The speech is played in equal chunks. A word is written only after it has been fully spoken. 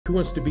Who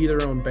wants to be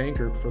their own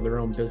banker for their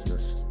own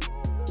business?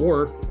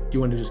 Or do you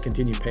want to just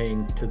continue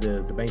paying to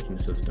the banking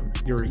system?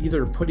 You're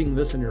either putting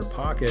this in your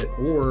pocket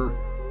or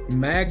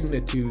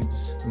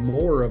magnitudes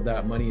more of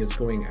that money is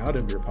going out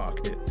of your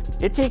pocket.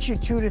 It takes you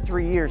 2 to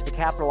 3 years to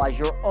capitalize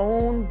your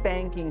own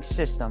banking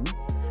system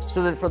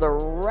so that for the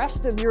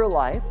rest of your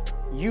life,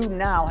 you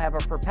now have a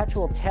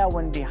perpetual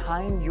tailwind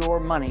behind your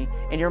money,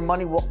 and your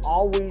money will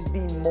always be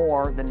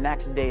more the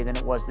next day than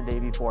it was the day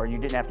before. You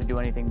didn't have to do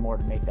anything more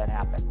to make that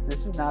happen.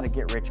 This is not a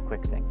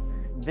get-rich-quick thing.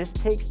 This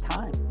takes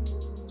time.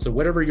 So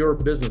whatever your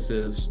business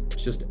is,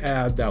 just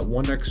add that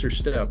one extra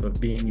step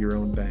of being your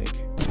own bank.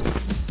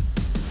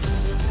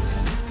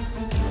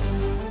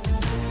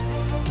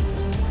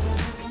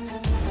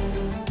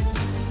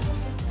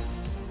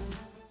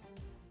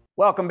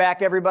 Welcome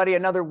back, everybody.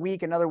 Another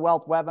week, another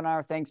wealth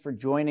webinar. Thanks for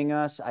joining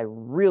us. I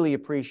really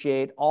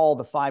appreciate all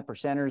the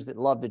 5%ers that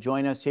love to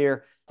join us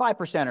here.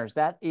 5%ers,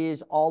 that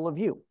is all of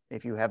you.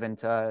 If you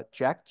haven't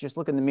checked, just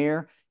look in the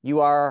mirror. You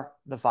are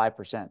the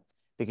 5%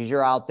 because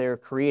you're out there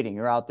creating.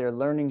 You're out there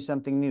learning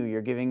something new.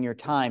 You're giving your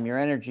time, your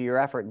energy, your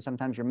effort, and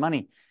sometimes your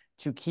money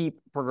to keep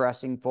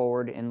progressing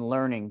forward and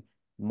learning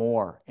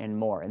more and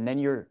more. And then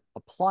you're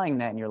applying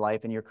that in your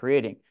life and you're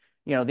creating.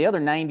 You know, the other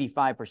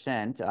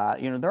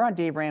 95%, they're on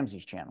Dave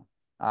Ramsey's channel.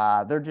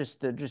 They're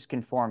just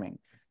conforming.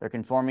 They're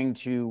conforming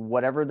to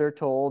whatever they're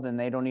told, and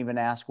they don't even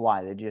ask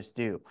why. They just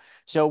do.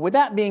 So with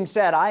that being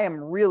said, I am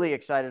really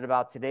excited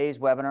about today's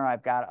webinar.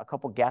 I've got a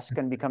couple guests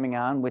going to be coming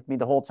on with me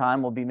the whole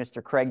time. Will be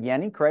Mr. Craig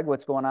Yenny. Craig,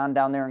 what's going on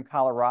down there in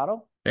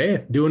Colorado?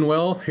 Hey, doing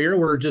well here.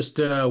 We're just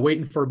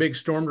waiting for a big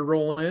storm to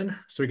roll in.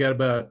 So we got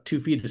about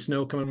 2 feet of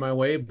snow coming my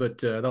way, but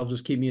that'll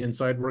just keep me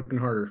inside working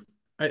harder.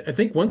 I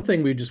think one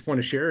thing we just want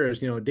to share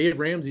is, Dave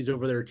Ramsey's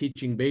over there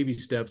teaching baby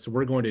steps. So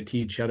we're going to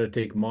teach how to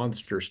take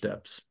monster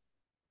steps.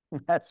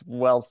 That's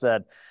well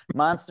said.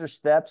 Monster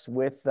steps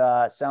with,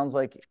 sounds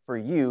like for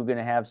you, going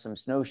to have some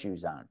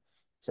snowshoes on.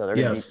 So they're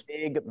going to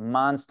be big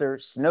monster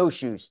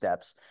snowshoe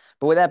steps.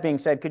 But with that being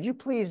said, could you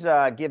please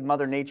give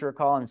Mother Nature a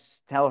call and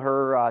tell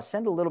her,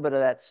 send a little bit of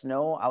that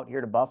snow out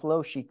here to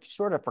Buffalo? She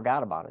sort of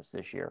forgot about us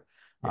this year.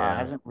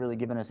 Hasn't really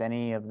given us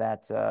any of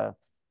that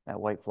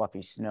white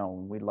fluffy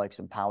snow. We'd like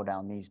some pow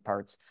down these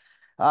parts.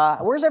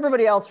 Where's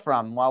everybody else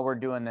from while we're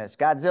doing this?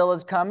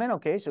 Godzilla's coming.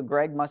 Okay, so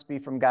Greg must be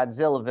from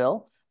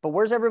Godzillaville. But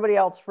where's everybody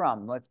else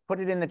from? Let's put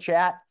it in the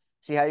chat.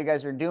 See how you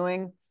guys are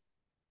doing.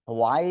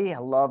 Hawaii. I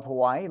love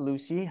Hawaii.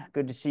 Lucy,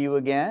 good to see you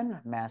again.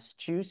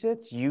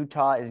 Massachusetts.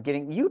 Utah is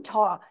getting...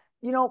 Utah,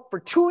 for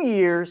 2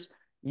 years,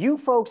 you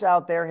folks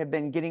out there have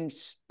been getting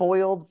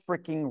spoiled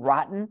freaking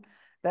rotten.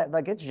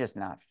 It's just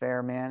not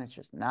fair, man. It's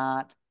just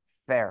not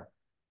fair.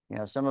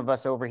 Some of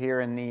us over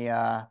here in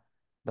the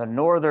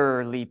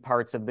northerly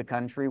parts of the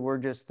country, we're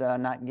just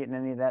not getting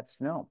any of that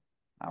snow.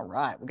 All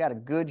right, we got a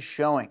good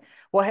showing.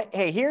 Well,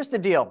 hey, here's the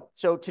deal.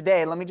 So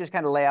today, let me just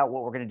kind of lay out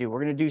what we're going to do.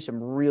 We're going to do some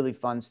really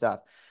fun stuff.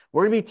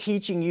 We're going to be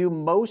teaching you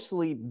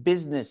mostly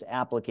business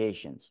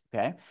applications,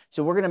 okay?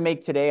 So we're going to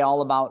make today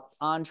all about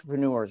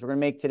entrepreneurs. We're going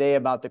to make today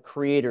about the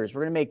creators.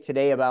 We're going to make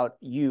today about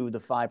you, the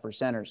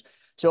 5%ers.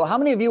 So how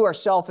many of you are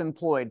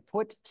self-employed?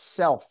 Put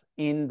self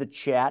in the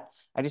chat.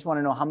 I just want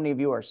to know how many of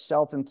you are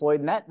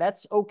self-employed. And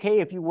that's okay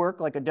if you work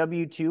like a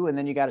W-2 and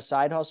then you got a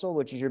side hustle,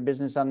 which is your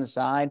business on the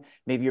side.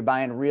 Maybe you're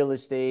buying real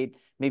estate.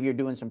 Maybe you're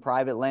doing some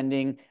private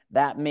lending.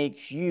 That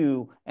makes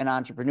you an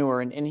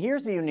entrepreneur. And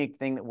here's the unique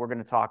thing that we're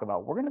going to talk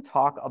about. We're going to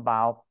talk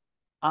about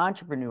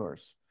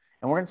entrepreneurs.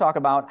 And we're going to talk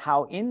about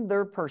how in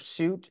their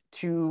pursuit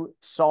to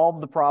solve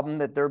the problem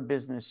that their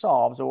business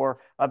solves or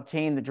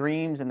obtain the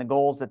dreams and the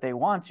goals that they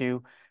want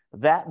to,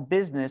 that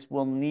business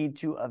will need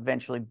to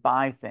eventually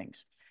buy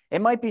things.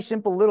 It might be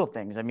simple little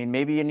things. I mean,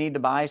 maybe you need to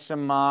buy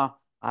some, I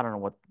don't know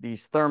what,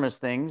 these thermos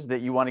things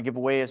that you want to give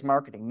away as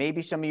marketing.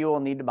 Maybe some of you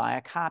will need to buy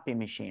a copy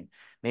machine,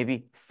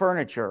 maybe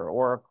furniture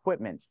or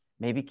equipment,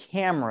 maybe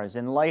cameras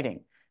and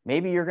lighting.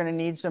 Maybe you're going to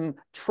need some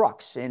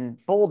trucks and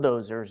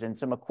bulldozers and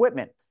some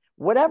equipment.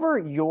 Whatever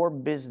your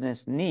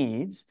business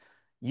needs,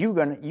 you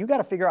got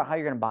to figure out how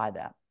you're going to buy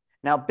that.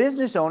 Now,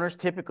 business owners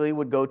typically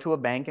would go to a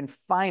bank and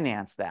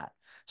finance that.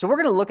 So we're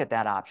going to look at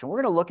that option.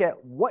 We're going to look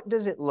at what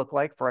does it look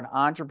like for an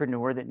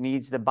entrepreneur that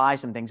needs to buy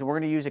some things. And we're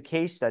going to use a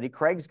case study.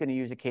 Craig's going to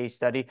use a case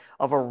study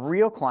of a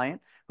real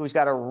client who's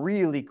got a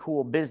really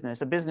cool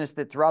business, a business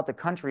that throughout the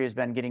country has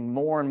been getting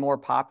more and more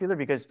popular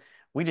because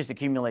we just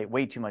accumulate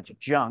way too much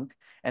junk.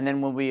 And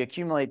then when we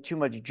accumulate too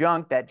much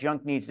junk, that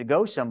junk needs to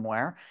go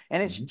somewhere.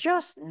 And it's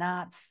just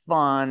not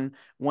fun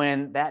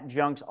when that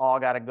junk's all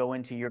got to go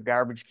into your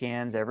garbage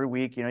cans every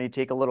week. You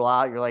take a little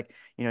out. You're like,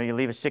 you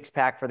leave a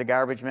 6-pack for the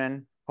garbage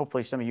men.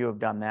 Hopefully some of you have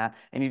done that.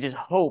 And you just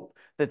hope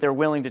that they're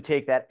willing to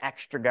take that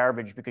extra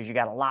garbage because you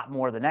got a lot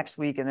more the next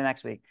week and the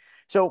next week.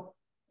 So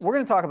we're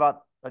going to talk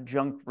about a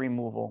junk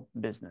removal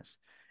business.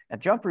 A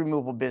junk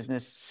removal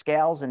business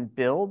scales and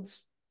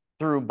builds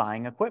through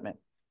buying equipment.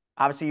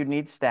 Obviously, you'd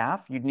need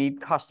staff, you'd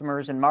need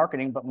customers and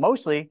marketing, but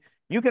mostly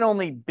you can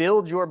only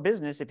build your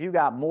business if you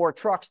got more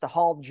trucks to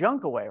haul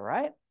junk away,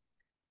 right?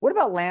 What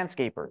about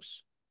landscapers?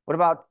 What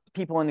about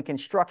people in the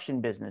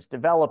construction business,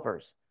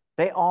 developers?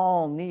 They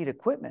all need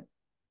equipment.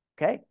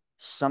 Okay.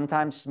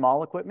 Sometimes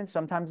small equipment,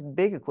 sometimes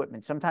big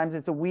equipment. Sometimes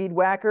it's a weed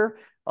whacker,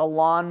 a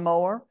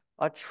lawnmower,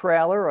 a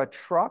trailer, a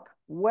truck,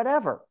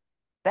 whatever.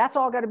 That's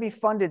all got to be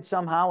funded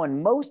somehow.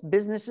 And most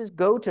businesses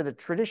go to the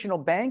traditional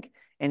bank.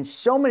 And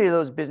so many of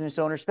those business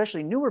owners,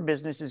 especially newer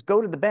businesses,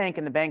 go to the bank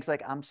and the bank's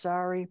like, I'm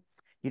sorry,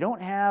 you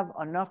don't have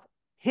enough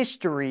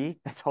history.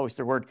 That's always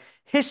the word,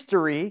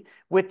 history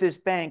with this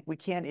bank. We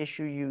can't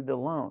issue you the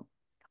loan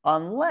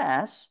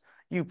unless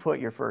you put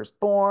your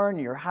firstborn,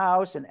 your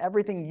house, and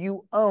everything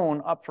you own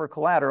up for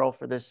collateral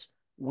for this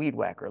weed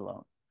whacker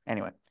loan.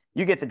 Anyway,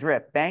 you get the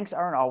drift. Banks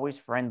aren't always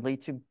friendly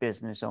to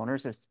business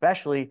owners,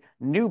 especially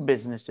new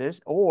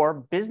businesses or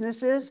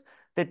businesses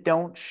that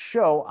don't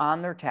show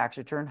on their tax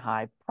return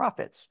high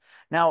profits.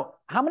 Now,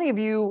 how many of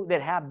you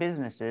that have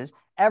businesses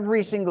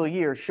every single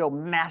year show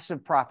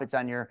massive profits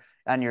on your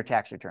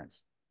tax returns?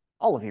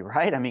 All of you,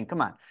 right? I mean, come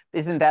on.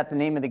 Isn't that the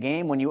name of the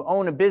game? When you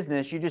own a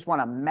business, you just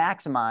want to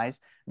maximize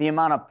the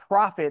amount of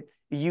profit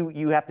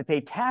you have to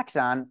pay tax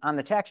on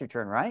the tax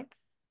return, right?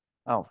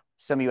 Oh,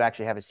 some of you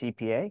actually have a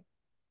CPA,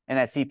 and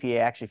that CPA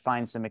actually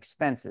finds some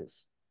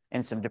expenses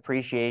and some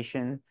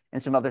depreciation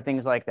and some other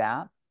things like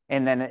that.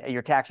 And then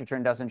your tax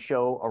return doesn't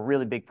show a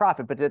really big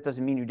profit, but that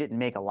doesn't mean you didn't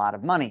make a lot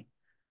of money.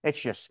 It's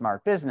just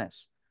smart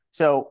business.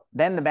 So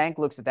then the bank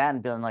looks at that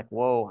and being like,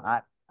 whoa,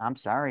 I'm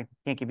sorry,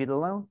 can't give you the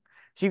loan.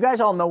 So you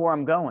guys all know where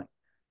I'm going.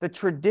 The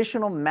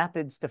traditional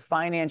methods to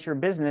finance your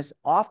business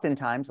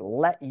oftentimes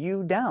let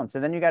you down. So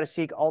then you got to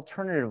seek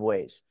alternative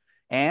ways.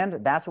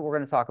 And that's what we're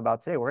going to talk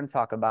about today. We're going to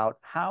talk about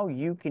how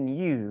you can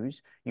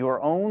use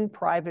your own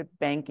private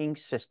banking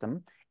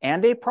system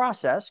and a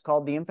process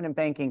called the infinite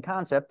banking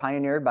concept,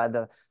 pioneered by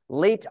the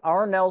late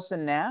R.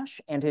 Nelson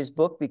Nash and his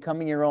book,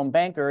 Becoming Your Own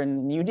Banker.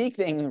 And the unique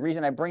thing, and the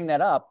reason I bring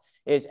that up,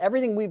 is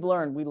everything we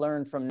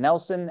learned from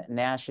Nelson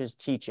Nash's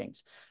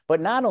teachings.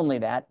 But not only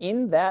that,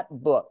 in that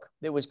book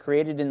that was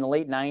created in the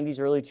late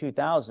 90s, early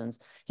 2000s,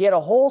 he had a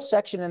whole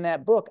section in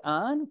that book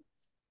on,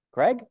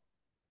 Greg?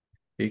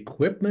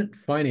 Equipment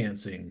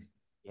financing.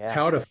 Yeah.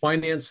 How to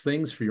finance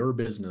things for your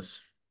business.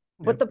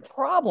 But the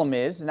problem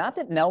is not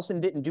that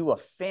Nelson didn't do a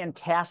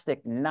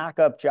fantastic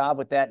knock-up job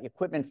with that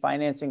equipment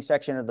financing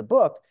section of the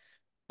book,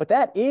 but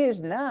that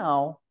is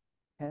now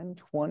 10,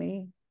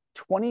 20,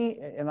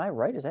 am I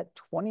right? Is that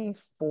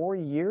 24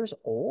 years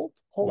old?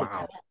 Holy cow.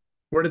 Wow.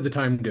 Where did the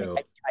time go?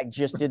 I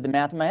just did the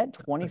math in my head,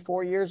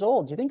 24 years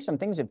old. Do you think some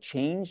things have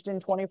changed in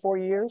 24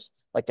 years?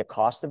 Like the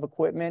cost of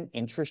equipment,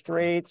 interest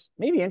rates?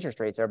 Maybe interest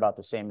rates are about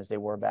the same as they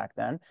were back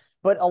then,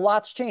 but a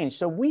lot's changed.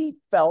 So we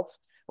felt,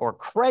 or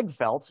Craig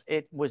felt,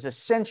 it was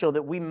essential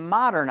that we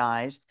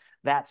modernized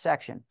that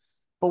section.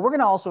 But we're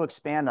going to also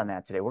expand on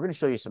that today. We're going to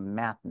show you some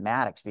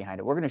mathematics behind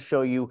it. We're going to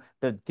show you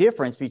the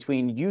difference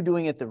between you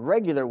doing it the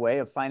regular way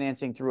of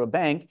financing through a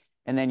bank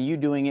and then you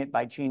doing it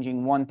by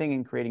changing one thing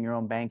and creating your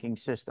own banking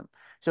system.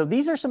 So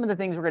these are some of the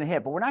things we're going to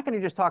hit, but we're not going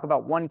to just talk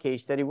about one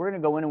case study. We're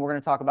going to go in and we're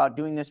going to talk about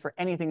doing this for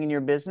anything in your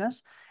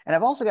business. And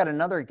I've also got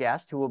another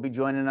guest who will be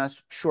joining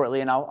us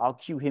shortly, and I'll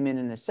cue him in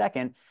a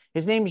second.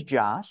 His name's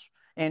Josh,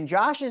 and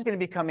Josh is going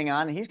to be coming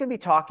on, and he's going to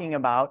be talking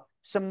about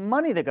some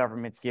money the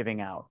government's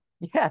giving out.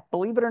 Yeah,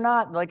 believe it or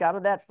not, like out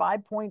of that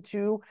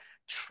 5.2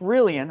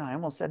 trillion, I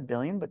almost said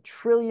billion, but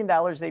trillion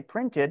dollars they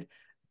printed,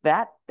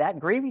 that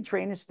gravy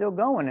train is still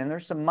going. And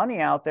there's some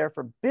money out there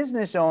for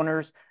business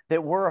owners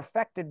that were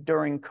affected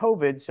during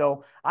COVID.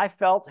 So I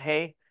felt,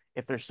 hey,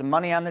 if there's some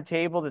money on the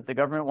table that the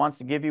government wants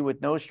to give you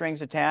with no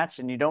strings attached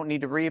and you don't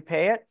need to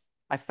repay it,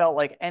 I felt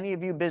like any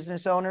of you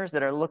business owners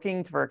that are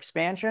looking for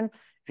expansion,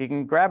 if you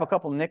can grab a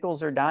couple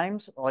nickels or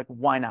dimes, like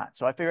why not?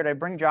 So I figured I'd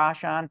bring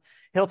Josh on.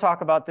 He'll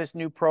talk about this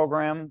new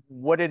program,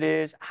 what it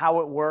is, how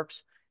it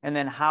works, and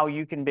then how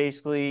you can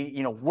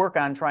basically, work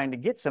on trying to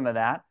get some of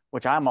that,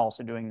 which I'm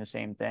also doing the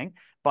same thing.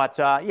 But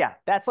yeah,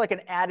 that's like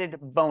an added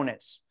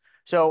bonus.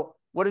 So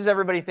what does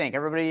everybody think?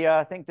 Everybody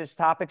think this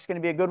topic's going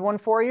to be a good one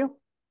for you?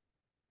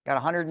 Got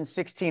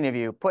 116 of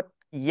you. Put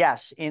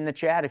yes in the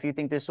chat if you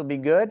think this will be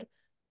good.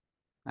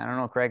 I don't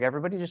know, Craig.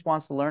 Everybody just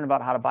wants to learn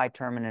about how to buy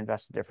term and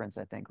invest the difference,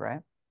 I think,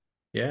 right?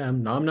 Yeah,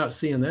 I'm not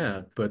seeing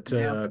that. But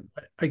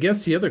I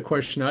guess the other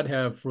question I'd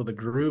have for the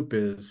group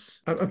is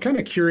I'm kind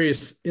of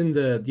curious in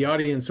the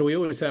audience. So we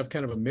always have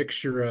kind of a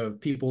mixture of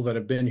people that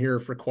have been here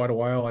for quite a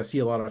while. I see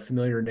a lot of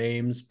familiar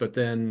names, but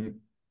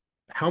then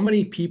how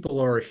many people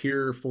are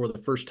here for the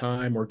first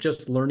time or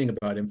just learning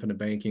about infinite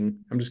banking?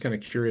 I'm just kind of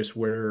curious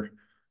where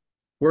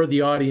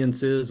the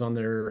audience is on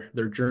their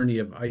journey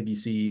of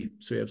IBC.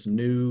 So we have some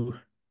new.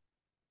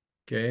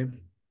 Okay.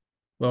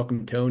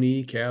 Welcome,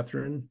 Tony,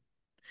 Catherine.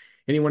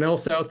 Anyone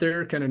else out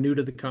there kind of new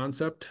to the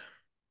concept?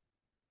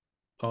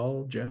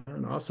 Paul,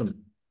 John,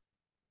 awesome.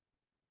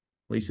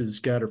 Lisa's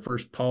got her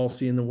first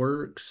policy in the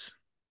works.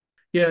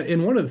 Yeah,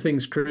 and one of the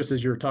things, Chris,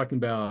 is you're talking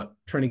about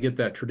trying to get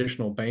that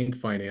traditional bank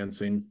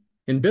financing.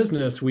 In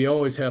business, we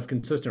always have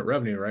consistent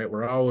revenue, right?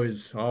 We're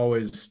always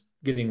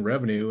getting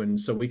revenue, and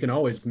so we can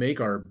always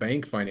make our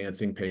bank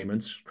financing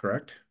payments,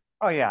 correct?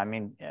 Oh yeah, I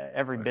mean,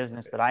 every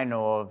business that I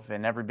know of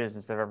and every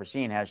business I've ever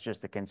seen has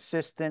just a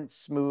consistent,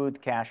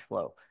 smooth cash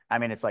flow. I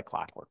mean, it's like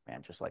clockwork,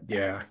 man, just like that.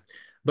 Yeah.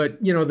 But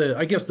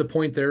I guess the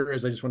point there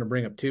is I just want to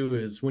bring up too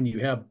is when you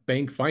have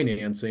bank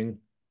financing,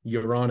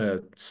 you're on a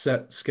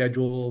set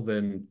schedule.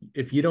 Then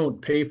if you don't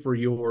pay for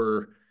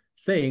your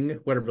thing,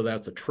 whatever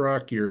that's a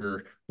truck,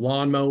 your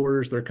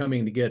lawnmowers, they're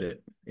coming to get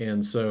it.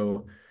 And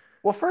so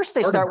Well, first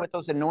they part of start with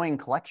those annoying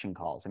collection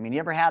calls. I mean, you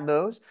ever had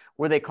those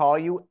where they call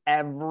you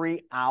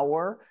every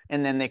hour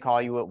and then they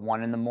call you at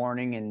 1 in the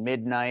morning and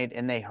midnight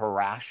and they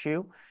harass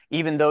you,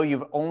 even though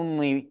you're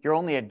only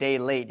a day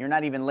late. You're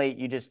not even late.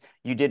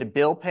 You did a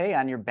bill pay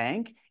on your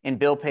bank and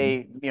bill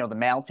pay, the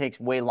mail takes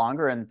way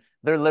longer and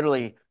they're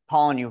literally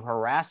calling you,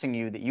 harassing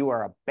you that you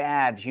are a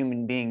bad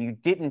human being. You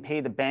didn't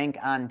pay the bank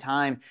on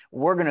time.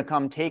 We're going to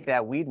come take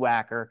that weed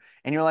whacker.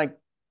 And you're like,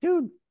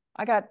 dude,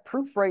 I got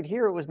proof right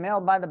here. It was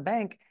mailed by the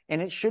bank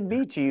and it should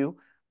be to you.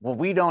 Well,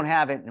 we don't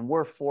have it and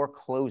we're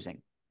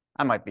foreclosing.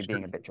 I might be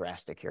being a bit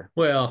drastic here.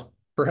 Well,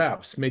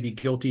 perhaps maybe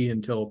guilty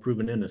until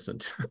proven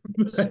innocent.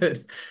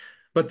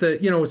 but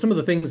some of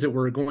the things that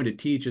we're going to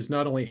teach is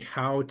not only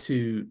how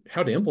to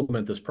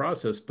implement this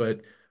process,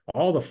 but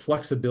all the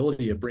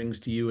flexibility it brings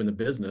to you in the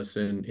business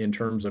and in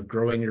terms of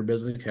growing your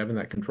business, having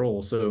that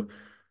control. So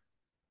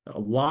a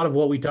lot of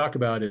what we talk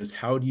about is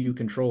how do you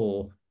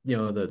control,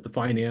 the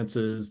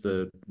finances,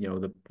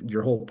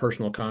 your whole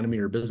personal economy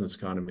or business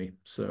economy.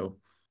 So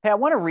Hey, I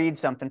want to read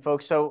something,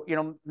 folks. So,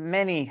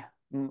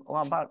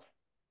 about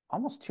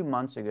almost 2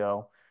 months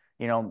ago,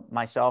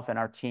 myself and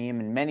our team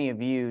and many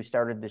of you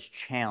started this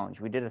challenge.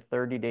 We did a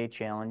 30-day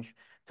challenge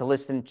to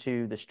listen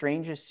to the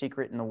strangest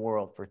secret in the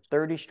world for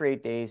 30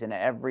 straight days. And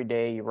every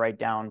day you write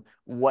down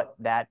what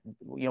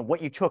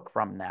you took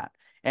from that.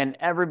 And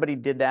everybody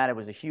did that. It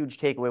was a huge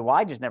takeaway. Well,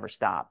 I just never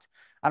stopped.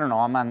 I don't know.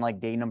 I'm on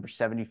like day number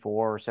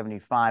 74 or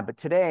 75. But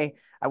today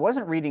I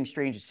wasn't reading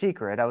Strangest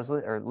Secret.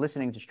 Or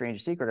listening to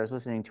Strangest Secret. I was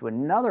listening to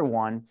another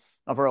one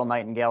of Earl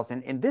Nightingale's.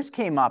 And this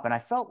came up and I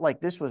felt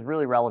like this was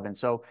really relevant.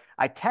 So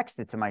I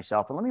texted to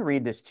myself, and let me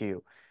read this to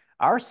you.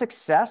 Our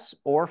success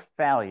or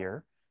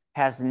failure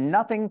has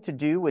nothing to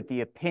do with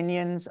the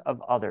opinions of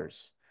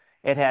others.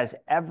 It has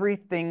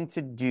everything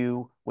to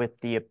do with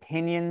the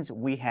opinions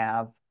we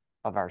have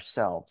of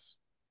ourselves.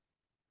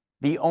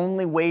 The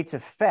only way to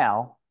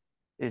fail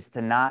is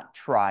to not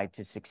try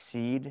to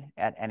succeed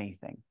at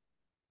anything.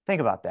 Think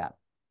about that.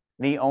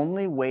 The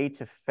only way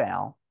to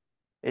fail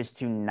is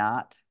to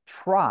not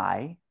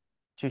try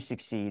to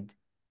succeed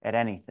at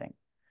anything.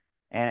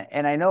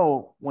 And I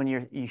know when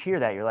you hear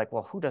that, you're like,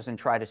 well, who doesn't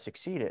try to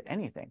succeed at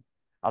anything?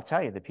 I'll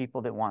tell you, the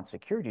people that want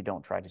security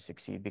don't try to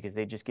succeed because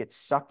they just get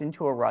sucked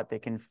into a rut. They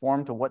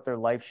conform to what their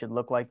life should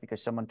look like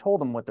because someone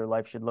told them what their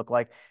life should look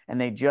like, and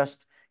they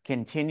just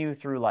continue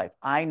through life.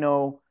 I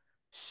know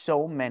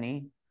so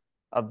many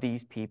of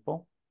these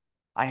people.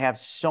 I have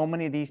so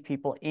many of these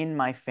people in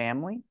my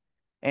family.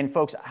 And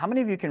folks, how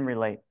many of you can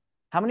relate?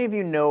 How many of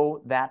you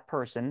know that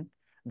person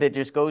that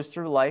just goes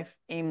through life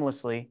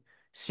aimlessly,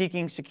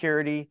 seeking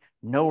security,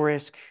 no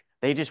risk?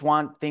 They just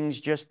want things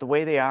just the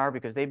way they are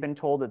because they've been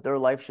told that their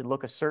life should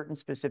look a certain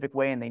specific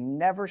way and they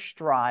never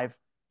strive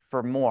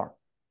for more.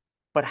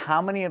 But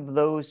how many of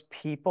those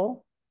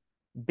people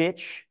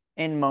bitch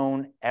and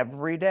moan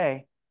every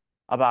day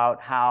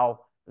about how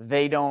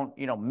they don't,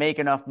 make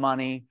enough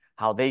money,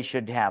 how they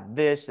should have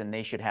this and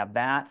they should have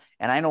that?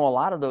 And I know a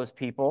lot of those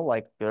people,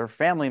 like their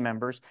family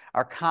members,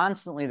 are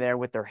constantly there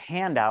with their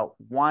hand out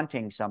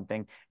wanting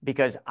something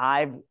because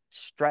I've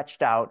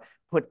stretched out,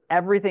 put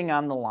everything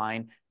on the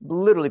line,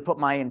 literally put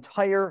my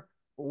entire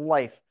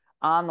life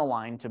on the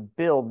line to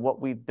build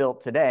what we've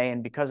built today.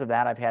 And because of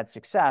that, I've had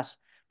success.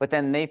 But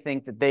then they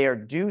think that they are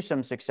due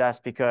some success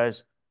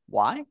because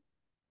why?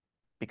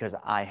 Because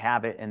I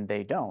have it and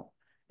they don't.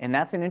 And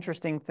that's an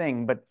interesting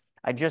thing. But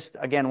I just,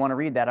 again, want to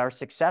read that. Our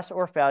success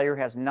or failure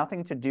has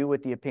nothing to do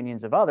with the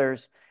opinions of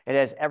others. It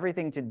has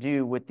everything to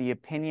do with the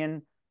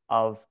opinion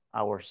of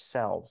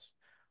ourselves.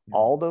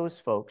 All those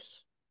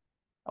folks,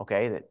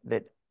 okay,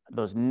 that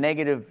those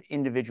negative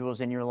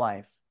individuals in your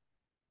life,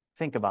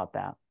 think about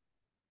that.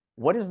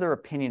 What is their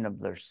opinion of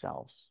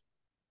themselves?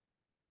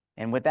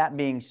 And with that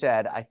being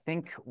said, I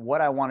think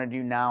what I want to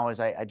do now is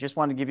I just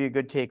want to give you a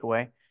good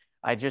takeaway.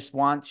 I just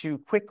want to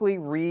quickly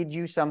read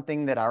you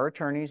something that our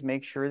attorneys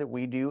make sure that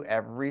we do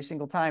every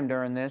single time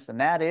during this, and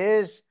that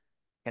is,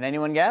 can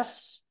anyone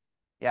guess?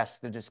 Yes,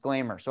 the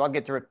disclaimer. So I'll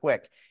get through it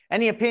quick.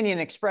 Any opinion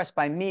expressed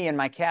by me and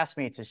my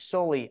castmates is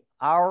solely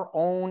our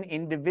own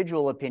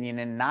individual opinion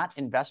and not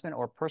investment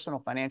or personal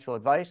financial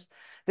advice.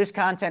 This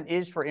content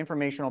is for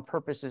informational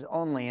purposes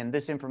only, and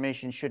this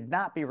information should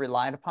not be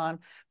relied upon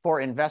for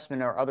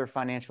investment or other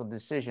financial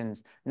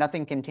decisions.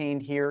 Nothing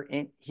contained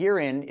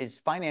herein is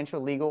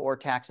financial, legal, or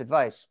tax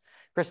advice.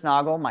 Chris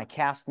Naugle, my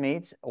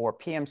castmates, or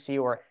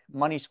PMC, or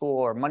Money School,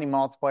 or Money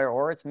Multiplier,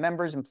 or its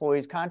members,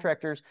 employees,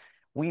 contractors,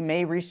 we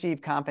may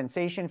receive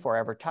compensation for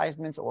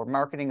advertisements or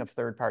marketing of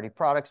third-party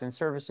products and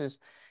services.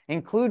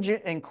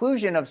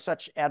 Inclusion of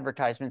such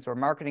advertisements or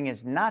marketing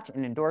is not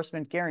an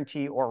endorsement,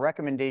 guarantee, or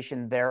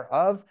recommendation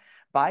thereof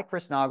by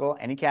Chris Naugle,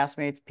 any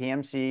castmates,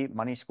 PMC,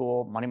 Money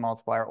School, Money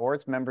Multiplier, or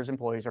its members,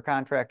 employees, or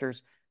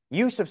contractors.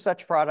 Use of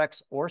such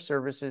products or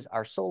services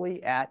are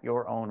solely at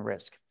your own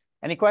risk.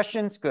 Any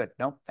questions? Good.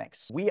 No,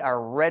 thanks. We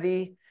are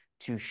ready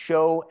to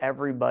show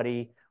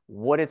everybody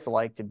what it's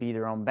like to be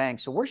their own bank.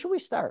 So where should we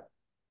start?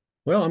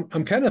 Well,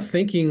 I'm kind of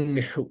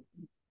thinking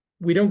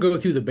we don't go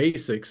through the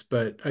basics,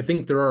 but I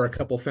think there are a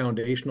couple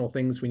foundational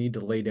things we need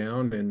to lay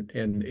down,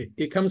 and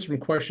it comes from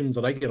questions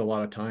that I get a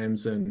lot of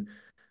times. And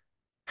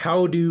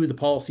how do the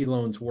policy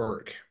loans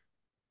work?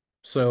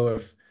 So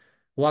if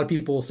a lot of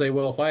people say,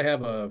 well, if I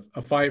have a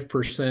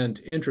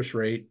 5% interest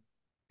rate,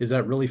 is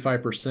that really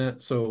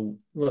 5%? So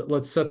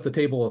let's set the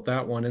table at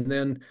that one. And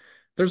then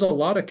there's a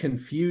lot of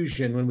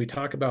confusion when we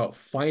talk about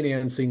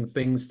financing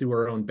things through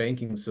our own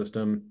banking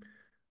system.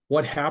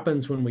 What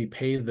happens when we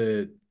pay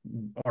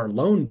our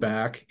loan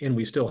back and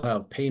we still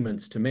have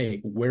payments to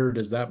make? Where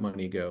does that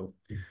money go?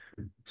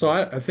 So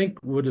I think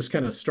we'll just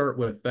kind of start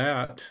with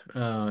that,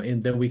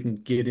 and then we can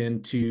get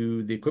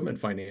into the equipment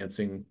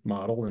financing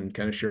model and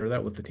kind of share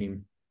that with the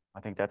team. I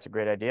think that's a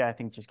great idea. I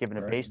think just giving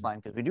a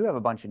baseline, because we do have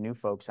a bunch of new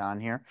folks on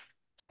here.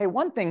 Hey,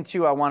 one thing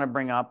too I want to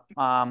bring up,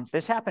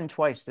 this happened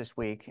twice this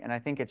week, and I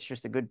think it's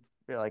just a good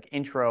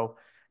intro,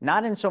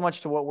 not in so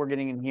much to what we're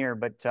getting in here,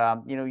 but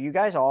you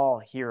guys all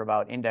hear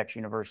about Index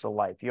Universal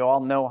Life. You all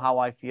know how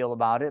I feel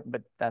about it,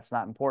 but that's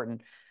not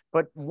important.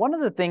 But one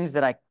of the things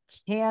that I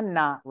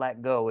cannot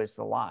let go is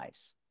the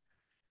lies.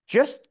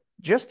 Just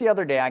the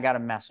other day, I got a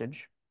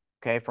message,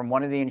 okay, from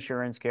one of the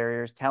insurance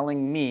carriers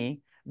telling me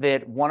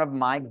that one of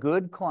my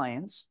good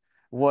clients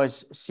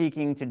was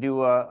seeking to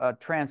do a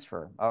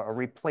transfer, a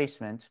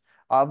replacement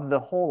of the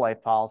whole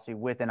life policy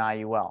with an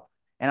IUL.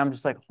 And I'm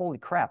just like, holy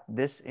crap,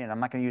 this, and I'm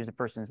not going to use the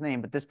person's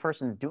name, but this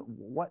person's doing,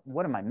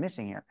 what am I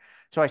missing here?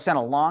 So I sent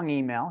a long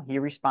email. He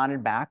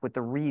responded back with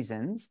the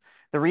reasons.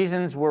 The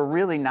reasons were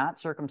really not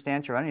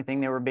circumstantial or anything.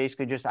 They were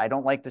basically just, I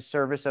don't like the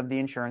service of the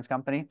insurance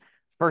company.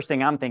 First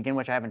thing I'm thinking,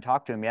 which I haven't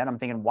talked to him yet, I'm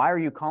thinking, why are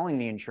you calling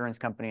the insurance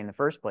company in the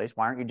first place?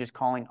 Why aren't you just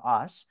calling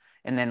us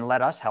and then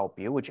let us help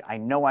you, which I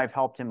know I've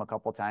helped him a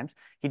couple of times.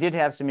 He did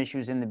have some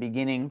issues in the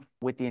beginning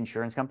with the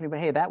insurance company, but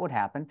hey, that would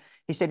happen.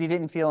 He said he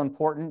didn't feel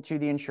important to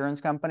the insurance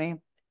company.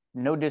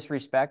 No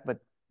disrespect, but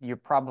you're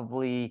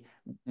probably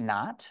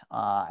not.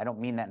 I don't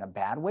mean that in a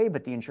bad way,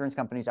 but the insurance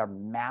companies are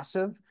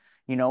massive,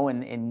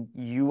 and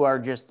you are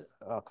just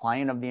a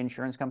client of the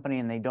insurance company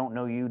and they don't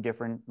know you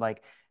different.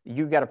 Like,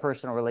 you've got a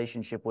personal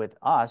relationship with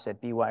us at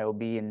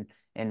BYOB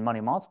and Money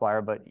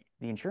Multiplier, but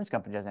the insurance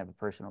company doesn't have a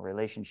personal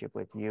relationship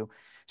with you.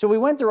 So we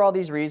went through all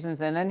these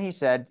reasons. And then he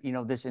said,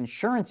 this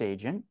insurance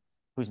agent,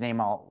 whose name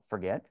I'll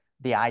forget,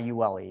 the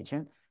IUL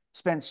agent,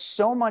 spent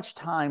so much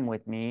time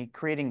with me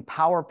creating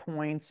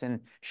PowerPoints and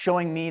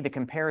showing me the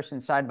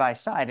comparison side by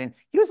side. And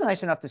he was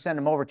nice enough to send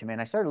them over to me.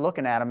 And I started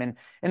looking at them.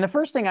 And the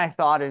first thing I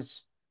thought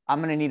is, I'm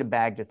going to need a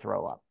bag to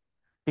throw up.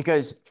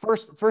 Because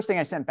first thing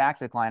I sent back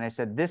to the client, I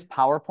said, this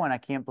PowerPoint, I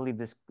can't believe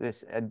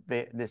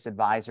this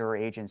advisor or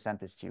agent sent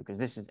this to you, because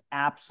this is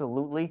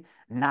absolutely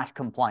not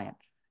compliant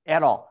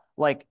at all.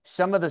 Like,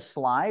 some of the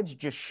slides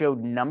just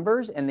showed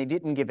numbers and they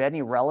didn't give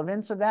any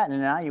relevance of that. And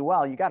in an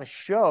IUL, you got to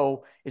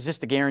show, is this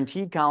the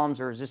guaranteed columns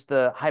or is this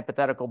the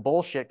hypothetical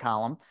bullshit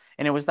column?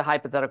 And it was the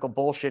hypothetical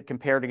bullshit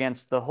compared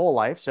against the whole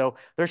life. So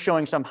they're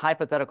showing some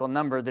hypothetical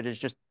number that is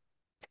just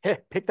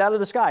picked out of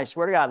the sky. I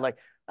swear to God, like,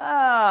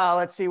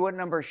 let's see, what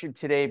number should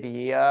today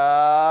be?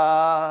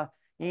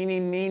 Eeny,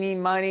 meeny,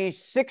 miny,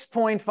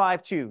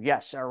 6.52.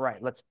 Yes, all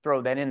right, let's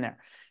throw that in there.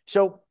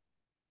 So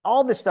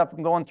all this stuff,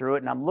 I'm going through it,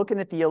 and I'm looking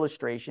at the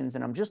illustrations,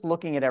 and I'm just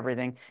looking at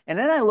everything. And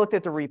then I looked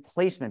at the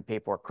replacement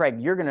paperwork. Craig,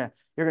 you're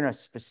gonna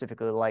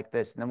specifically like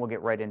this, and then we'll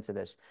get right into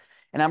this.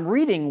 And I'm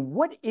reading,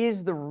 what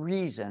is the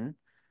reason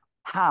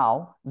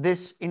how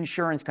this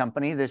insurance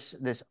company, this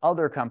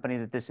other company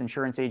that this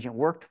insurance agent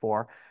worked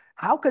for,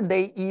 how could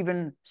they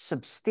even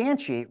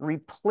substantiate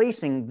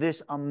replacing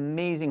this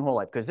amazing whole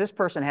life? Because this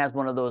person has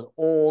one of those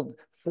old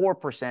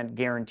 4%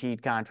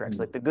 guaranteed contracts,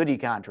 like the Goody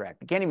contract.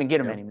 You can't even get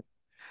them anymore.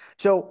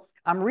 So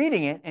I'm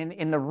reading it,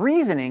 and the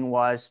reasoning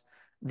was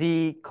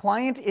the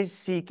client is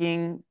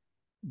seeking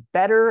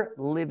better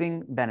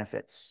living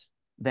benefits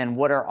than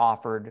what are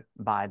offered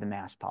by the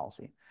mass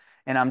policy.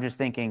 And I'm just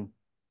thinking,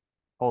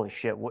 holy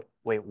shit,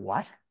 wait,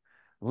 what?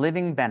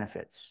 Living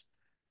benefits.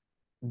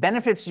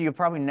 Benefits you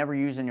probably never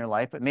use in your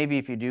life, but maybe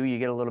if you do, you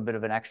get a little bit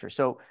of an extra.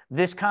 So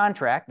this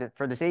contract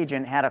for this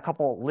agent had a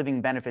couple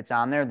living benefits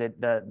on there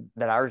that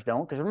ours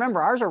don't. Because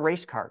remember, ours are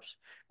race cars.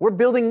 We're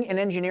building and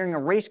engineering a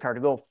race car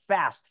to go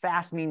fast.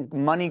 Fast means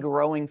money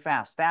growing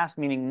fast. Fast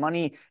meaning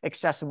money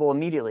accessible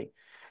immediately.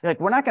 Like,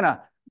 we're not going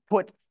to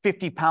put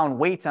 50-pound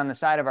weights on the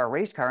side of our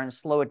race car and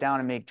slow it down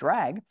and make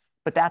drag.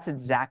 But that's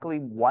exactly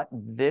what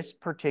this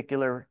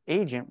particular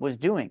agent was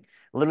doing.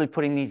 Literally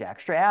putting these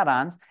extra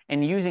add-ons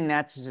and using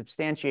that to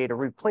substantiate a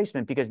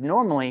replacement, because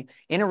normally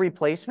in a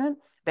replacement,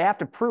 they have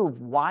to prove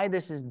why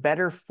this is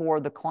better for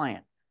the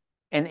client.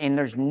 And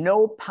there's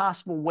no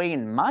possible way,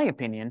 in my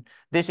opinion,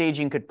 this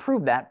agent could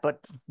prove that, but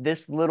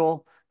this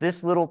little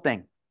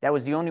thing, that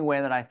was the only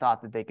way that I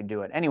thought that they could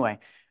do it. Anyway,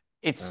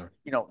 it's,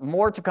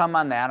 more to come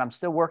on that. I'm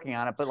still working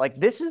on it, but like,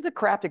 this is the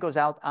crap that goes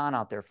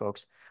out there,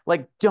 folks.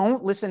 Like,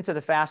 don't listen to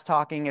the fast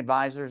talking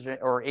advisors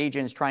or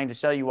agents trying to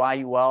sell you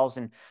IULs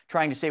and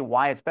trying to say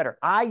why it's better.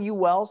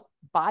 IULs,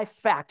 by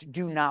fact,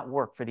 do not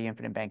work for the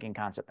infinite banking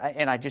concept.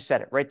 And I just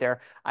said it right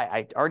there.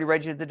 I already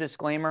read you the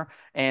disclaimer,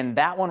 and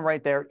that one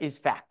right there is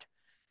fact.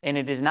 And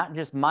it is not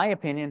just my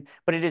opinion,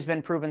 but it has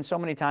been proven so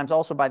many times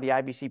also by the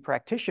IBC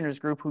practitioners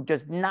group, who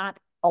does not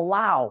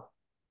allow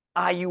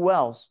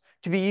IULs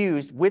to be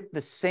used with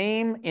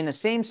in the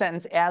same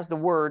sentence as the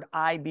word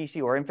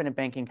IBC, or infinite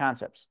banking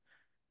concepts.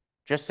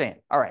 Just saying.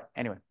 All right.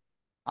 Anyway,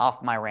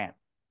 off my rant.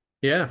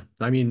 Yeah,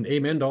 I mean,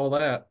 amen to all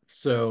that.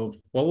 So,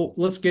 well,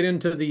 let's get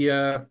into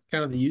the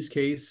kind of the use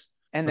case.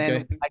 And then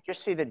Okay. I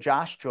just see that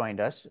Josh joined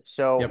us.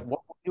 So Yep.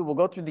 what we'll do, we'll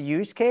go through the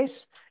use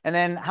case. And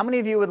then how many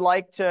of you would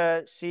like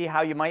to see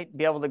how you might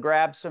be able to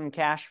grab some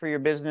cash for your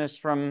business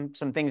from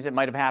some things that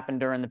might have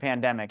happened during the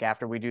pandemic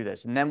after we do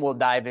this? And then we'll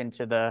dive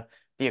into the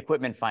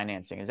equipment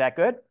financing. Is that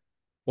good?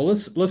 Well,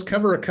 let's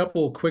cover a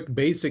couple quick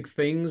basic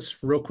things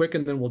real quick,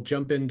 and then we'll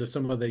jump into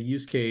some of the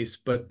use case.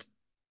 But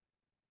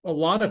a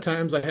lot of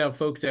times I have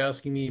folks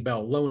asking me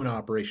about loan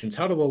operations.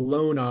 How do the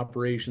loan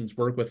operations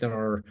work within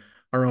our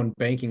own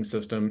banking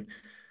system?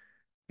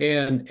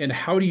 And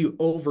how do you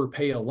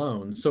overpay a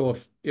loan? So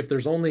if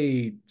there's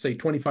only, say,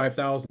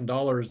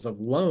 $25,000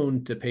 of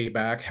loan to pay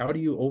back, how do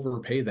you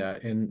overpay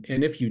that? And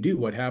if you do,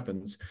 what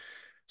happens?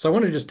 So I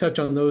want to just touch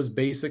on those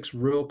basics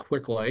real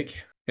quick,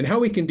 and how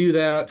we can do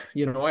that.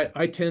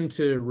 I tend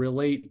to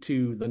relate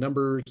to the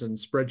numbers and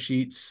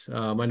spreadsheets.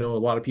 I know a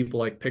lot of people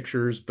like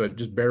pictures, but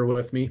just bear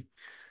with me.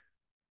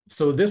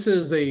 So this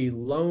is a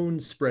loan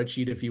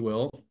spreadsheet, if you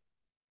will,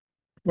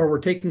 where we're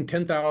taking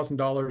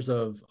 $10,000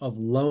 of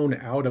loan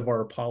out of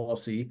our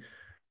policy.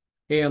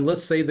 And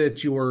let's say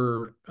that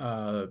your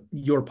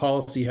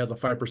policy has a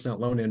 5%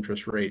 loan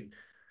interest rate.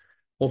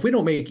 Well, if we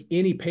don't make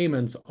any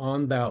payments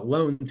on that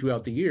loan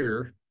throughout the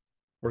year,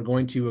 we're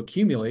going to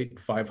accumulate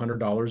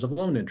 $500 of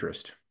loan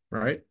interest,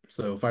 right?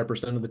 So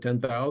 5% of the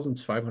 10,000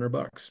 is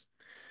 $500.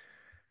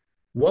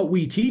 What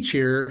we teach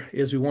here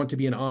is we want to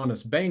be an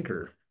honest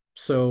banker.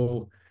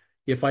 So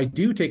if I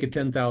do take a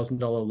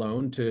 $10,000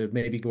 loan to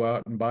maybe go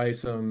out and buy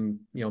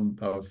some,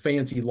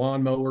 fancy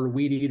lawnmower,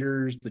 weed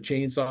eaters, the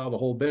chainsaw, the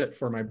whole bit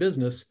for my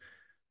business,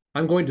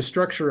 I'm going to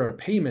structure a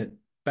payment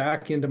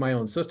back into my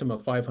own system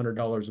of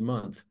 $500 a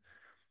month.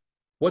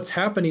 What's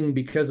happening,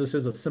 because this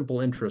is a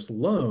simple interest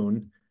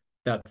loan,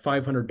 that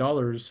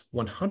 $500,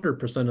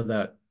 100% of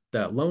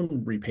that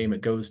loan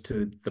repayment goes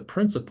to the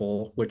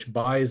principal, which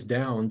buys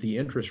down the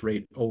interest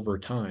rate over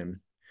time.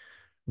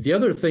 The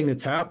other thing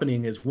that's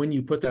happening is when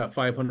you put that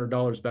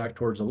 $500 back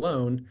towards a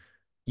loan,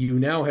 you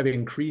now have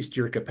increased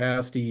your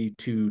capacity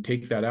to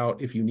take that out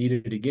if you need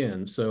it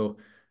again. So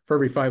for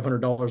every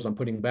 $500 I'm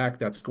putting back,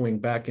 that's going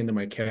back into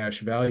my cash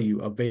value,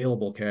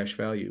 available cash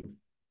value.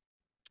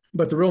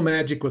 But the real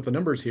magic with the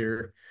numbers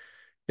here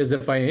is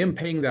if I am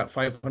paying that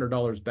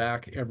 $500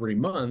 back every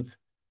month,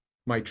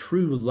 my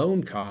true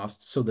loan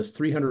cost, so this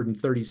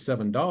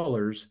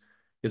 $337,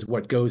 is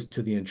what goes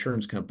to the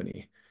insurance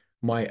company.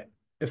 My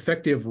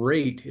effective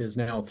rate is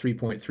now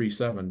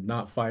 3.37,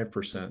 not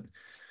 5%.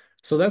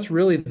 So that's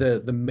really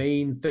the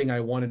main thing I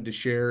wanted to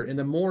share. And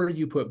the more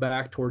you put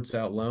back towards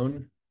that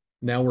loan,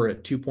 now we're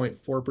at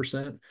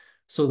 2.4%.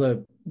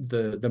 So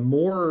the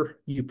more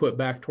you put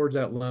back towards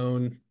that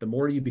loan, the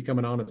more you become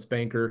an honest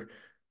banker,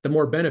 the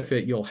more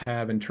benefit you'll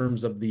have in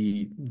terms of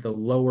the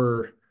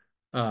lower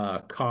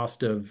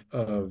cost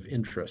of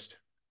interest.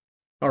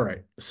 All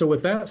right. So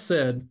with that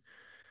said,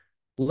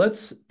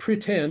 let's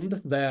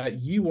pretend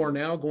that you are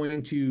now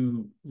going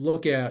to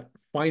look at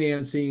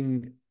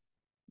financing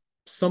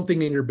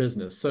something in your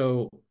business.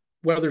 So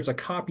whether it's a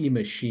copy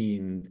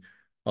machine,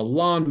 a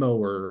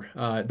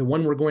lawnmower, the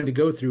one we're going to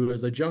go through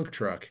is a junk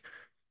truck.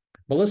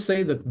 But let's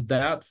say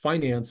that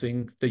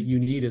financing that you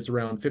need is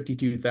around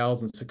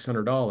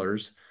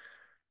 $52,600.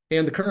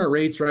 And the current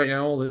rates right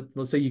now,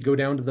 let's say you go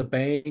down to the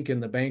bank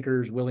and the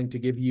banker is willing to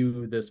give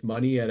you this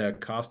money at a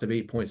cost of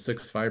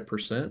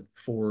 8.65%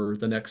 for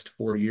the next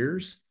 4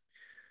 years.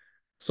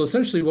 So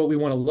essentially what we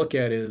want to look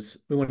at is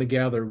we want to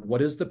gather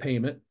what is the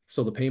payment.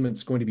 So the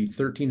payment's going to be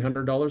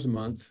 $1,300 a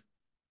month.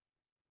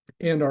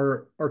 And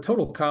our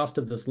total cost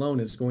of this loan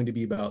is going to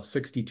be about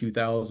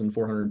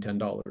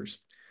 $62,410.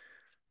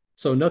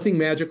 So nothing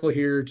magical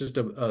here, just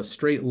a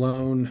straight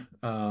loan.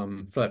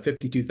 For that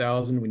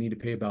 $52,000, we need to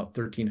pay about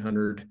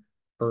 $1,300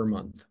 per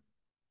month.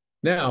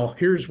 Now,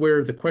 here's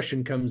where the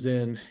question comes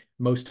in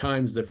most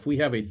times. If we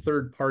have a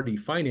third-party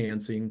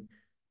financing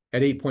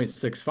at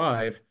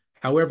 8.65,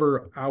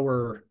 however,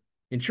 our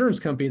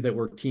insurance company that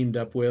we're teamed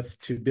up with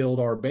to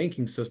build our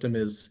banking system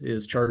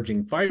is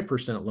charging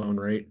 5% loan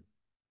rate.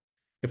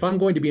 If I'm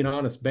going to be an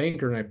honest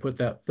banker and I put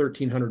that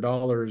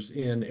 $1,300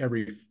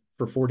 in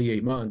for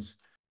 48 months,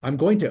 I'm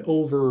going to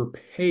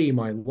overpay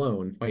my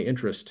loan, my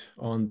interest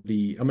I'm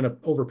going to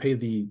overpay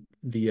the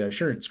the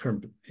insurance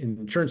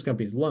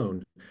company's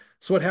loan.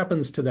 So what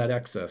happens to that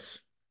excess?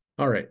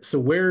 All right, so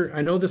where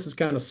I know this is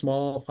kind of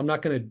small, I'm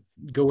not going to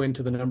go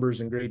into the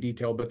numbers in great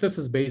detail, but this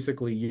is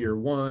basically year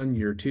 1,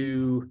 year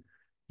 2,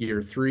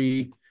 year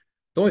 3.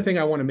 The only thing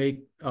I want to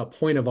make a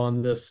point of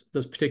on this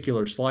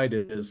particular slide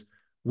is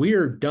we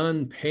are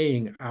done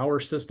paying our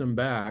system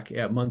back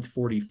at month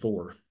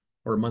 44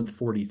 or month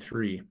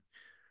 43.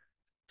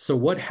 So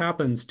what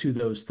happens to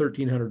those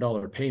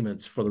 $1,300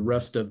 payments for the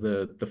rest of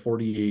the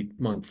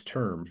 48-month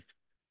term?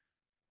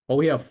 Well,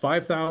 we have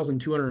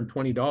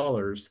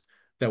 $5,220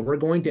 that we're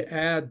going to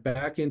add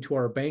back into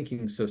our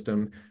banking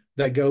system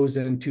that goes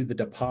into the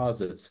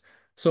deposits.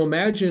 So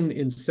imagine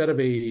instead of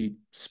a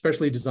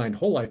specially designed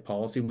whole life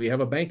policy, we have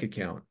a bank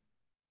account.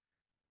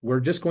 We're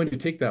just going to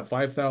take that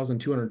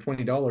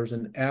 $5,220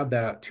 and add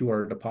that to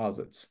our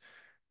deposits.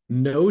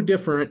 No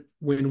different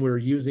when we're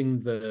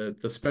using the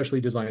specially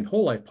designed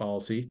whole life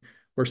policy.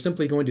 We're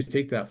simply going to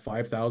take that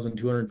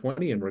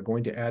 $5,220 and we're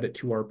going to add it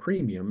to our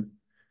premium,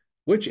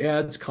 which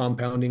adds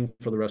compounding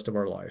for the rest of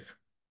our life.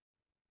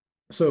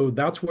 So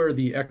that's where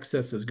the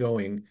excess is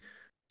going.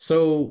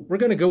 So we're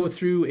going to go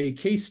through a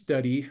case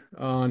study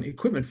on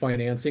equipment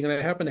financing. And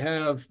I happen to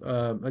have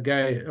a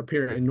guy up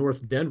here in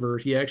North Denver.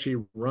 He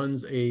actually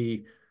runs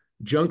a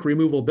junk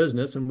removal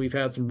business, and we've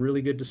had some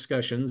really good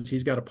discussions.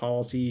 He's got a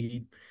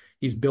policy.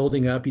 He's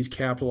building up. He's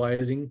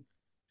capitalizing.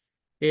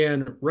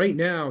 And right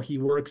now he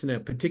works in a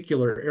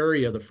particular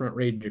area of the Front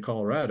Range of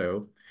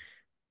Colorado.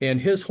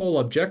 And his whole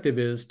objective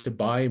is to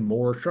buy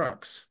more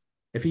trucks.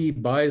 If he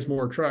buys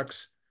more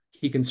trucks,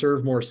 he can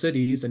serve more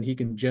cities and he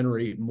can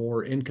generate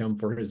more income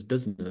for his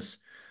business.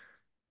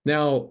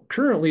 Now,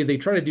 currently, they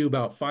try to do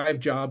about 5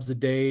 jobs a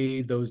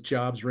day. Those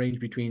jobs range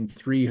between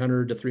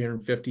 300 to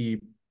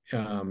 350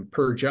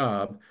 per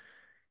job.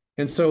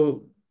 And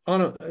so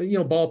on a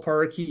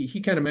ballpark,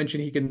 he kind of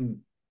mentioned he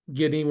can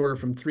get anywhere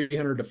from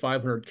 300 to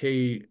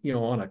 500K,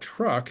 on a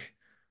truck.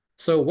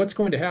 So what's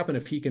going to happen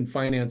if he can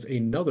finance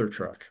another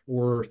truck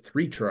or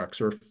 3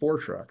 trucks or 4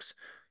 trucks?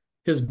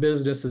 His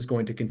business is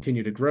going to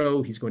continue to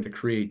grow. He's going to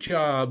create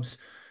jobs.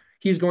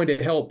 He's going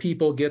to help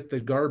people get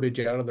the garbage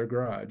out of their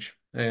garage.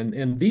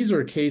 And these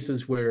are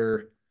cases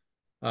where,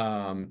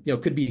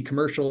 could be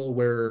commercial,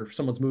 where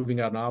someone's moving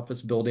out an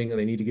office building and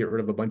they need to get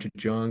rid of a bunch of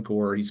junk,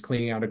 or he's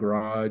cleaning out a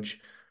garage.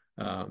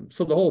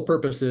 So the whole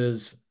purpose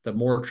is the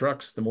more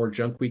trucks, the more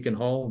junk we can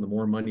haul, and the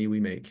more money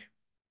we make.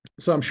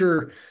 So I'm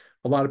sure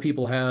a lot of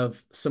people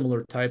have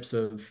similar types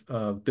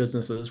of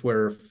businesses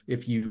where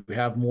if you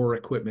have more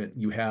equipment,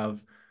 you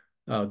have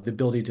the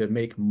ability to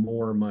make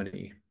more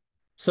money.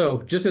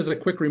 So just as a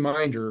quick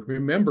reminder,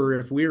 remember,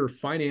 if we are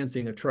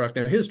financing a truck,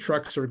 now his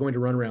trucks are going to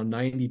run around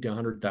 90 to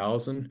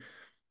 100,000.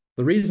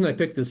 The reason I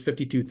picked this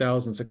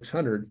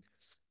 52,600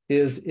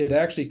 is it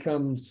actually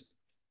comes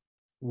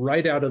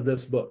right out of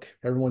this book.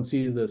 Everyone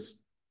sees this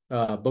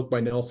book by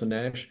Nelson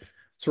Nash.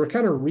 So we're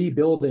kind of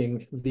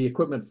rebuilding the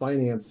equipment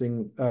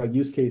financing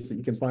use case that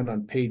you can find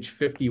on page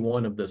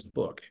 51 of this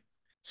book.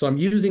 So I'm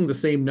using the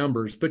same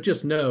numbers, but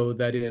just know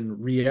that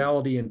in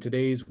reality, in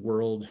today's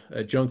world,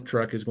 a junk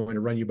truck is going to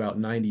run you about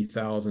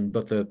 90,000,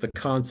 but the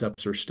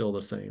concepts are still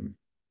the same.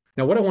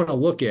 Now, what I want to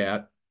look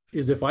at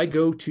is if I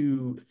go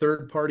to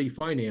third-party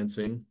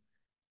financing,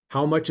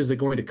 how much is it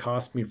going to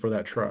cost me for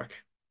that truck?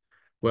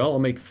 Well, I'll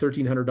make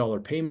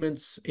 $1,300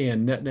 payments,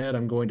 and net,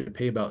 I'm going to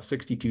pay about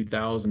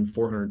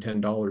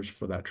 $62,410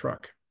 for that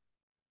truck.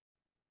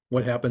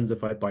 What happens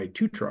if I buy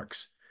 2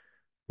 trucks?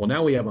 Well,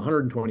 now we have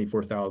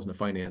 $124,000 of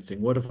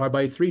financing. What if I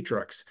buy 3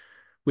 trucks?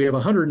 We have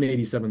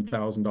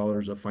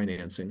 $187,000 of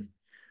financing.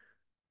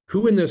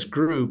 Who in this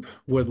group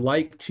would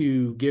like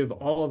to give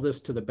all of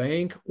this to the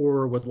bank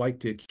or would like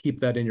to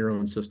keep that in your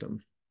own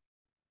system?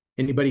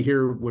 Anybody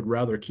here would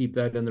rather keep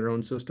that in their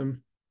own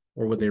system,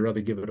 or would they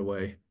rather give it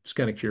away? Just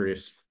kind of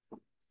curious.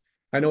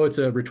 I know it's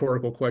a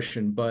rhetorical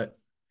question, but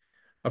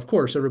of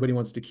course, everybody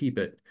wants to keep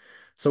it.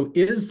 So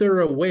is there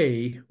a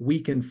way we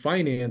can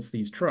finance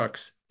these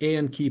trucks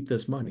and keep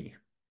this money?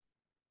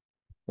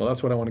 Well,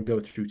 that's what I want to go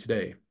through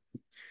today.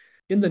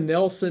 In the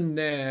Nelson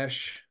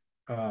Nash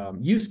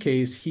use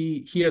case,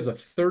 he has a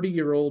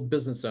 30-year-old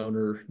business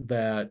owner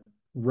that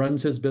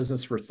runs his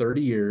business for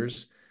 30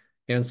 years.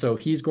 And so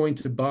he's going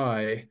to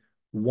buy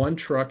 1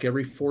 truck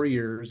every 4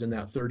 years in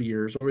that 30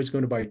 years, or he's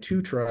going to buy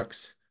 2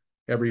 trucks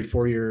every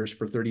 4 years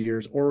for 30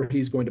 years, or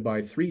he's going to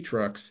buy 3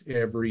 trucks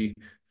every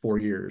 4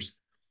 years.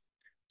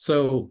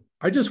 So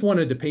I just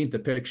wanted to paint the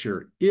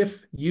picture.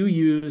 If you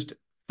used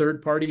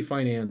third-party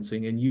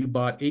financing and you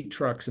bought 8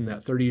 trucks in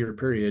that 30-year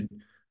period,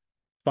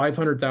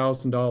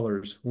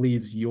 $500,000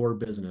 leaves your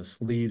business,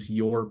 leaves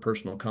your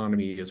personal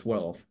economy as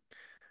well.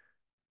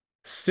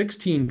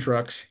 16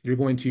 trucks, you're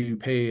going to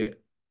pay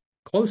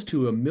close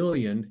to $1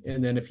 million.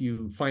 And then if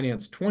you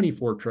finance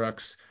 24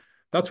 trucks,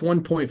 that's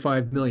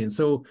 $1.5 million.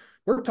 So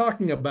we're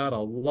talking about a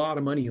lot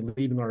of money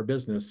leaving our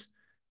business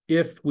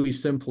if we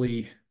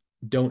simply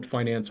don't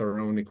finance our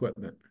own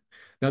equipment.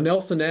 Now,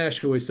 Nelson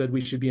Nash always said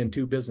we should be in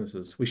 2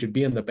 businesses. We should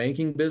be in the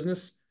banking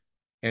business,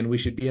 and we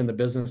should be in the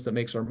business that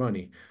makes our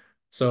money.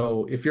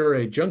 So if you're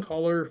a junk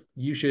hauler,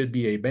 you should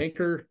be a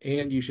banker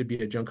and you should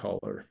be a junk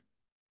hauler.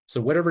 So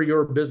whatever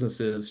your business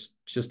is,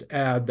 just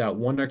add that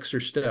one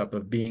extra step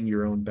of being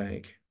your own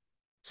bank.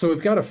 So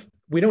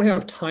we don't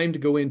have time to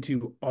go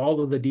into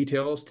all of the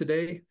details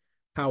today.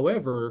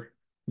 However,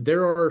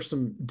 there are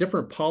some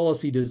different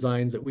policy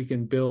designs that we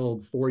can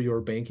build for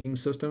your banking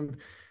system.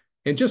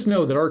 And just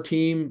know that our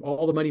team,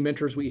 all the money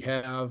mentors we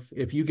have,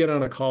 if you get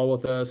on a call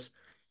with us,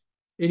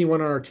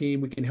 anyone on our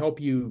team, we can help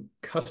you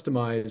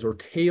customize or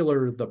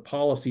tailor the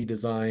policy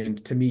design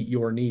to meet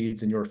your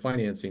needs and your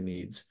financing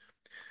needs.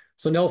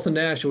 So Nelson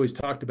Nash always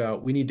talked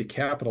about we need to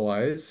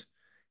capitalize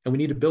and we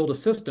need to build a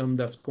system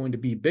that's going to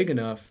be big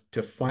enough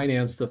to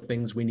finance the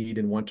things we need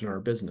and want in our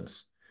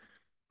business.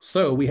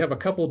 So we have a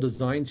couple of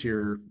designs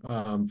here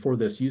for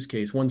this use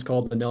case. One's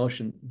called the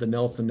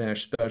Nelson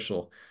Nash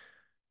Special.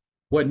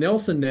 What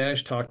Nelson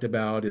Nash talked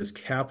about is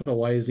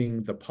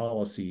capitalizing the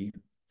policy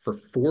for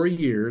 4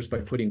 years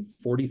by putting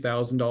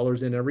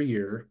 $40,000 in every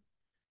year.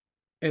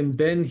 And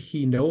then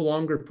he no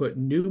longer put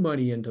new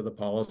money into the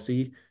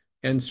policy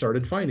and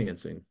started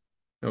financing.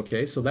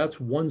 Okay, so that's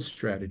one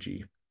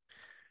strategy.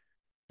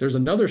 There's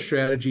another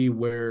strategy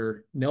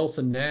where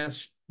Nelson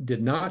Nash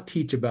did not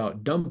teach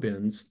about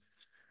dump-ins.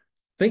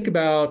 Think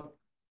about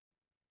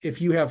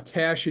if you have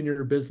cash in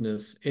your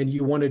business and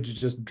you wanted to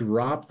just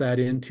drop that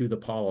into the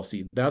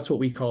policy. That's what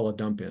we call a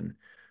dump-in.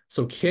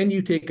 So can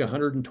you take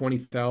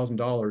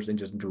 $120,000 and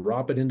just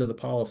drop it into the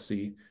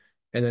policy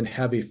and then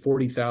have a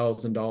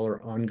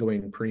 $40,000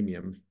 ongoing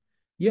premium?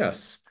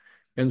 Yes.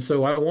 And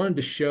so I wanted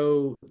to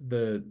show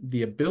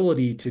the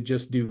ability to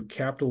just do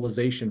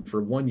capitalization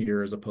for 1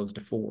 year as opposed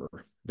to 4.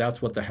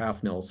 That's what the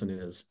half Nelson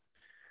is.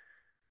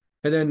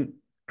 And then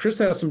Chris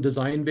has some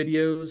design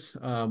videos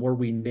where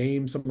we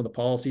name some of the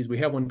policies. We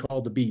have one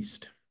called the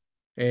Beast.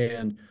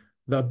 And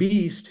the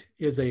Beast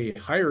is a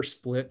higher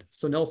split.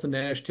 So Nelson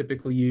Nash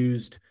typically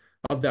used,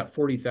 of that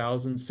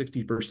 40,000,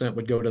 60%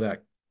 would go to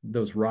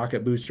those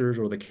rocket boosters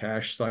or the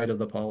cash side of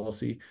the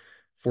policy.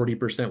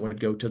 40% would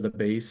go to the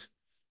base.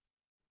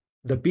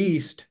 The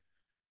Beast,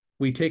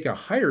 we take a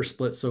higher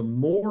split, so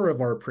more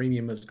of our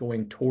premium is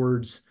going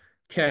towards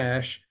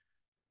cash,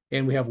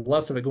 and we have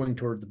less of it going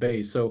toward the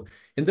base. So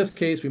in this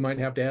case, we might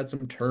have to add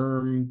some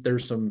term.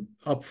 There's some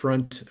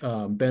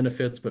upfront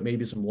benefits, but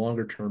maybe some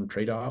longer term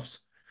trade-offs.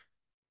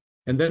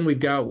 And then we've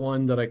got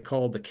one that I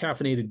call the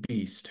caffeinated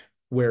beast,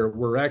 where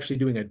we're actually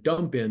doing a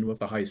dump in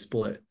with a high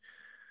split.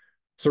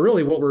 So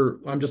really what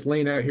I'm just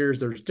laying out here is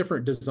there's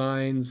different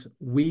designs.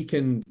 We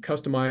can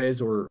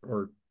customize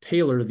or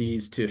tailor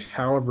these to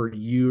however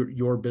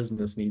your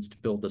business needs to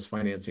build this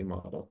financing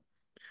model.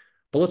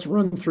 But let's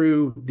run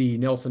through the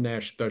Nelson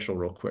Nash Special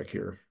real quick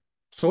here.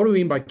 So what do we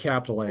mean by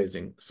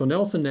capitalizing? So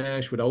Nelson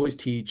Nash would always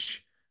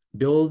teach,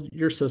 build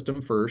your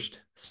system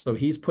first. So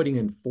he's putting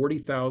in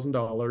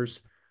 $40,000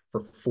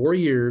 for 4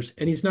 years,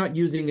 and he's not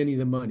using any of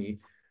the money.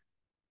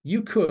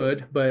 You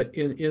could, but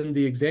in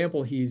the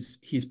example he's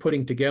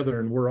putting together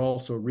and we're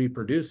also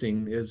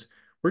reproducing is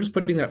we're just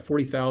putting that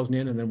 40,000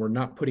 in, and then we're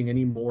not putting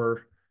any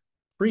more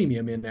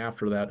premium in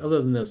after that,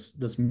 other than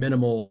this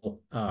minimal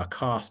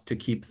cost to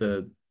keep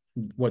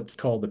what's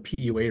called the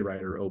PUA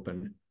rider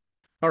open.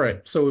 All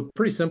right, so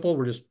pretty simple.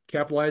 We're just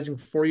capitalizing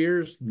for 4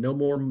 years, no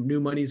more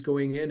new money's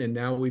going in, and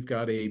now we've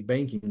got a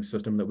banking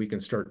system that we can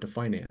start to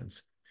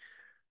finance.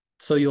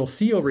 So you'll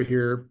see over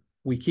here,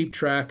 we keep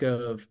track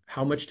of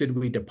how much did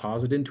we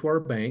deposit into our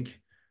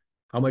bank,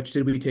 how much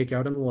did we take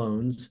out in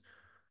loans,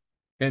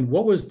 and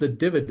what was the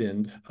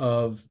dividend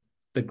of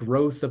the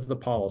growth of the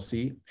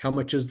policy, how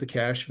much is the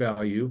cash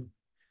value,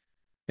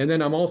 and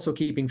then I'm also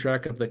keeping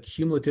track of the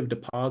cumulative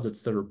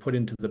deposits that are put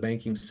into the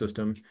banking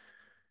system.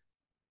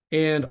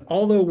 And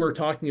although we're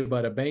talking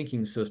about a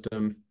banking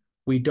system,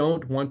 we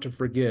don't want to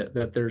forget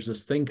that there's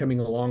this thing coming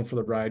along for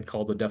the ride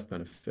called the death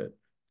benefit.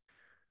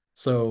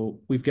 So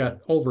we've got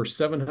over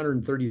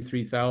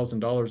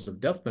 $733,000 of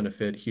death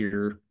benefit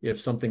here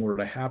if something were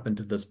to happen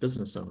to this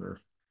business owner.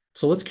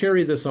 So let's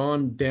carry this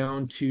on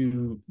down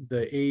to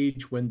the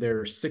age when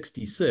they're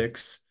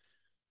 66.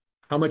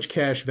 How much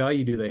cash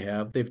value do they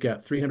have? They've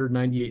got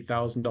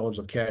 $398,000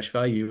 of cash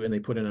value, and they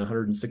put in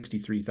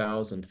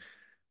 $163,000.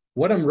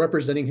 What I'm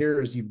representing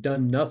here is you've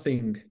done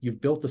nothing. You've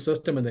built the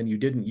system and then you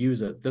didn't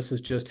use it. This is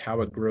just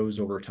how it grows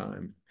over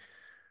time.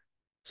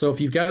 So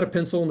if you've got a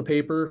pencil and the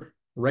paper,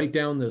 write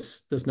down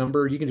this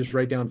number. You can just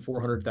write down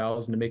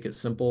 400,000 to make it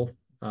simple.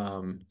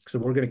 So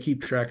we're going to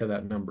keep track of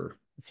that number.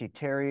 Let's see,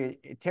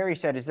 Terry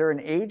said, is there an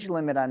age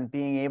limit on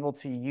being able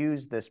to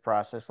use this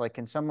process? Like,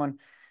 can someone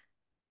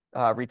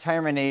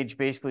retirement age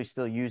basically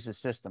still use the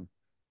system?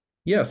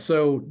 Yeah,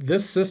 so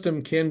this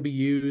system can be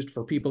used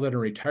for people that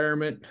are in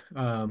retirement.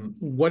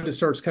 What it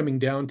starts coming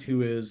down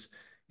to is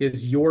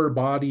your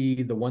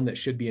body the one that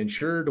should be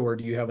insured, or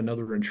do you have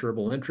another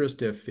insurable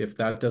interest if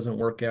that doesn't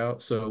work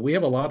out? So we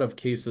have a lot of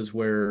cases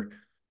where,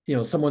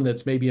 someone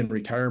that's maybe in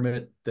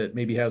retirement that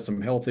maybe has some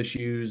health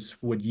issues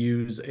would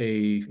use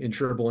a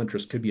insurable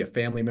interest, could be a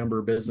family member,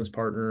 business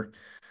partner.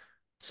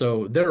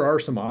 So there are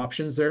some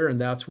options there, and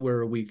that's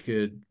where we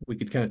could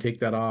kind of take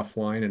that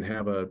offline and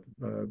have a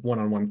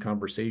one-on-one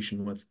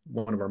conversation with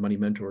one of our money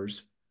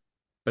mentors.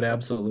 But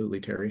absolutely,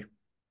 Terry.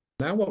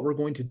 Now what we're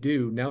going to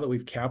do, now that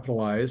we've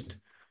capitalized,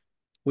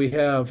 we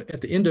have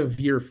at the end of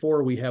year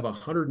 4, we have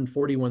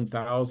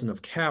 141,000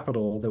 of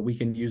capital that we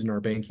can use in our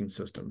banking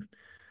system.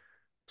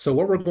 So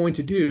what we're going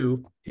to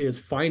do is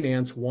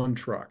finance one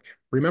truck.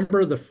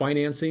 Remember, the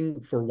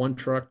financing for one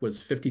truck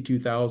was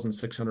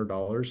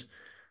 $52,600,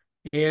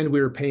 and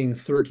we were paying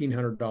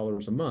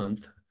 $1,300 a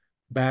month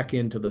back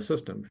into the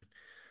system.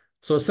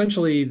 So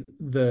essentially,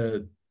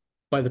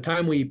 by the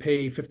time we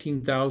pay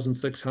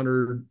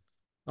 15,600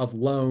 of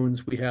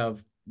loans, we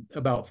have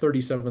about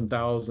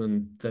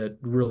 37,000 that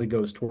really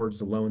goes towards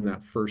the loan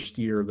that first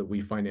year that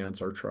we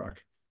finance our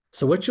truck.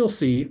 So what you'll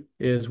see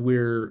is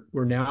we're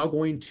now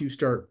going to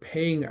start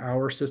paying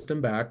our system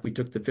back. We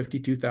took the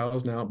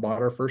 52,000 out,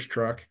 bought our first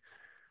truck.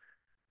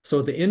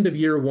 So at the end of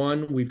year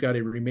 1, we've got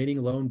a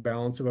remaining loan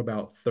balance of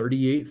about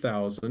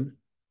 38,000.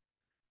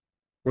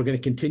 We're going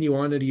to continue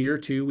on into year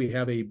 2. We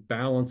have a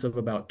balance of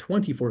about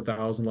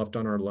 24,000 left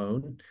on our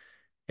loan,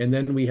 and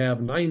then we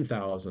have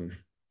 9,000.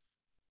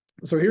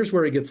 So here's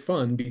where it gets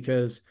fun,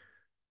 because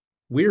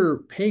we're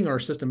paying our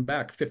system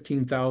back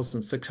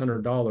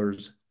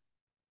 $15,600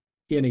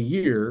 in a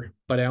year,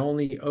 but I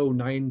only owe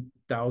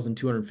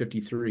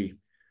 9,253.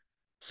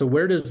 So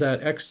where does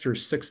that extra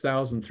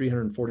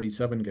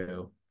 6,347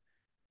 go?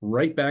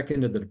 Right back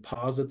into the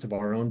deposits of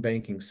our own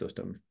banking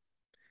system.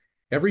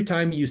 Every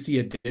time you see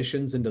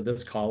additions into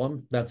this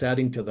column, that's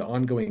adding to the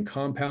ongoing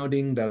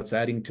compounding, that's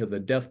adding to the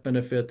death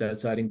benefit,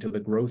 that's adding to the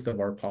growth of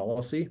our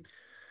policy.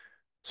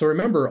 So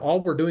remember,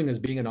 all we're doing is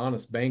being an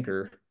honest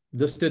banker.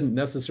 This didn't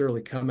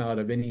necessarily come out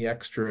of any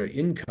extra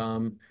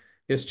income.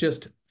 It's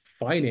just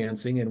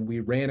financing, and we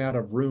ran out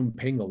of room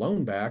paying the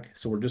loan back,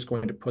 so we're just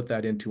going to put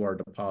that into our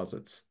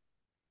deposits.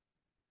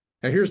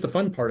 Now, here's the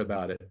fun part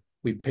about it.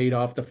 We've paid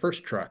off the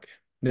first truck.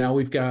 Now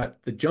we've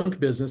got the junk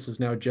business is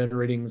now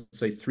generating,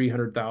 say,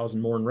 300,000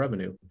 more in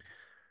revenue.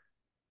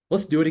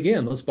 Let's do it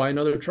again. Let's buy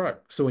another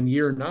truck. So in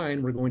year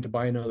 9, we're going to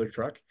buy another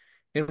truck,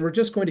 and we're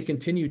just going to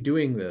continue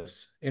doing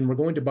this. And we're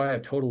going to buy a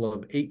total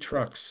of 8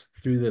 trucks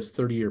through this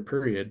 30-year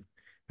period.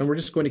 And we're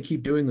just going to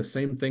keep doing the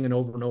same thing and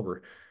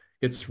over.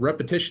 It's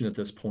repetition at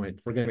this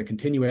point. We're going to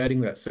continue adding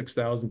that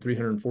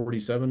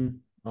 6,347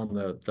 on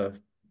the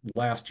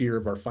last year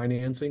of our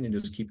financing, and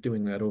just keep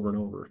doing that over and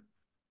over.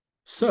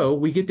 So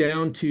we get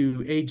down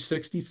to age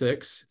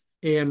 66,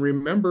 and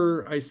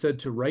remember I said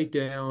to write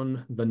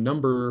down the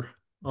number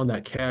on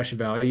that cash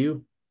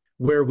value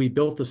where we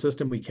built the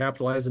system, we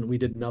capitalized, and we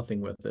did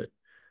nothing with it.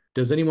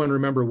 Does anyone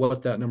remember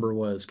what that number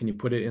was? Can you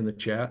put it in the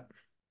chat?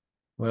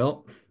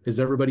 Well, is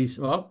everybody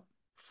up?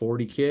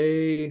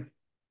 40K,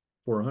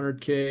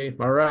 400K.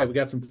 All right, we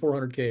got some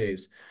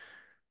 400Ks.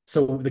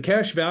 So the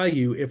cash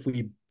value, if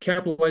we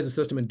capitalize the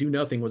system and do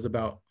nothing, was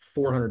about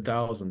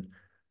 400,000.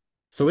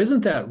 So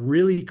isn't that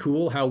really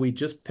cool how we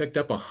just picked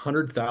up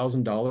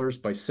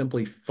 $100,000 by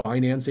simply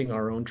financing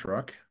our own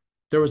truck?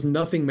 There was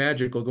nothing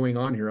magical going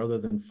on here other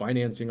than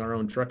financing our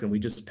own truck, and we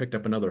just picked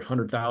up another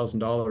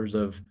 $100,000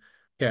 of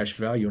cash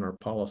value in our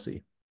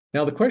policy.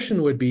 Now, the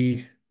question would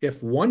be,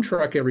 if one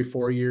truck every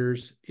 4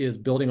 years is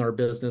building our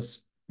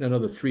business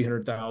another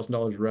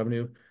 $300,000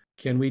 revenue,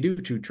 can we do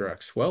 2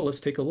 trucks? Well, let's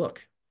take a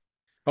look.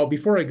 Oh,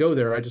 before I go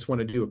there, I just want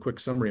to do a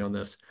quick summary on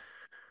this.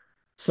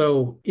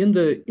 So in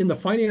the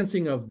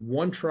financing of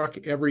one truck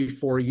every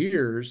 4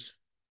 years,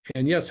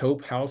 and yes,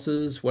 Hope,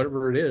 houses,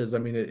 whatever it is, I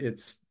mean,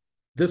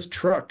 this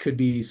truck could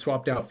be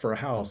swapped out for a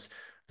house.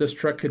 This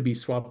truck could be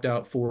swapped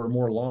out for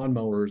more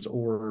lawnmowers,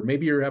 or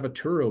maybe you have a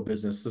Turo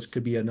business. This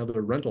could be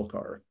another rental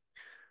car.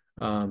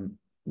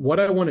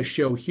 What I want to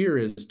show here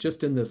is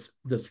just in this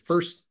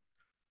first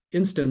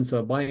instance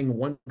of buying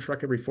one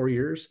truck every 4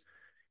 years,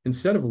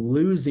 instead of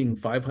losing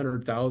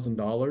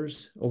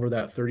 $500,000 over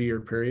that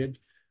 30-year period,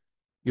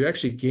 you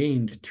actually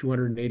gained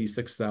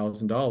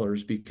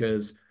 $286,000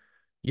 because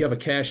you have a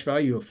cash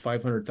value of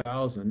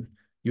 500,000.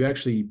 You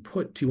actually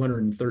put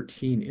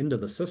 213 into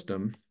the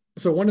system.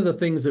 So one of the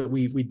things that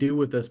we do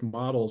with this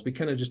model is we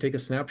kind of just take a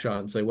snapshot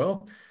and say,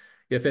 well,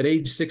 if at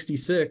age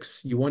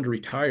 66 you want to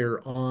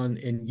retire on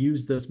and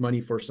use this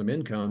money for some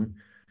income,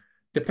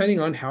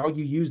 depending on how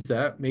you use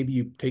that, maybe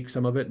you take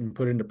some of it and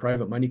put it into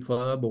private money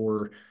club,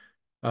 or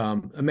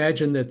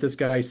imagine that this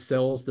guy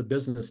sells the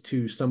business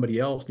to somebody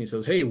else and he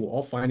says, hey, well,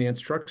 I'll finance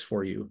trucks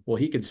for you. Well,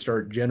 he could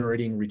start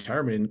generating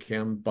retirement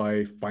income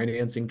by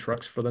financing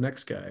trucks for the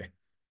next guy.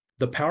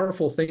 The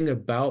powerful thing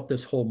about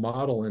this whole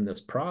model and this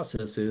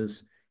process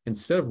is,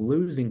 instead of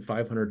losing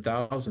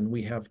 500,000,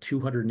 we have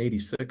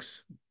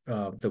 286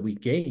 that we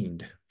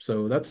gained.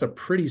 So that's a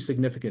pretty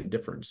significant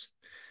difference.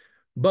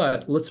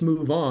 But let's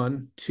move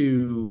on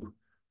to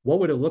what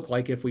would it look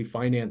like if we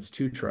finance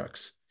 2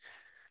 trucks.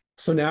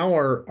 So now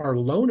our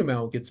loan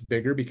amount gets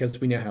bigger because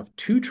we now have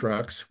 2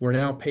 trucks. We're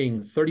now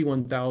paying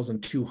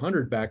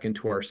 31,200 back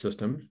into our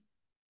system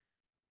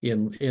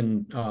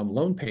in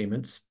loan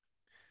payments.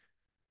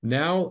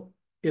 Now,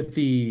 if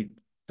the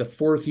The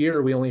fourth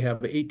year, we only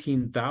have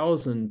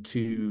 18,000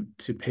 to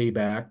pay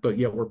back, but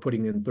yet we're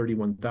putting in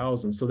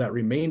 31,000. So that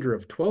remainder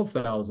of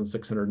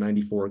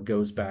 12,694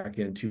 goes back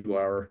into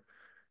our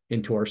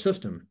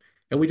system.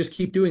 And we just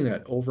keep doing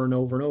that over and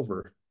over and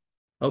over.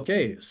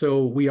 Okay,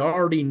 so we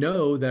already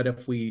know that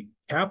if we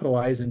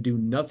capitalize and do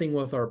nothing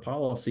with our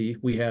policy,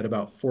 we had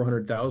about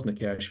 400,000 of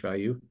cash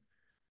value.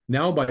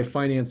 Now by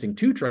financing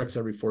 2 trucks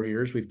every 4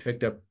 years, we've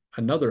picked up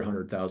another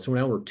 100,000. So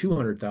now we're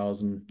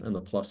 200,000 in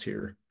the plus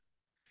here.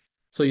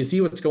 So you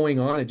see what's going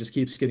on. It just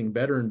keeps getting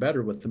better and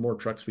better with the more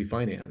trucks we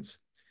finance.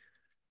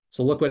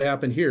 So look what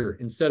happened here.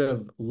 Instead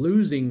of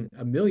losing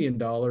 $1 million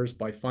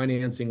by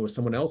financing with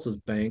someone else's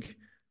bank,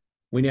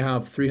 we now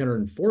have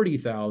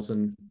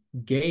 340,000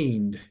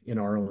 gained in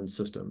our own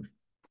system.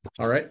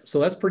 All right, so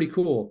that's pretty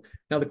cool.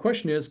 Now the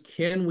question is,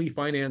 can we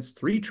finance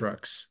 3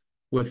 trucks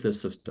with this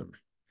system?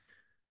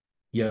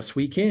 Yes,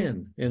 we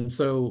can. And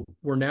so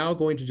we're now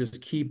going to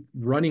just keep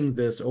running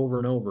this over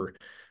and over.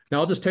 Now,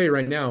 I'll just tell you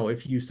right now,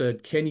 if you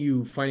said, can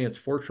you finance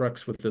 4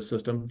 trucks with this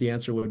system? The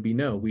answer would be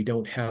no. We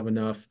don't have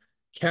enough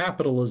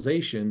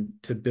capitalization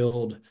to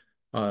build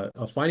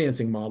a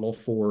financing model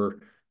for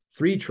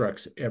 3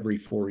 trucks every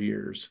 4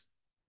 years.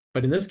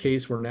 But in this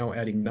case, we're now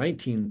adding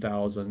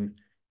 19,000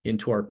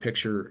 into our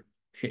picture,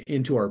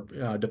 into our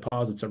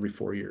deposits every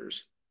 4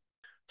 years.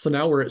 So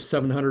now we're at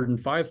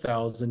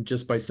 705,000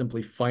 just by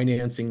simply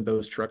financing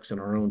those trucks in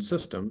our own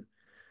system.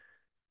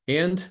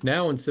 And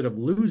now instead of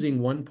losing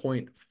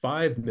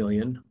 1.5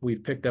 million,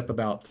 we've picked up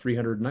about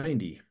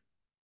 390.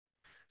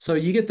 So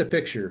you get the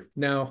picture.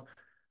 Now,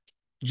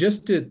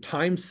 just to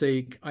time's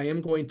sake, I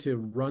am going to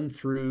run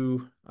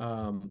through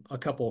a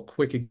couple of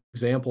quick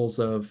examples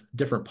of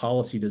different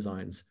policy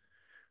designs.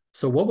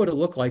 So what would it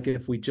look like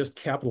if we just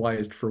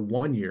capitalized for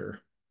 1 year?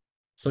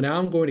 So now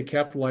I'm going to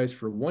capitalize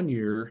for 1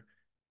 year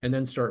and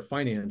then start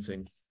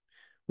financing.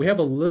 We have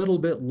a little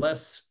bit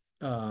less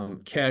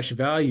cash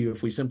value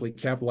if we simply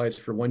capitalize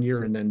for 1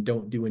 year and then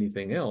don't do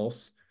anything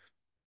else.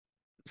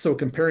 So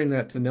comparing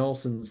that to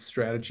Nelson's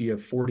strategy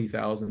of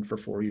 40,000 for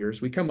 4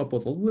 years, we come up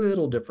with a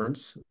little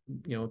difference,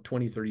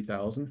 20,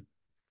 30,000.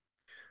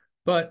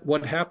 But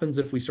what happens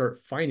if we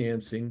start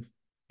financing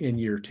in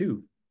year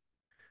 2?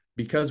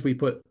 Because we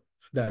put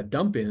that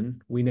dump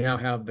in, we now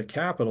have the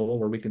capital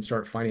where we can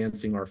start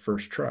financing our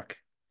first truck.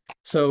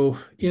 So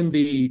in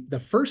the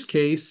first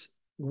case,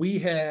 we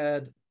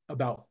had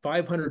about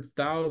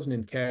 500,000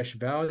 in cash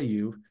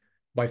value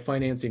by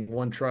financing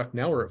 1 truck.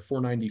 Now we're at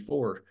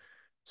 494.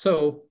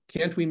 So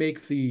can't we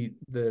make the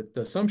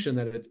assumption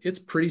that it's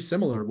pretty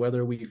similar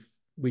whether we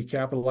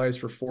capitalize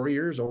for 4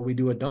 years or we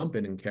do a dump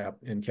in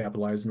and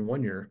capitalize in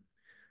 1 year?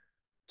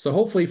 So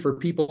hopefully for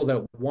people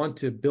that want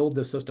to build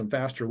the system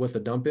faster with a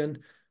dump in,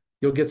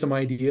 you'll get some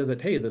idea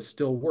that, hey, this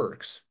still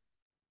works.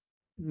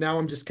 Now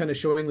I'm just kind of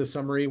showing the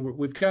summary.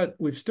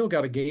 We've still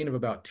got a gain of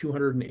about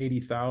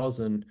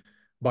 280,000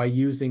 by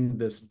using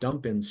this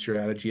dump in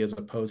strategy as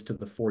opposed to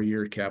the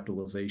 4-year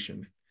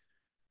capitalization.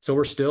 So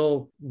we're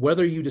still,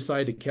 whether you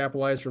decide to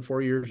capitalize for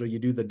 4 years or you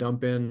do the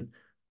dump in,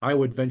 I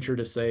would venture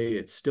to say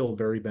it's still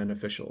very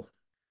beneficial.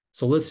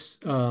 So let's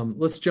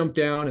jump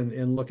down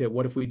and look at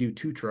what if we do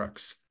 2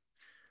 trucks.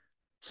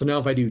 So now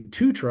if I do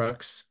 2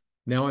 trucks,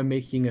 now I'm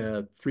making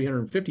a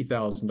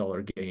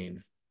 $350,000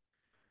 gain.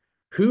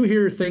 Who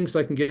here thinks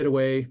I can get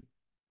away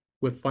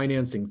with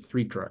financing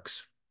 3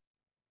 trucks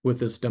with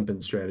this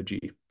dump-in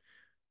strategy?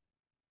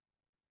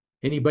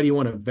 Anybody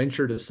want to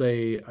venture to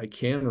say I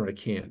can or I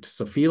can't?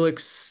 So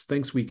Felix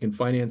thinks we can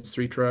finance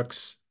 3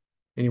 trucks.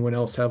 Anyone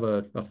else have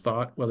a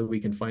thought whether we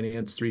can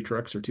finance 3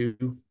 trucks or 2?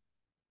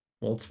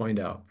 Well, let's find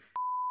out.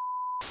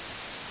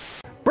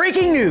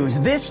 Breaking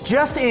news, this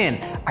just in.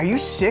 Are you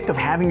sick of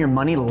having your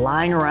money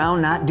lying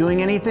around not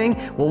doing anything?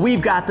 Well,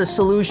 we've got the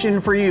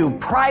solution for you.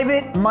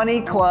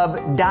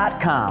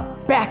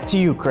 PrivateMoneyClub.com. Back to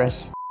you,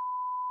 Chris.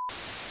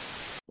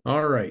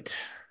 All right,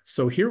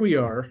 so here we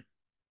are.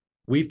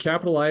 We've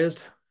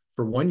capitalized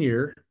for 1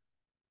 year.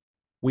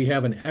 We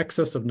have an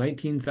excess of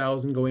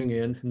 19,000 going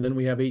in, and then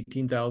we have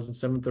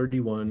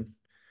 18,731.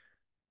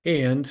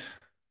 And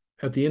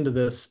at the end of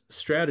this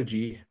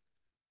strategy,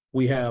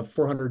 we have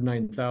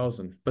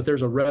 409,000, but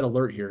there's a red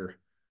alert here.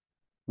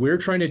 We're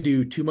trying to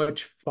do too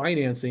much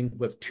financing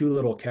with too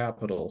little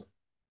capital.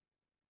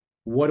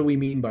 What do we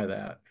mean by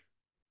that?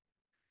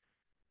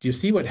 Do you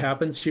see what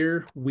happens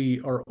here?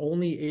 We are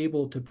only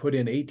able to put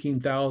in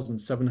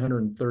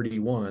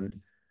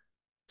 18,731.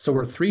 So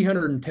we're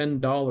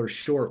 $310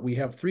 short. We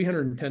have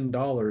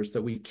 $310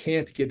 that we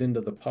can't get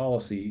into the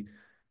policy.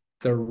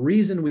 The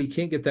reason we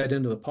can't get that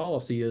into the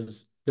policy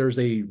is there's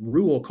a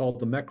rule called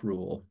the MEC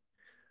rule.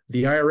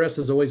 The IRS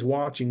is always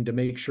watching to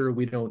make sure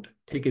we don't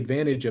take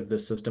advantage of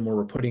this system where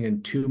we're putting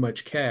in too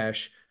much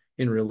cash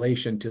in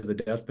relation to the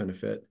death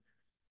benefit.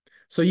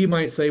 So you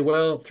might say,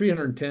 well,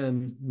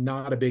 310,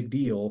 not a big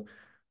deal.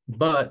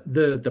 But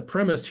the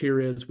premise here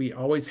is we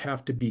always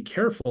have to be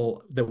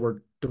careful that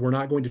we're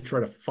not going to try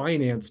to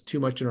finance too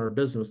much in our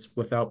business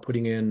without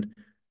putting in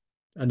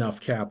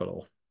enough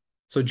capital.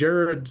 So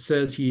Jared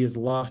says he is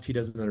lost. He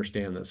doesn't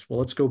understand this. Well,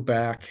 let's go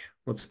back.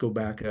 Let's go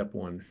back up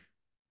one.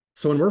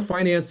 So when we're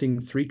financing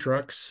 3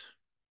 trucks,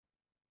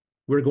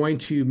 we're going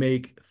to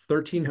make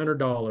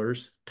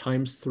 $1,300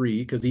 times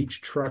 3, because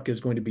each truck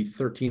is going to be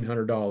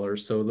 $1,300.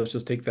 So let's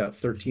just take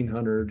that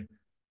 1,300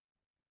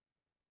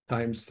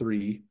 times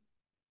 3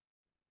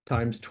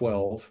 times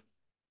 12.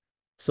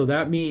 So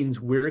that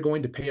means we're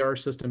going to pay our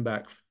system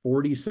back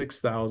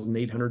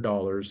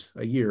 $46,800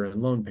 a year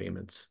in loan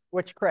payments.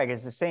 Which, Craig,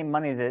 is the same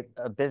money that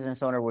a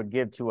business owner would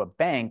give to a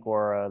bank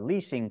or a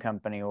leasing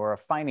company or a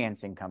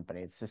financing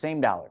company. It's the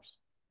same dollars.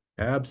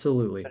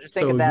 Absolutely. So just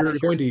think of that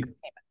as your payment.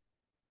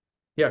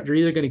 Yeah, you're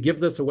either going to give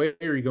this away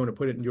or you're going to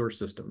put it in your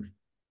system.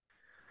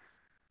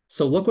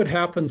 So look what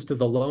happens to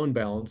the loan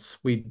balance.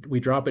 We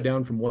drop it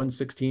down from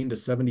 116 to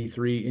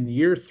 73. In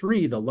year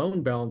 3, the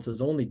loan balance is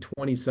only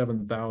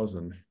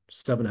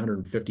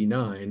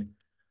 27,759.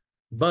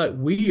 But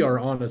we are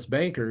honest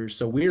bankers,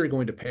 so we are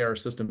going to pay our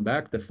system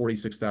back the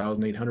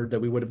 46,800 that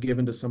we would have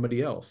given to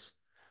somebody else.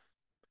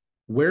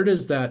 Where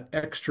does that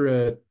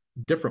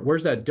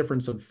where's that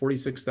difference of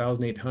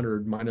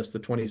 46,800 minus the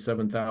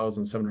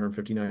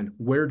 27,759?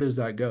 Where does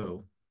that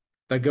go?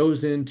 That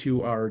goes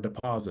into our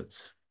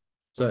deposits.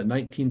 So that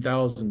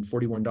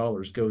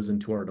 $19,041 goes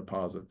into our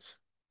deposits.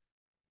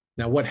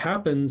 Now, what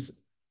happens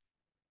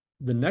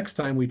the next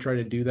time we try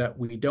to do that,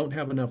 we don't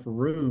have enough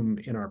room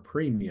in our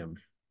premium,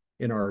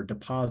 in our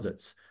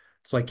deposits.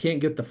 So I can't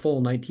get the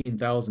full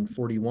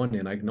 19,041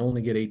 in. I can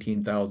only get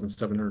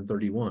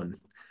 18,731.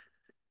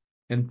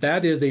 And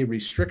that is a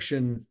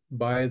restriction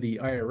by the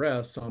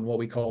IRS on what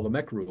we call the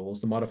MEC rules,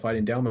 the modified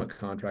endowment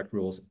contract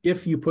rules.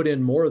 If you put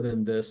in more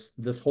than this,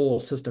 this whole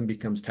system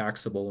becomes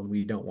taxable, and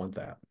we don't want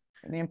that.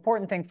 And the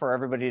important thing for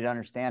everybody to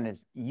understand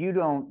is you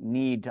don't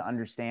need to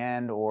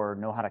understand or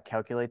know how to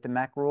calculate the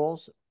MEC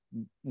rules.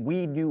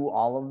 We do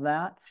all of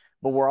that,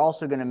 but we're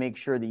also going to make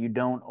sure that you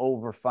don't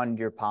overfund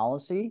your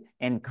policy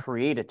and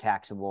create a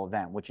taxable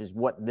event, which is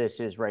what this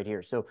is right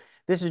here. So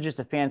this is just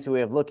a fancy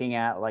way of looking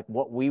at like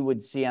what we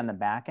would see on the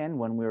back end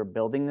when we were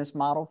building this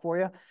model for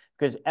you,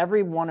 because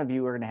every one of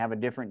you are going to have a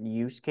different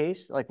use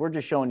case. Like we're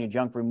just showing you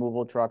junk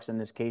removal trucks in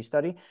this case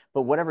study,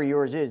 but whatever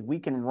yours is, we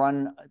can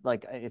run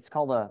like it's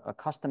called a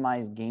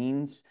customized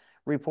gains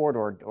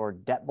report or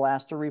debt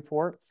blaster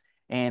report,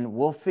 and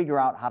we'll figure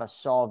out how to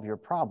solve your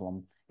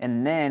problem.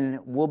 And then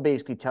we'll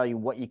basically tell you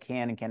what you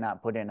can and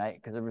cannot put in.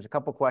 Because there was a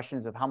couple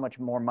questions of how much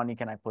more money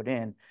can I put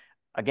in.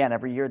 Again,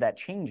 every year that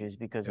changes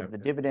because of the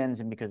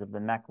dividends and because of the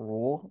MEC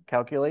rule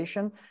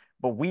calculation.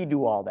 But we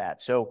do all that.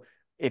 So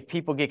if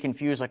people get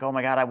confused, like, oh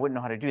my God, I wouldn't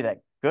know how to do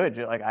that. Good.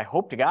 Like, I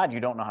hope to God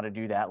you don't know how to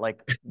do that. Like,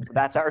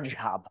 that's our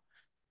job.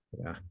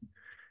 Yeah.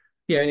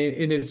 Yeah.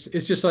 And it's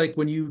just like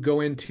when you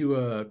go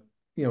into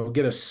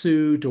get a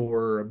suit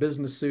or a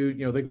business suit,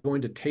 they're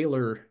going to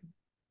tailor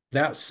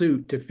that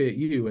suit to fit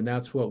you. And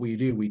that's what we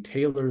do. We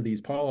tailor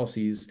these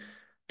policies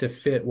to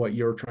fit what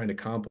you're trying to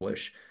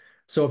accomplish.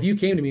 So if you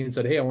came to me and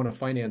said, hey, I want to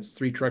finance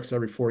 3 trucks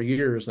every 4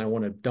 years and I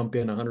want to dump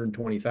in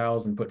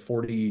 120,000, put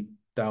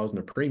 40,000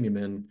 of premium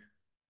in,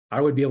 I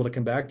would be able to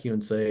come back to you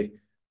and say,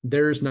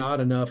 there's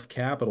not enough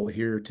capital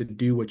here to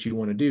do what you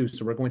want to do.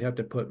 So we're going to have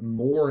to put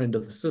more into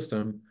the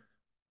system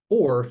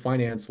or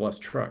finance less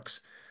trucks.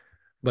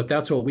 But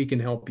that's what we can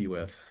help you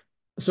with.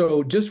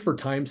 So just for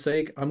time's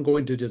sake, I'm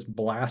going to just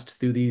blast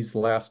through these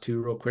last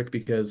 2 real quick,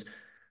 because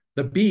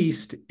the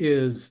beast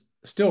is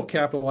still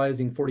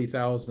capitalizing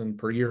 40,000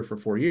 per year for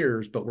 4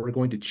 years, but we're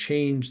going to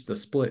change the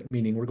split,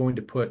 meaning we're going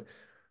to put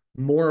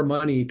more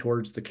money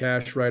towards the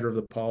cash rider of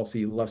the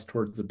policy, less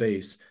towards the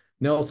base.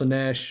 Nelson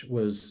Nash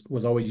was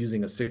always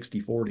using a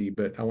 60-40,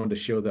 but I wanted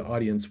to show the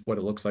audience what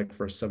it looks like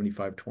for a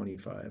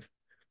 75-25.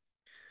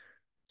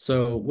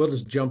 So we'll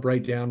just jump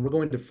right down. We're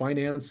going to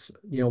finance,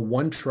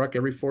 1 truck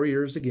every 4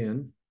 years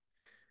again.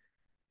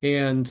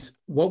 And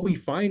what we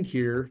find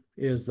here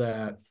is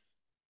that,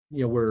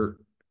 we're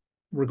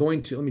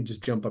going to, let me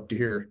just jump up to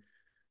here.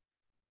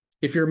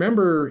 If you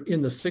remember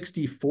in the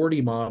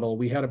 60-40 model,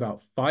 we had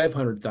about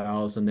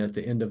 500,000 at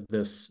the end of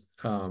this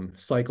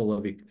cycle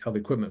of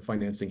equipment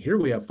financing. Here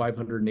we have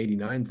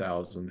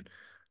 589,000.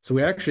 So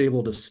we're actually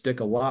able to stick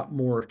a lot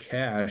more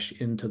cash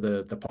into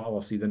the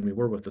policy than we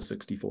were with the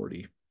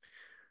 60-40.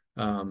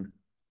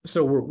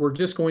 So we're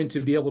just going to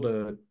be able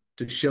to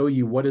show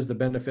you what is the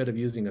benefit of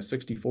using a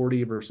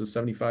 60-40 versus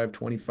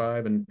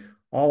 75-25, and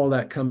all of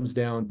that comes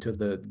down to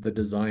the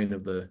design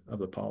of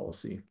the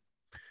policy.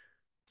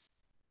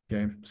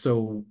 Okay,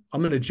 so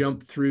I'm going to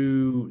jump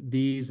through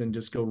these and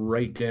just go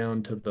right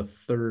down to the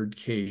 3rd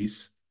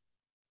case.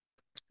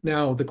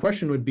 Now the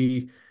question would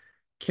be,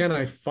 can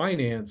I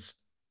finance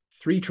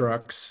 3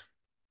 trucks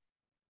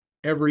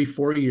every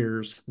 4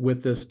 years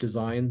with this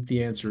design?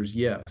 The answer is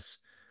yes.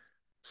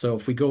 So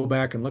if we go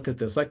back and look at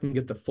this, I can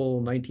get the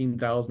full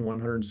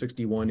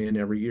 19,161 in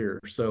every year.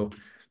 So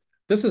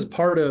this is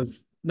part of,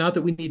 not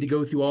that we need to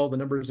go through all the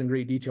numbers in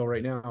great detail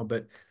right now,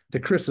 but to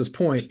Chris's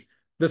point,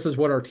 this is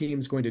what our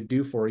team's going to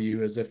do for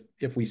you. Is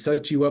if we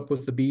set you up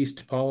with the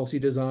beast policy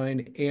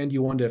design and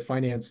you want to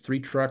finance 3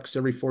 trucks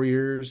every 4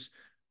 years,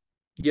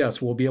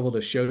 yes, we'll be able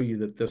to show you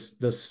that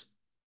this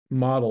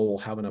model will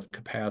have enough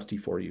capacity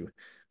for you.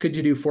 Could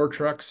you do 4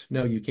 trucks?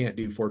 No, you can't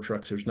do 4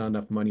 trucks. There's not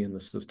enough money in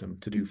the system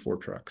to do 4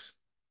 trucks.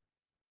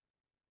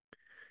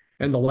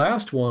 And the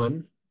last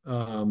one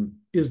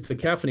is the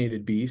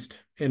caffeinated beast.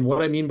 And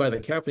what I mean by the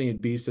caffeinated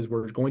beast is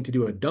we're going to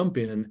do a dump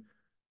in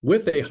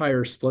with a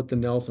higher split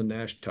than Nelson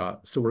Nash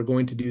taught. So we're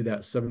going to do that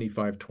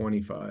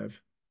 75-25.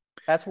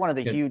 That's one of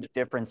the huge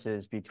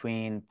differences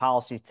between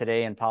policies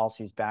today and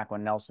policies back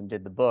when Nelson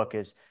did the book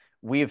is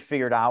we have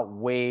figured out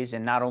ways,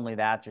 and not only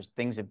that, just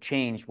things have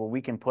changed where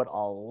we can put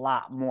a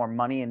lot more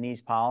money in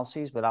these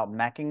policies without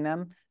mecking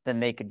them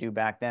than they could do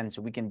back then.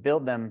 So we can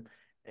build them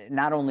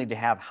not only to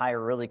have higher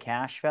early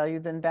cash value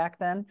than back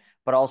then,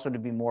 but also to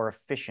be more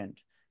efficient.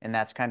 And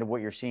that's kind of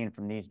what you're seeing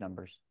from these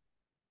numbers.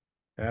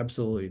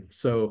 Absolutely.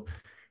 So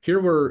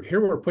here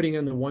we're putting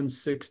in the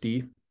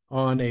 160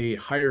 on a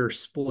higher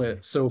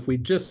split. So if we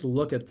just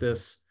look at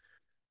this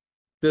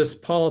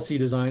policy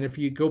design, if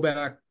you go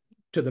back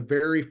to the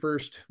very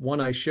first one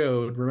I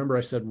showed, remember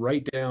I said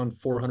write down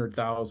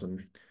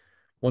 400,000.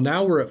 Well,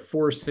 now we're at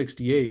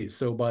 468.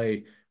 So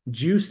by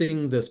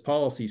juicing this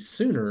policy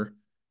sooner,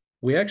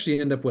 we actually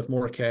end up with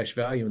more cash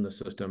value in the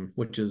system,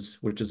 which is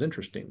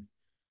interesting.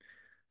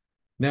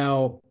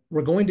 Now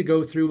we're going to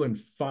go through and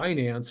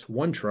finance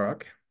 1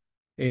 truck,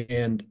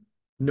 and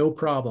no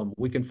problem,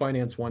 we can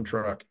finance 1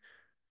 truck.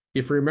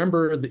 If you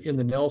remember in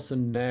the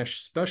Nelson Nash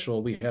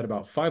special, we had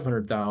about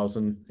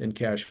 500,000 in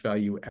cash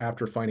value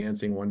after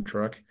financing 1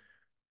 truck.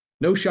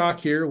 No shock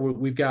here.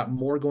 We've got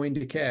more going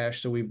to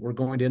cash, so we're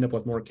going to end up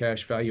with more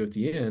cash value at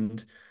the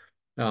end.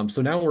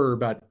 So now we're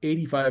about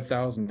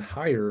 85,000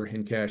 higher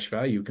in cash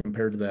value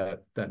compared to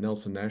that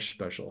Nelson Nash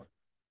special.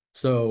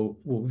 So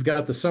we've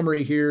got the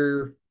summary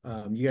here.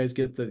 You guys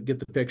get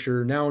the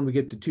picture. Now when we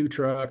get to 2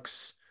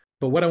 trucks,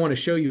 but what I want to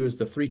show you is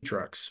the 3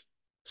 trucks.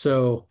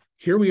 So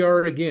here we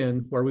are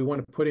again, where we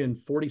want to put in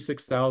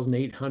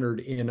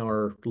 46,800 in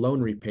our loan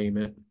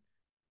repayment.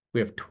 We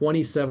have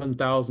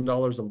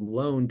 $27,000 of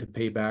loan to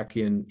pay back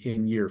in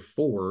year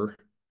 4.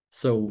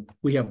 So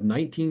we have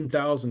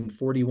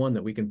 19,041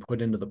 that we can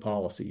put into the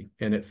policy,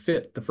 and it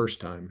fit the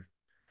first time.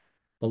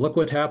 But look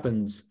what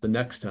happens the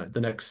next time,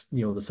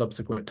 the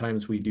subsequent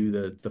times we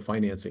do the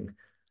financing.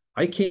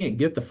 I can't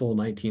get the full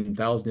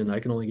 19,000 and I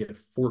can only get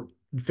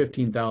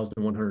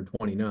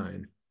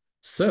 15,129.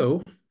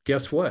 So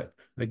guess what?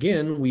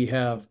 Again, we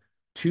have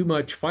too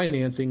much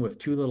financing with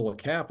too little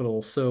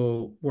capital.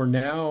 So we're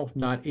now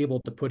not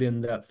able to put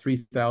in that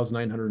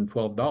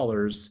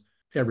 $3,912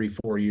 every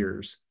 4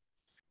 years.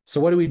 So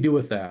what do we do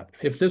with that?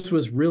 If this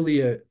was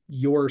really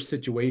your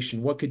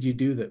situation, what could you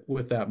do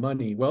with that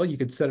money? Well, you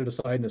could set it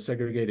aside in a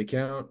segregated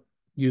account,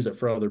 use it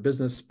for other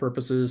business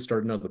purposes,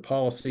 start another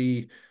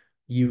policy.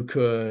 You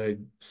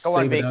could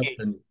save it up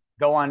and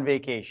go on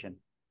vacation.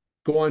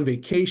 Go on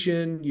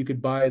vacation. You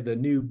could buy the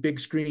new big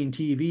screen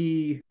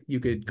TV. You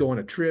could go on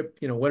a trip,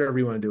 whatever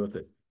you want to do with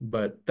it.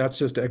 But that's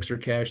just extra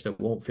cash that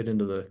won't fit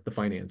into the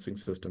financing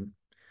system.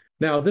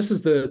 Now, this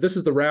is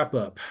the wrap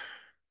up.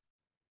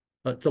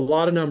 It's a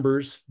lot of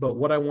numbers, but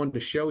what I wanted to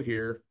show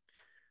here,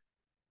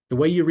 the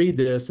way you read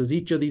this is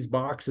each of these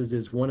boxes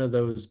is one of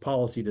those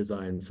policy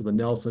designs. So the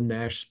Nelson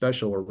Nash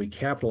special, where we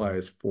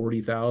capitalize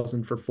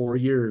 40,000 for 4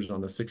 years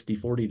on the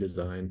 60/40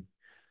 design.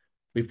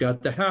 We've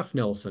got the half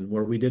Nelson,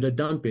 where we did a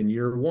dump in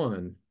year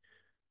 1,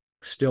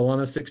 still on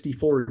a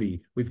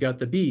 60/40. We've got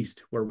the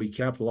beast, where we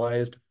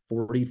capitalized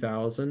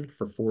 40,000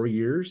 for 4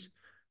 years,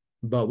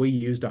 but we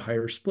used a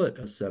higher split,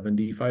 a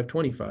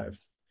 75/25.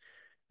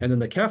 And then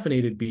the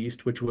caffeinated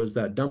beast, which was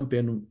that dump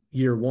in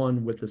year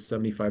 1 with the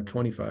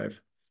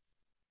 75/25.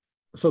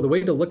 So the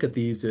way to look at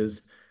these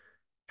is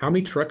how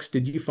many trucks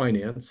did you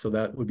finance? So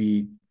that would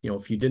be,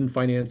 if you didn't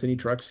finance any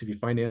trucks, if you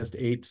financed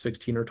 8,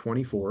 16, or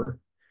 24,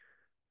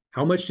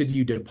 how much did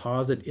you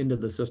deposit into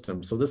the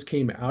system? So this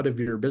came out of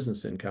your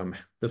business income.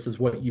 This is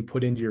what you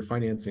put into your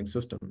financing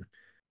system.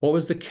 What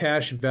was the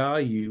cash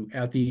value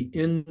at the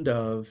end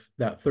of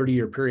that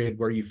 30-year period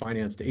where you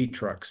financed 8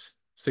 trucks,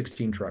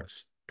 16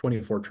 trucks,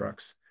 24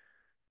 trucks?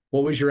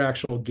 What was your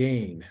actual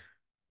gain?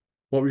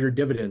 What were your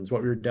dividends?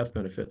 What were your death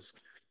benefits?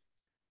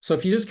 So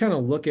if you just kind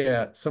of look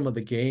at some of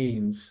the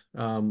gains,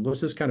 let's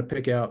just kind of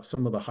pick out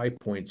some of the high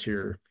points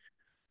here.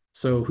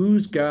 So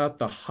who's got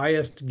the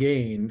highest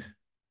gain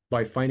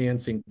by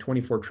financing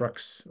 24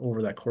 trucks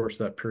over that course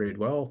of that period?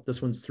 Well,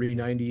 this one's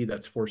 390,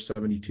 that's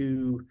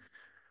 472.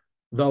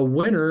 The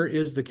winner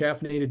is the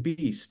caffeinated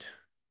beast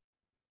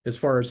as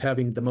far as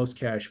having the most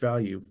cash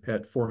value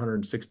at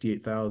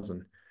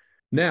 468,000.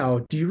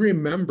 Now, do you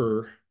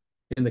remember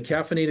in the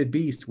caffeinated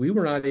beast, we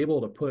were not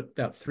able to put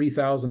that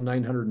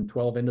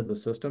 3,912 into the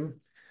system.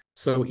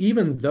 So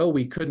even though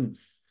we couldn't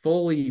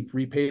fully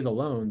repay the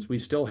loans, we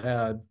still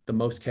had the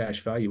most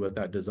cash value with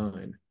that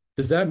design.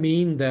 Does that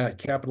mean that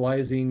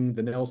capitalizing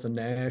the Nelson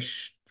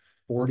Nash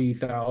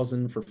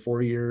 40,000 for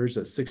 4 years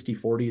at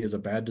 60/40 is a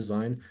bad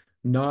design?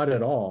 Not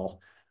at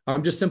all.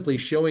 I'm just simply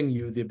showing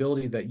you the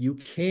ability that you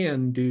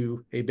can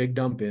do a big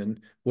dump in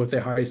with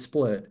a high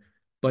split,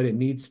 but it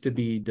needs to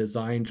be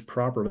designed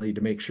properly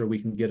to make sure we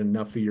can get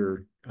enough of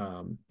your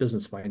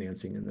business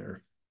financing in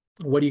there.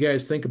 what do you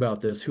guys think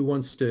about this? Who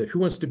wants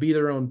to be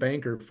their own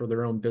banker for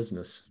their own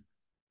business?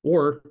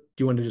 Or do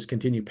you want to just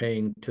continue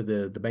paying to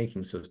the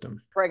banking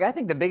system? Craig, I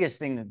think the biggest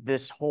thing that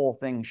this whole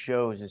thing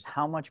shows is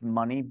how much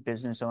money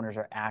business owners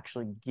are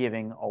actually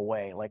giving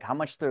away, like how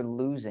much they're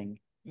losing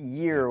Yeah.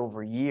 year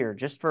over year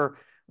just for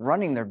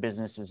running their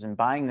businesses and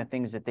buying the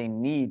things that they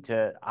need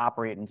to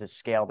operate and to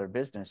scale their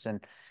business.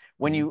 And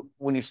when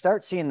you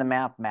start seeing the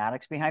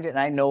mathematics behind it, and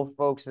I know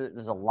folks,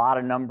 there's a lot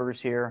of numbers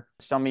here.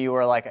 Some of you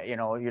are like,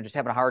 you're just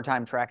having a hard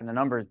time tracking the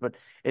numbers, but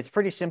it's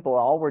pretty simple.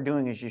 All we're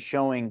doing is just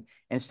showing,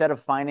 instead of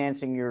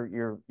financing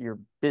your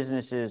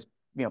business's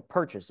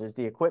purchases,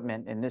 the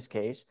equipment in this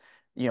case,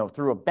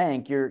 through a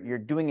bank, you're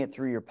doing it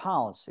through your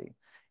policy.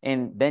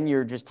 And then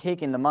you're just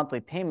taking the monthly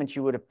payments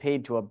you would have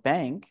paid to a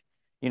bank,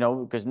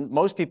 because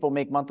most people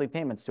make monthly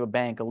payments to a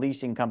bank, a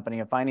leasing company,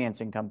 a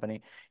financing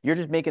company. You're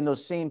just making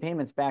those same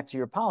payments back to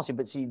your policy,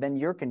 but see, then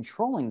you're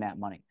controlling that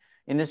money.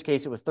 In this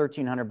case, it was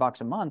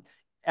 $1,300 a month.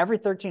 Every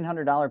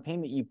 $1,300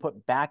 payment you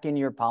put back in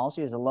your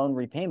policy as a loan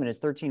repayment is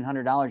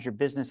 $1,300 your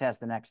business has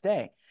the next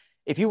day.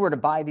 If you were to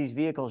buy these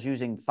vehicles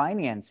using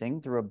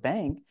financing through a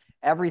bank,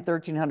 every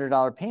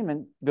 $1,300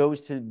 payment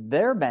goes to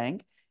their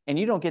bank, and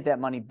you don't get that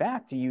money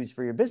back to use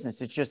for your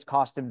business. It's just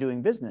cost of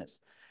doing business.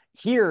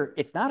 Here,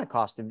 it's not a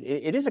cost of,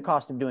 it is a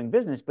cost of doing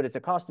business, but it's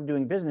a cost of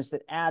doing business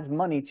that adds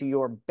money to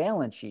your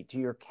balance sheet, to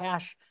your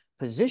cash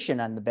position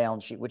on the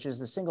balance sheet, which is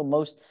the single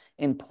most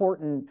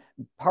important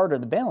part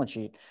of the balance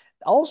sheet.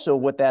 Also,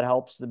 what that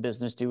helps the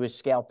business do is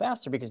scale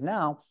faster, because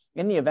now,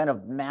 in the event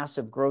of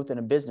massive growth in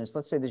a business,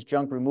 let's say this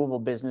junk removal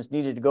business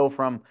needed to go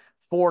from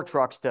 4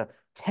 trucks to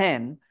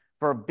 10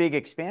 for a big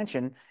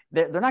expansion,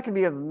 they're not going to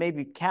be able to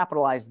maybe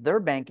capitalize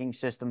their banking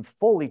system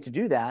fully to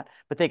do that,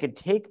 but they could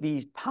take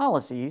these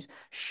policies,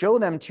 show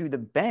them to the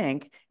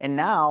bank, and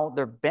now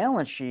their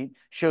balance sheet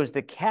shows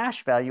the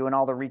cash value and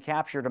all the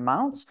recaptured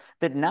amounts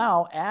that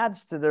now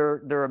adds to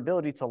their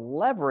ability to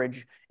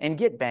leverage and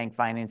get bank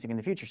financing in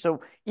the future.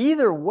 So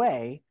either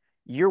way,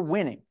 you're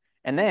winning.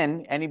 And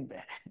then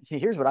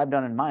here's what I've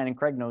done in mine, and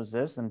Craig knows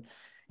this. And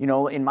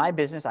in my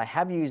business, I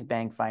have used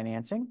bank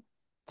financing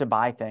to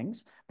buy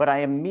things, but I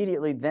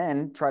immediately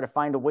then try to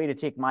find a way to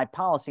take my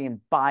policy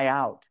and buy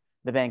out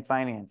the bank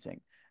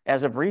financing.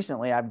 As of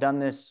recently, I've done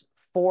this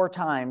 4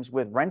 times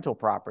with rental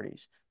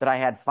properties that I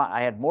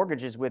had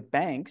mortgages with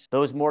banks.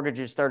 Those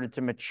mortgages started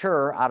to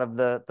mature out of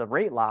the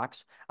rate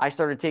locks. I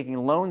started taking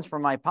loans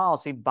from my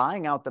policy,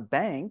 buying out the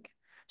bank,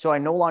 so I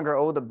no longer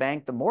owe the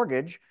bank the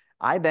mortgage.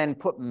 I then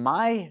put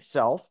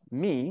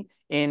me,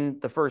 in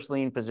the first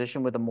lien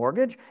position with a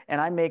mortgage,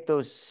 and I make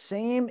those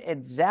same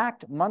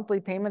exact monthly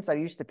payments I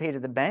used to pay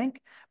to the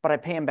bank, but I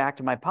pay them back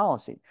to my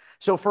policy.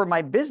 So for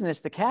my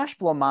business, the cash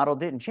flow model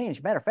didn't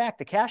change. Matter of fact,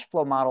 the cash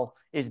flow model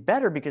is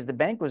better because the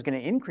bank was going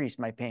to increase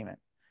my payment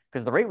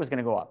because the rate was going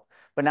to go up.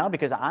 But now,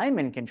 because I'm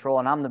in control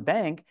and I'm the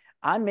bank,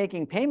 I'm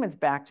making payments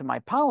back to my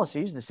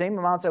policies, the same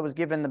amounts I was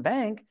giving the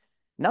bank.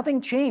 Nothing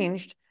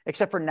changed,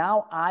 except for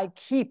now I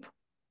keep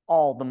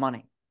all the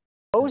money.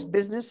 Most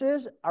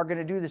businesses are going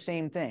to do the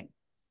same thing.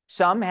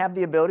 Some have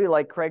the ability,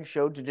 like Craig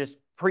showed, to just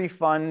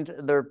pre-fund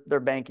their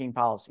banking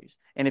policies.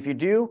 And if you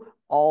do,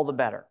 all the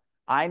better.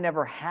 I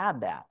never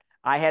had that.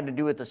 I had to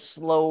do it the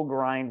slow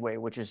grind way,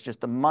 which is just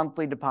the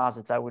monthly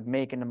deposits I would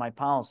make into my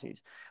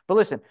policies. But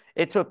listen,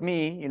 it took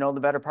me, the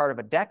better part of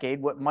a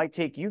decade, what might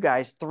take you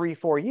guys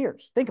 3-4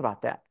 years. Think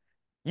about that.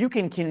 You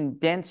can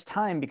condense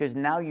time because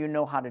now you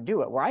know how to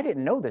do it. Where I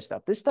didn't know this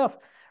stuff. This stuff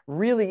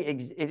really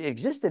it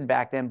existed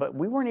back then, but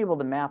we weren't able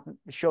to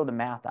show the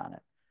math on it.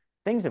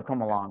 Things have come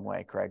a long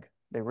way, Craig.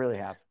 They really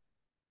have.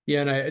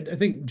 Yeah, and I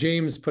think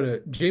James put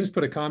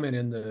a comment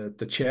in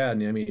the chat,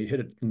 and I mean he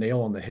hit a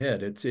nail on the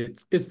head.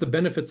 It's the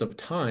benefits of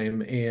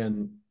time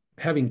and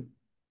having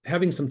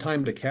some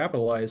time to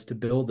capitalize to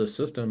build the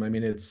system. I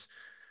mean, it's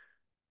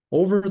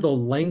over the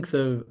length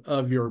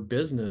of your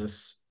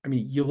business. I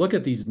mean, you look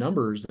at these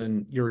numbers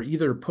and you're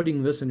either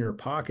putting this in your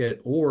pocket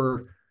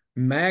or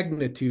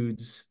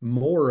magnitudes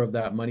more of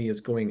that money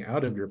is going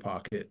out of your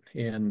pocket.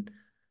 And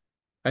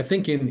I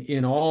think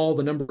in all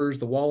the numbers,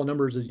 the wall of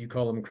numbers, as you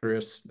call them,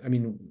 Chris, I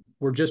mean,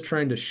 we're just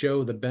trying to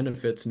show the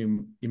benefits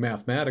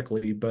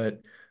mathematically,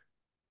 but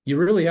you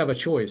really have a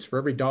choice for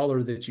every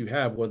dollar that you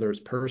have, whether it's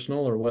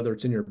personal or whether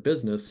it's in your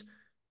business.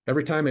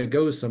 Every time it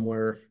goes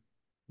somewhere,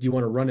 do you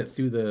want to run it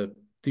through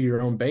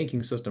your own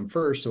banking system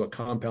first so it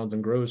compounds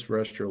and grows for the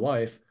rest of your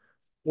life,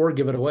 or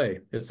give it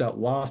away? It's that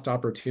lost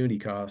opportunity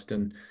cost.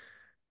 And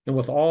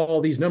with all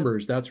these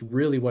numbers, that's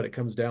really what it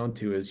comes down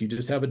to is you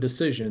just have a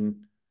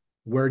decision.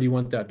 Where do you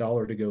want that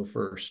dollar to go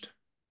first?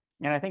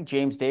 And I think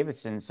James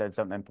Davidson said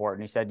something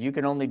important. He said, you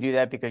can only do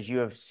that because you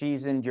have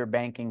seasoned your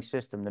banking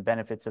system, the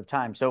benefits of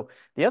time. So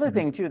the other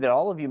thing too, that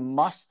all of you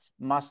must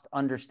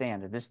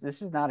understand, this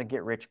is not a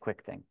get rich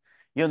quick thing.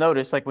 You'll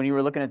notice, like when you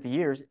were looking at the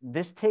years,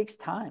 this takes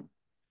time.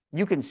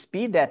 You can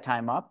speed that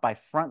time up by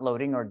front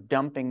loading or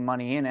dumping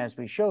money in as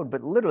we showed,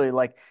 but literally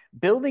like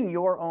building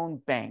your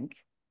own bank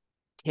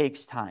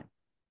takes time.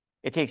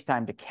 It takes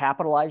time to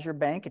capitalize your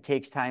bank. It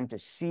takes time to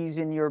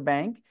season your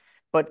bank.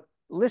 But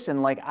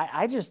listen, like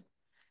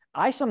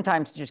I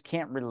sometimes just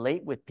can't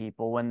relate with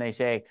people when they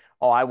say,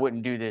 oh, I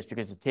wouldn't do this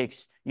because it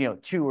takes,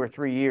 2 or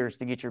 3 years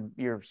to get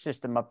your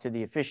system up to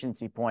the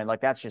efficiency point.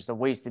 Like that's just a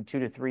wasted 2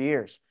 to 3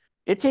 years.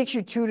 It takes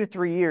you 2 to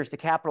 3 years to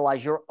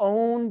capitalize your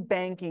own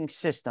banking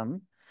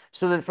system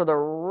so that for the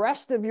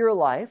rest of your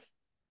life,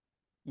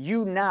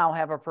 you now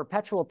have a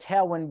perpetual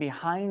tailwind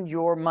behind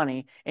your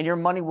money, and your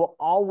money will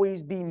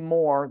always be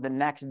more the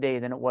next day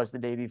than it was the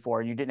day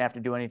before. You didn't have to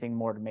do anything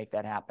more to make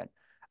that happen.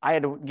 I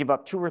had to give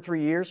up 2 or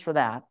 3 years for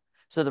that.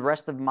 So the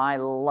rest of my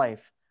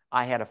life,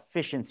 I had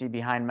efficiency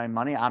behind my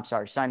money. I'm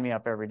sorry, sign me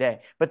up every day.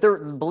 But there,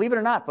 believe it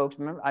or not, folks,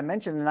 remember, I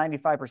mentioned the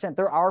 95%.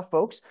 There are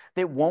folks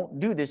that won't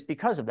do this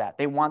because of that.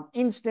 They want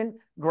instant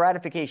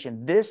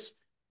gratification. This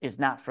is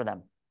not for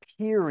them,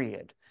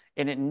 period.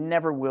 And it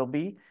never will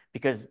be,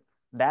 because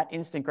that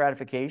instant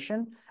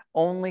gratification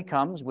only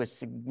comes with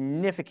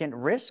significant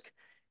risk,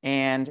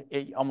 and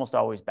it almost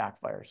always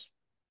backfires.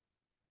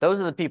 Those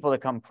are the people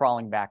that come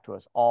crawling back to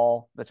us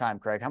all the time,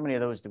 Craig. How many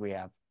of those do we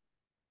have?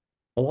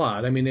 A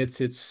lot. I mean,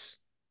 it's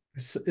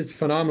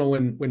phenomenal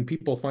when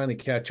people finally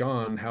catch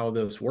on how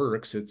this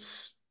works.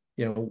 It's,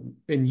 and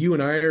you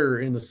and I are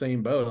in the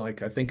same boat.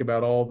 Like I think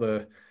about all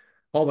the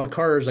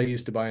cars I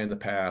used to buy in the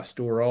past,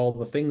 or all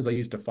the things I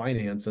used to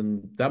finance,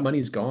 and that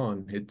money's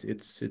gone.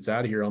 It's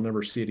out of here. I'll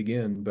never see it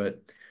again.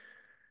 But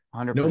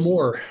no 100%.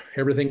 more.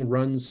 Everything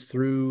runs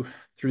through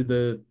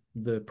the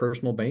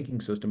personal banking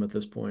system at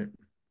this point.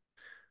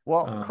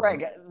 Well,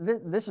 Craig,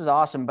 this is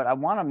awesome, but I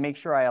want to make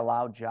sure I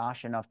allow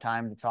Josh enough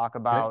time to talk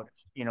about,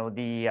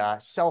 the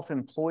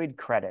self-employed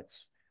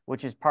credits,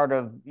 which is part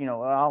of,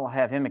 I'll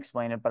have him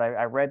explain it, but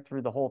I read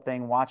through the whole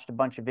thing, watched a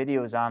bunch of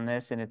videos on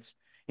this, and it's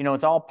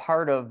all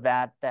part of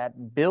that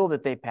bill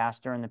that they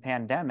passed during the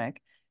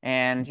pandemic.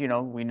 And,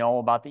 we know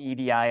about the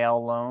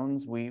EDIL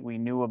loans. We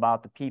knew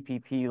about the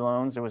PPP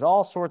loans. There was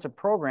all sorts of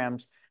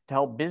programs to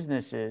help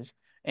businesses.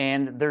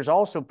 And there's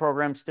also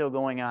programs still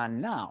going on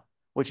now,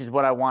 which is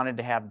what I wanted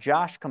to have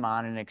Josh come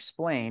on and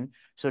explain.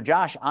 So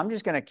Josh, I'm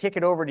just going to kick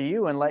it over to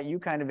you and let you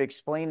kind of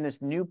explain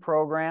this new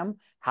program,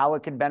 how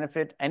it could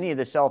benefit any of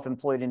the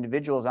self-employed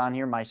individuals on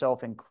here,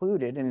 myself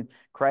included. And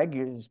Craig,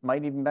 this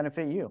might even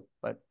benefit you.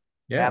 But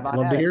yeah,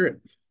 love to hear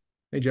it.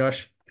 Hey,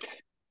 Josh.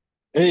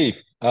 Hey,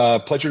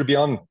 pleasure to be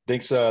on.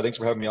 Thanks for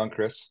having me on,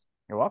 Chris.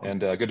 You're welcome.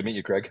 And good to meet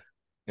you, Craig,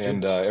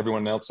 and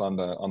everyone else on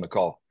the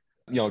call.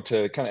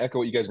 To kind of echo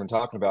what you guys have been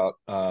talking about,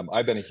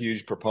 I've been a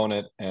huge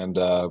proponent and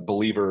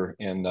believer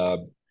in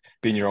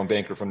being your own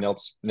banker from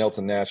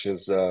Nelson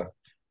Nash's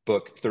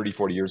book 30,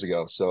 40 years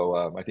ago.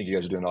 So I think you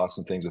guys are doing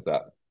awesome things with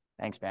that.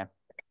 Thanks, man.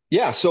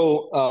 Yeah.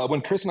 So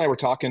when Chris and I were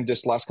talking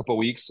just last couple of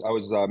weeks, I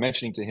was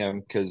mentioning to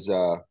him because,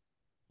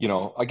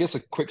 I guess a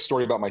quick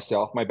story about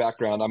myself. My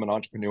background, I'm an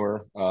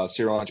entrepreneur,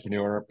 serial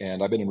entrepreneur,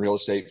 and I've been in real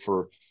estate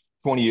for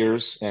 20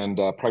 years and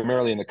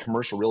primarily in the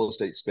commercial real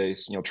estate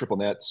space, triple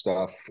net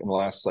stuff in the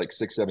last like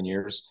 6-7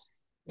 years.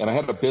 And I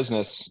had a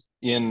business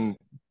in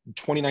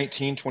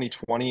 2019,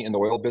 2020 in the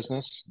oil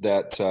business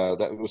that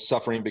was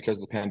suffering because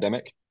of the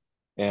pandemic.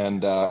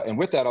 And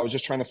with that, I was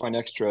just trying to find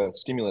extra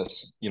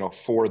stimulus,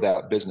 for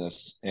that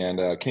business,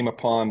 and came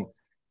upon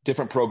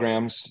different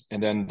programs.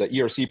 And then the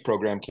ERC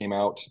program came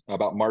out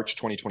about March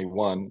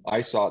 2021.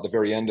 I saw at the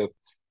very end of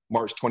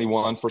March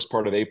 21, first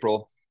part of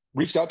April,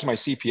 reached out to my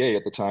CPA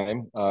at the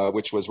time,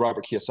 which was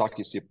Robert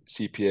Kiyosaki's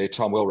CPA,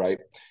 Tom Wilwright,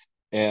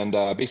 and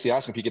basically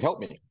asked him if he could help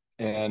me.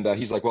 And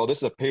he's like, "Well, this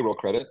is a payroll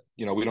credit.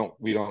 We don't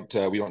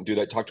do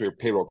that. Talk to your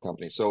payroll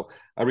company." So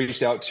I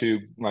reached out to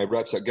my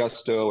reps at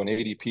Gusto and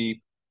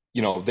ADP.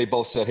 They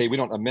both said, "Hey, we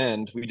don't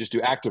amend. We just do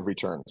active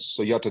returns.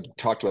 So you have to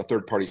talk to a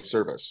third-party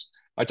service."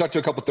 I talked to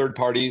a couple of third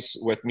parties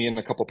with me and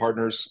a couple of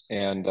partners,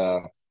 and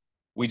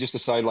we just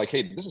decided, like,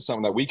 "Hey, this is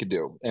something that we could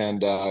do."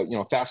 And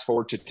fast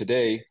forward to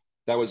today.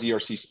 That was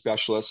ERC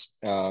specialist,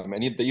 and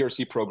the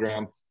ERC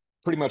program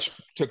pretty much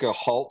took a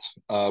halt.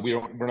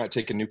 We're not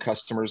taking new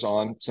customers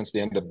on since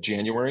the end of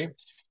January,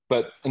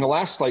 but in the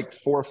last like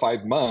 4 or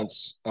 5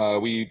 months,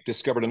 we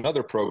discovered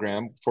another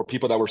program for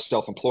people that were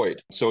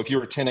self-employed. So if you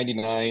were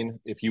 1099,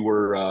 if you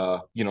were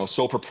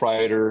sole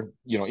proprietor,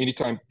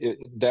 anytime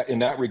that in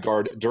that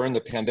regard during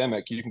the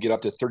pandemic, you can get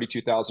up to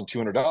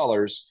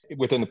 $32,200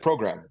 within the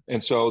program.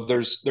 And so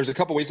there's a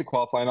couple ways to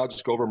qualify, and I'll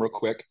just go over them real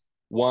quick.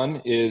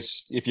 One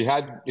is if you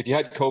had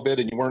COVID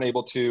and you weren't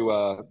able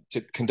to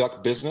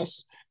conduct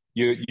business,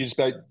 you just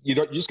got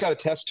to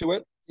test to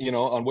it,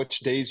 on which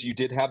days you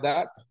did have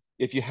that.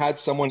 If you had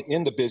someone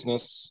in the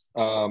business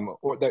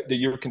or that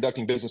you're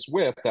conducting business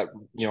with that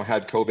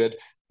had COVID,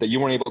 that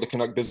you weren't able to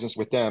conduct business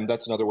with them,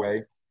 that's another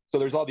way. So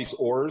there's all these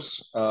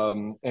ors,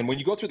 and when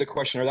you go through the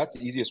questionnaire, that's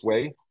the easiest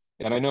way.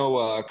 And I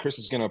know Chris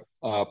is going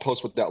to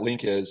post what that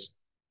link is.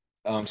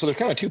 So there's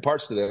kind of 2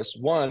 parts to this.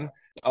 One,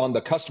 on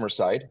the customer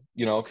side,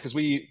 because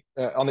we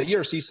on the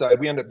ERC side,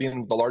 we ended up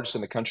being the largest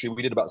in the country.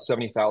 We did about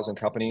 70,000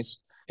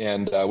 companies,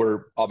 and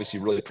we're obviously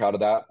really proud of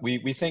that.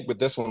 We think with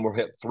this one we'll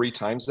hit 3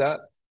 times that,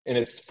 and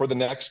it's for the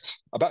next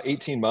about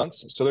 18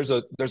 months. So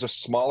there's a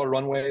smaller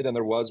runway than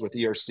there was with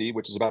ERC,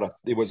 which is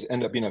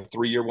ended up being a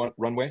 3-year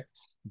runway.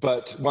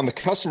 But on the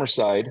customer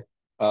side,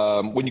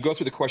 when you go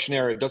through the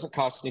questionnaire, it doesn't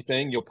cost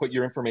anything. You'll put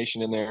your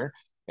information in there.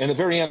 And at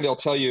the very end, they'll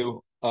tell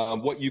you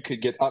what you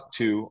could get up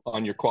to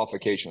on your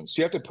qualifications.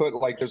 So you have to put,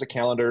 like, there's a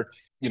calendar,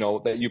 you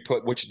know, that you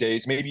put which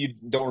days. Maybe you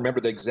don't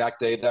remember the exact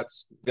day.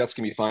 That's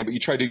gonna be fine. But you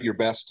try to do your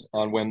best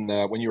on when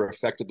you were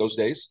affected those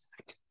days.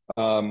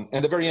 And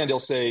at the very end, they'll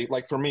say,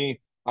 like for me,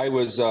 I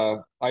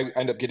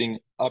end up getting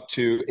up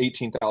to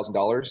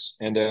 $18,000,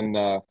 and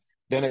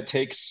then it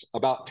takes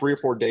about 3 or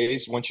 4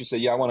 days once you say,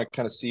 yeah, I want to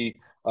kind of see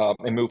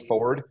and move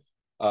forward.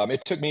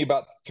 It took me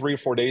about 3 or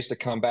 4 days to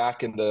come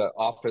back, and the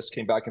office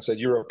came back and said,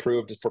 you're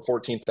approved for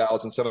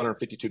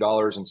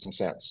 $14,752 and some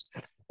cents.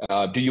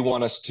 Do you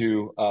want us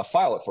to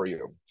file it for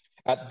you?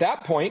 At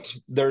that point,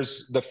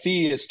 the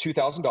fee is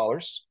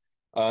 $2,000.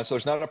 So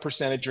there's not a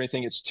percentage or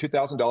anything. It's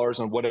 $2,000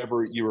 on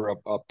whatever you were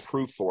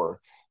approved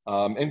for.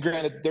 And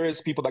granted, there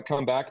is people that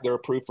come back, they're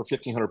approved for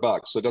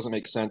 $1,500, so it doesn't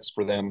make sense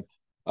for them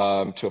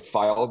to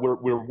file.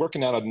 We're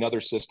working out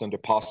another system to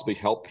possibly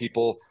help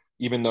people,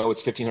 even though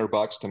it's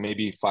 $1,500, to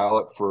maybe file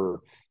it for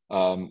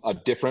a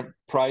different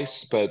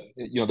price. But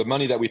you know, the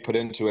money that we put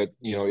into it,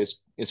 you know,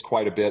 is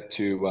quite a bit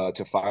to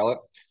file it.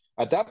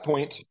 At that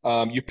point,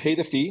 you pay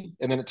the fee,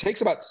 and then it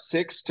takes about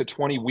 6 to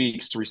 20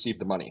 weeks to receive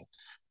the money.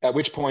 At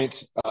which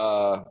point,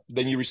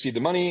 then you receive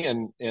the money,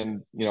 and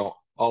you know,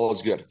 all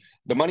is good.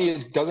 The money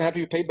doesn't have to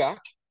be paid back,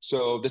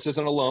 so this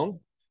isn't a loan.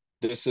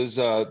 This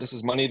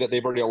is money that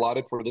they've already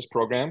allotted for this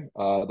program,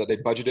 that they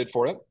budgeted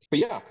for it. But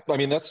yeah, I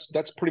mean,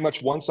 that's pretty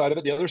much one side of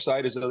it. The other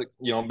side is,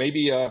 you know,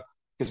 maybe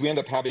because we end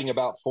up having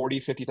about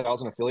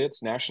 50,000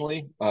 affiliates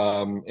nationally,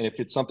 and if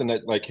it's something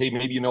that, like, hey,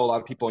 maybe you know a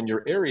lot of people in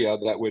your area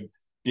that would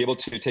be able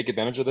to take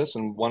advantage of this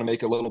and want to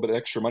make a little bit of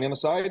extra money on the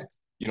side,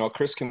 you know,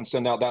 Chris can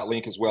send out that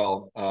link as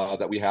well,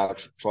 that we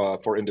have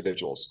for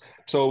individuals.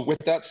 So with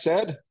that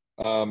said,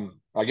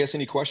 I guess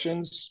any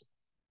questions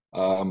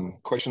and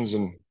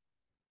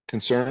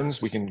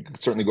concerns, we can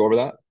certainly go over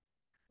that.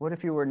 What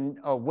if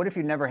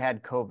you never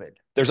had COVID?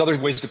 There's other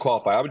ways to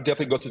qualify. I would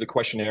definitely go through the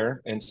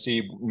questionnaire and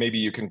see maybe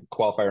you can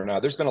qualify or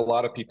not. There's been a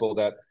lot of people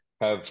that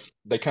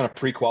they kind of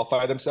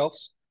pre-qualify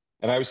themselves.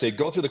 And I would say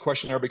go through the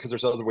questionnaire because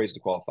there's other ways to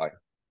qualify.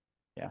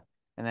 Yeah.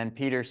 And then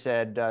Peter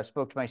said,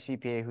 spoke to my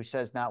CPA who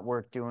says not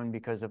worth doing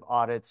because of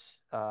audits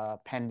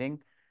pending.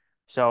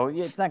 So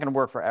it's not going to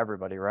work for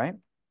everybody, right?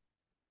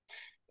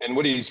 And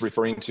what he's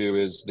referring to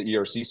is the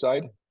ERC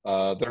side.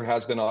 There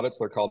has been audits.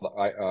 They're called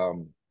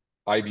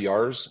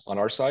IVRs on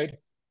our side.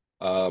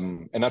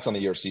 And that's on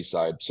the ERC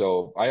side.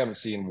 So I haven't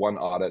seen one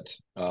audit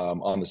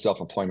on the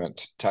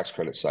self-employment tax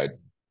credit side.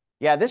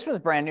 Yeah, this was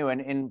brand new.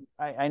 And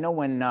I know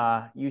when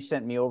you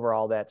sent me over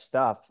all that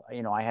stuff,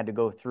 you know, I had to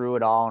go through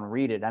it all and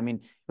read it. I mean,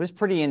 it was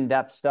pretty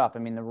in-depth stuff. I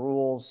mean, the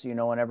rules, you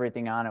know, and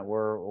everything on it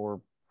were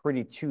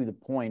pretty to the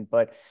point,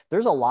 but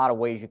there's a lot of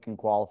ways you can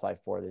qualify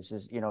for this.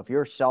 Is, you know, if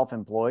you're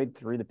self-employed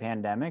through the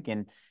pandemic,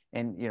 and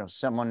you know,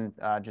 someone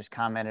just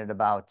commented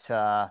about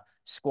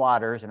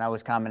squatters, and I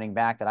was commenting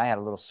back that I had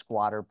a little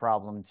squatter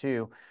problem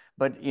too.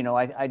 But, you know,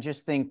 I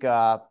just think, you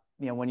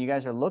know, when you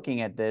guys are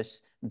looking at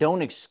this,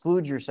 don't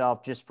exclude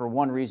yourself just for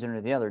one reason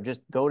or the other.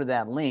 Just go to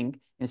that link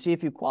and see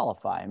if you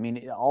qualify. I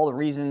mean, all the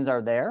reasons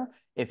are there.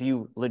 If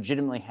you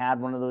legitimately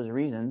had one of those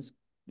reasons,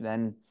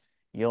 then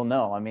you'll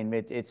know. I mean,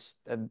 it's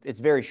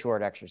very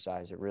short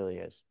exercise. It really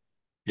is.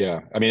 Yeah.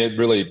 I mean,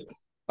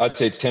 I'd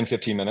say it's 10,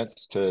 15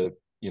 minutes to,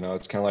 you know,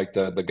 it's kind of like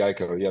the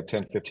Geico. You have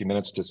 10, 15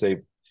 minutes to save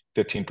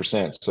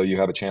 15%. So you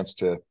have a chance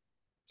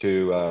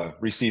to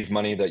receive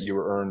money that you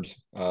earned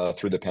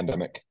through the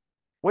pandemic.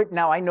 Wait,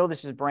 now I know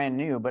this is brand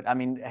new, but I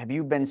mean, have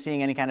you been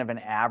seeing any kind of an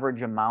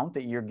average amount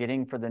that you're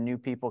getting for the new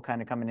people kind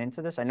of coming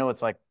into this? I know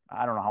it's like,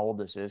 I don't know how old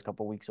this is, a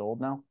couple of weeks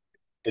old now.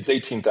 It's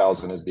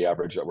 18,000 is the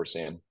average that we're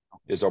seeing,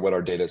 is what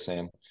our data is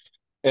saying.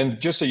 And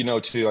just so you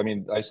know too, I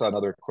mean, I saw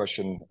another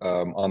question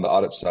on the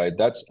audit side.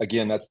 That's the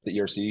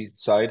ERC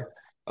side.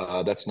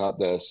 That's not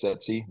the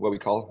SETC, what we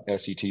call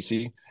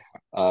SETC.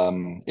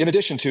 In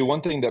addition to,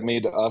 one thing that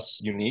made us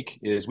unique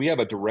is we have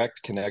a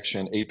direct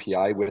connection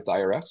API with the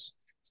IRS.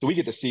 So we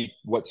get to see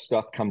what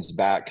stuff comes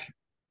back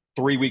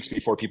 3 weeks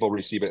before people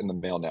receive it in the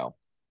mail now.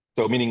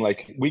 So meaning,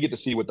 like, we get to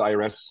see what the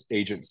IRS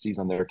agent sees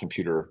on their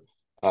computer,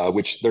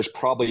 which there's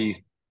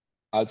probably,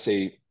 I'd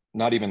say,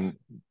 not even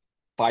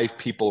 5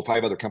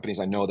 other companies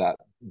I know that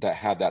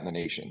have that in the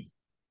nation.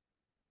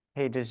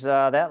 Hey, does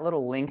that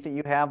little link that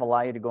you have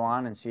allow you to go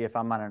on and see if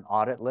I'm on an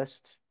audit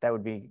list? That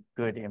would be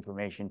good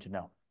information to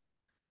know.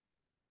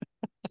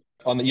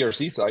 On the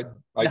ERC side,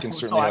 I can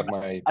certainly have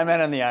my. I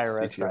meant on the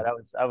IRS CTO. side.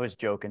 I was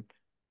joking.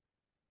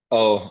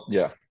 Oh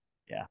yeah.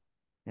 Yeah.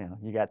 You know,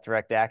 you got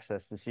direct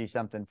access to see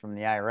something from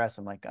the IRS.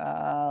 I'm like,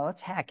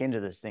 let's hack into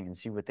this thing and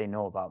see what they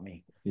know about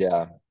me.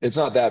 Yeah, it's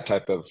not that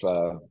type of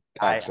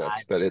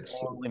access, but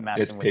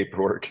it's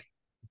paperwork.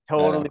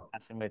 Totally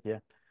messing with you.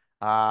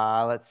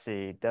 Let's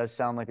see. It does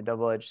sound like a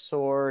double-edged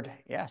sword.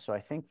 Yeah, so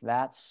I think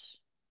that's...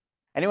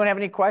 Anyone have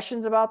any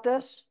questions about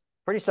this?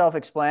 Pretty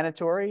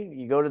self-explanatory.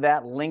 You go to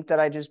that link that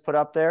I just put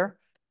up there.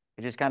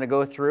 You just kind of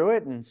go through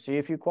it and see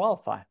if you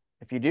qualify.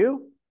 If you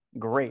do,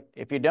 great.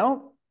 If you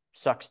don't,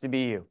 sucks to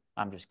be you.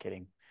 I'm just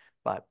kidding,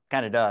 but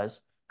kind of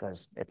does,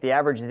 Because if the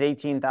average is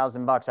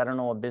 18,000 bucks, I don't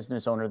know a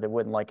business owner that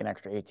wouldn't like an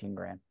extra 18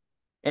 grand.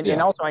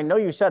 And also, I know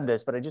you said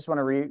this, but I just want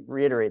to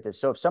reiterate this.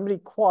 So if somebody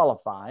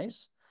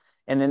qualifies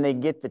and then they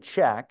get the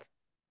check,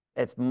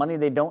 it's money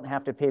they don't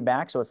have to pay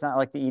back. So it's not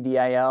like the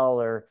EDIL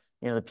or,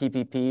 the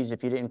PPPs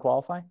if you didn't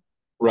qualify.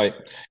 Right.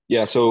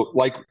 Yeah. So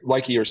like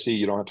ERC,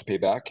 you don't have to pay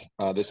back.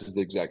 This is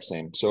the exact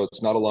same. So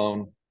it's not a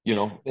loan,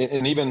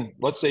 and even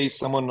let's say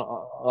someone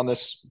on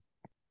this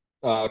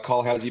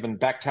call has even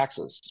back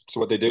taxes. So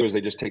what they do is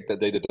they just take that,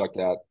 they deduct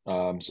that.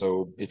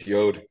 So if you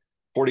owed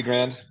 40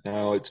 grand,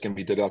 now it's going to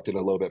be deducted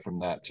a little bit from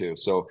that too.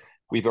 So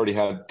we've already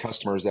had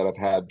customers that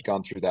have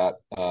gone through that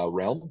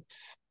realm,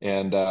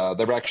 and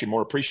they're actually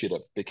more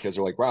appreciative because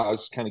they're like, wow, I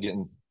was kind of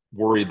getting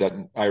worried that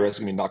IRS is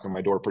going to be knocking on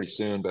my door pretty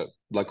soon, but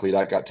luckily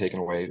that got taken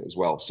away as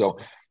well. So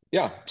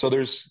yeah,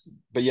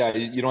 but yeah,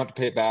 you don't have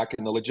to pay it back.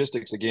 And the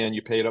logistics, again,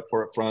 you pay it up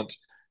front,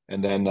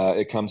 and then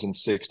it comes in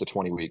 6 to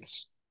 20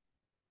 weeks.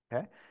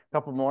 Okay. A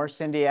couple more.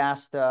 Cindy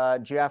asked,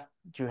 do you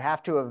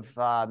have to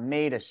have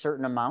made a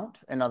certain amount?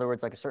 In other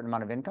words, like a certain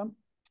amount of income?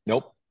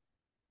 Nope.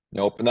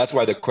 And that's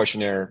why the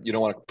questionnaire, you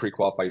don't want to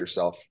pre-qualify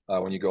yourself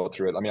when you go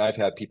through it. I mean, I've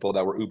had people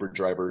that were Uber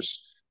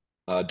drivers,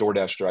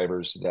 DoorDash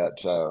drivers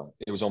that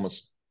it was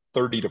almost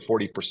 30 to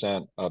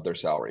 40% of their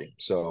salary.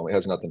 So it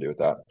has nothing to do with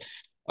that.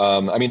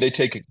 I mean, they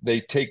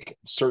take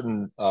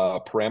certain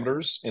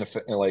parameters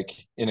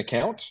in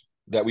account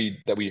that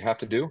we have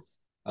to do,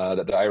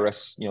 that the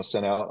IRS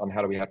sent out on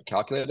how do we have to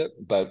calculate it,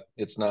 but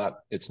it's not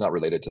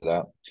related to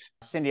that.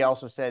 Cindy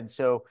also said,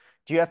 so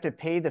do you have to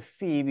pay the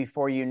fee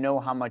before you know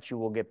how much you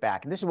will get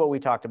back? And this is what we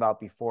talked about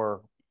before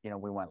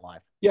we went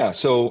live. Yeah.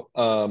 So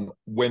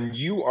when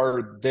you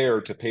are there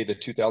to pay the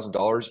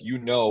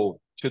 $2,000,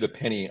 to the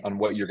penny on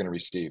what you're going to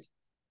receive.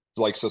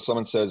 So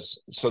someone says,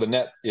 so the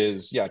net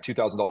is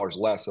 $2,000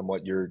 less than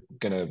what you're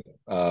gonna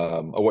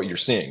what you're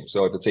seeing.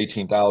 So if it's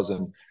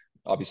 18,000,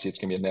 obviously it's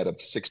gonna be a net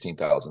of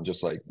 16,000,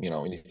 just like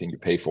anything you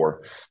pay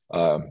for,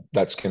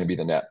 that's gonna be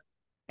the net.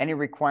 Any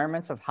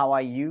requirements of how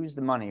I use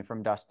the money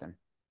from Dustin?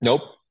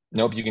 Nope.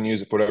 You can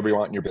use it for whatever you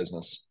want in your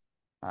business.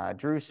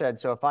 Drew said,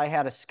 so if I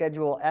had a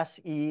Schedule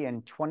SE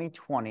in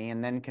 2020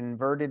 and then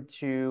converted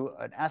to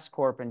an S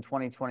Corp in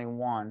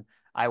 2021,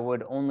 I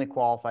would only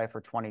qualify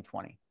for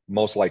 2020.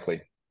 Most likely.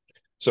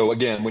 So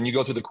again, when you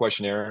go through the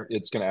questionnaire,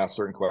 it's going to ask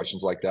certain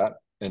questions like that,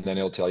 and then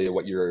it'll tell you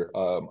what you're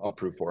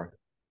approved for.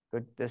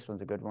 Good. This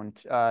one's a good one.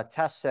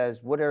 Tess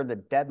says, what are the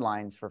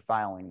deadlines for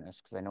filing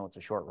this? Because I know it's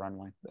a short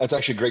runway. That's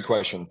actually a great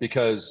question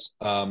because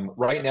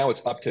right now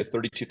it's up to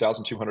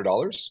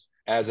 $32,200.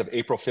 As of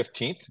April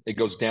 15th, it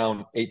goes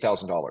down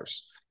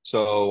 $8,000.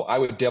 So I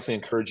would definitely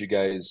encourage you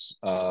guys.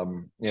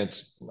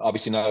 It's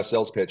obviously not a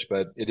sales pitch,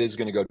 but it is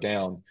going to go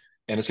down,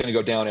 and it's going to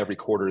go down every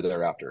quarter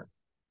thereafter.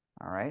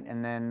 All right.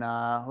 And then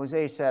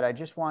Jose said, I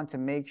just want to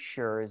make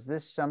sure, is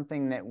this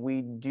something that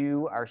we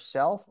do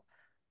ourselves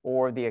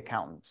or the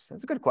accountants?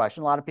 That's a good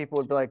question. A lot of people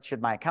would be like, should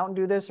my accountant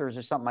do this, or is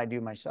this something I do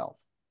myself?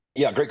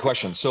 Yeah, great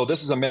question. So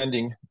this is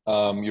amending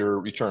your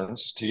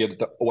returns to get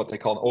what they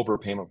call an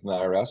overpayment from the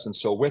IRS. And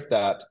so with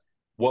that,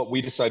 what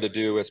we decided to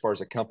do as far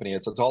as a company,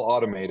 it's all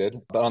automated,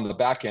 but on the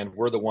back end,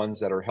 we're the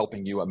ones that are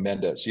helping you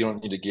amend it. So you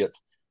don't need to get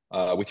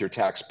with your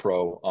tax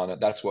pro on it.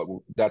 That's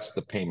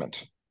the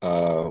payment,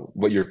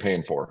 what you're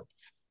paying for.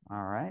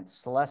 All right.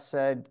 Celeste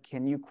said,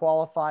 can you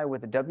qualify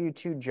with a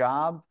W-2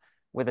 job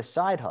with a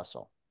side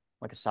hustle,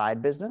 like a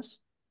side business?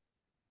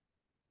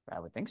 I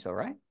would think so,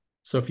 right?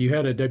 So if you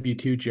had a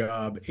W-2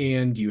 job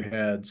and you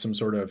had some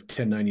sort of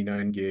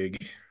 1099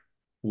 gig,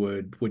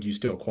 would you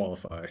still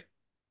qualify?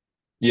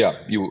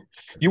 Yeah, you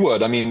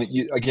would. I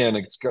mean, again,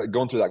 it's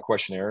going through that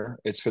questionnaire.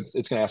 It's going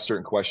to ask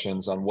certain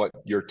questions on what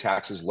your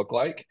taxes look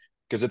like,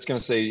 because it's going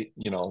to say,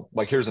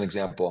 like, here's an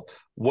example.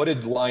 What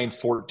did line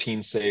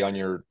 14 say on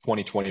your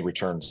 2020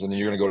 returns? And then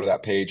you're going to go to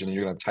that page and then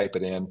you're going to type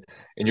it in,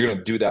 and you're going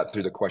to do that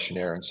through the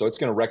questionnaire. And so it's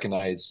going to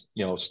recognize,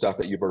 stuff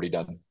that you've already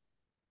done.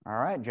 All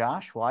right,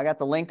 Josh. Well, I got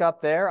the link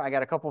up there. I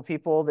got a couple of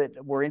people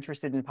that were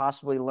interested in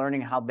possibly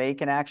learning how they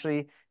can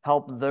actually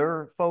help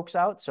their folks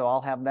out. So I'll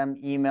have them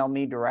email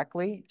me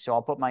directly. So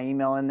I'll put my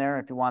email in there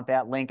if you want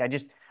that link. I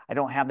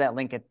don't have that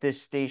link at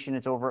this station.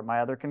 It's over at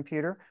my other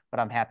computer, but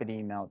I'm happy to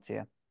email it to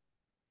you.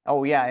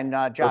 Oh, yeah. And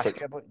Josh, do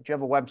you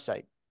have a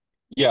website?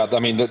 Yeah, I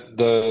mean,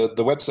 the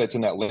website's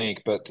in that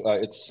link, but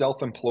it's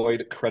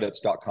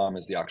selfemployedcredits.com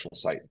is the actual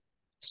site.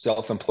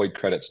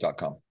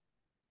 Selfemployedcredits.com.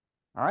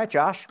 All right,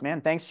 Josh, man,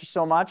 thanks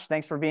so much.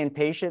 Thanks for being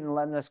patient and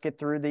letting us get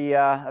through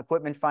the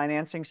equipment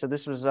financing. So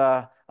this was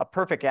a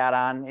perfect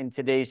add-on in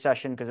today's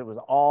session because it was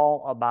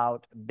all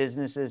about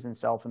businesses and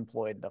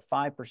self-employed, the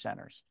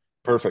 5%ers.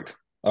 Perfect.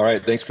 All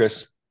right. Thanks,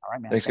 Chris. All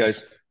right, man. Thanks,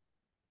 guys.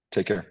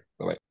 Take care.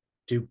 Bye-bye.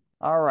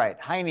 All right.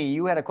 Heine,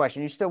 you had a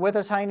question. You still with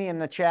us, Heine? In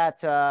the chat,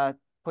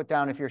 put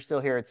down if you're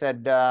still here. It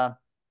said,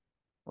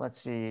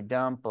 let's see,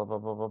 dump, blah, blah,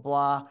 blah, blah,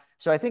 blah.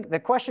 So I think the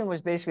question was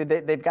basically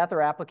they've got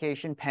their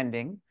application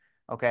pending.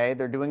 Okay,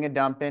 they're doing a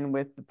dump in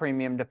with the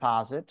premium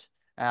deposit,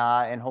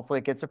 and hopefully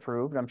it gets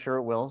approved. I'm sure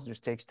it will. It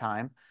just takes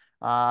time.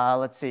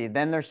 Let's see.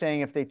 Then they're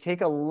saying if they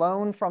take a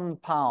loan from the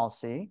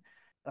policy,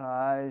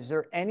 is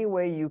there any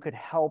way you could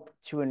help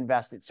to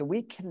invest it? So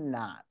we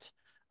cannot.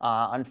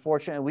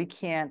 Unfortunately, we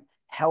can't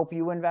help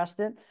you invest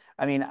it.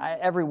 I mean,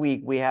 every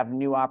week we have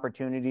new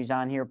opportunities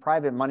on here.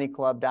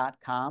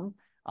 Privatemoneyclub.com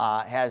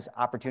has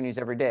opportunities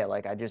every day.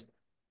 Like I'll just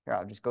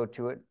go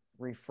to it,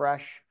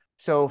 refresh.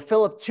 So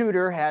Philip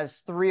Tudor has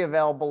 3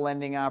 available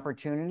lending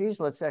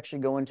opportunities. Let's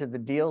actually go into the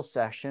deals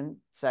section.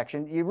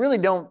 You really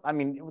don't, I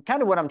mean,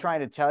 kind of what I'm trying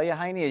to tell you,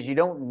 Heine, is you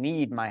don't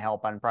need my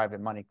help on Private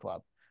Money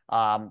Club.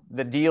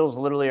 The deals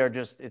literally are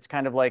just, it's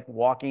kind of like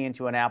walking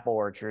into an apple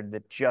orchard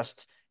that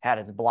just had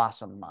its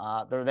blossom.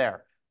 They're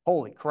there.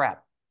 Holy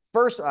crap.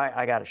 First,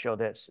 I got to show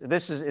this.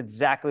 This is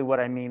exactly what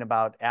I mean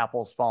about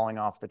apples falling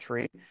off the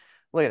tree.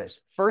 Look at this.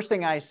 First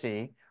thing I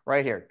see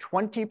right here,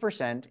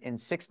 20% in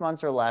 6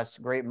 months or less,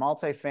 great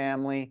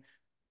multifamily.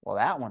 Well,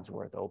 that one's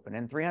worth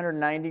opening,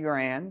 390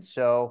 grand.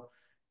 So,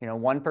 you know,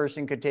 one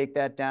person could take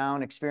that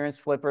down,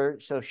 experienced flipper.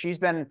 So she's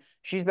been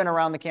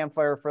around the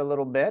campfire for a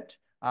little bit,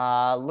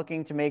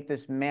 looking to make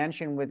this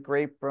mansion with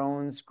great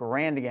bones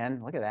grand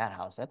again. Look at that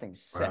house. That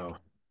thing's sick. Wow.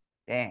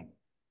 Dang.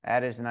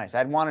 That is nice.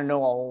 I'd want to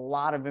know a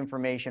lot of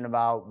information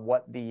about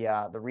what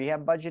the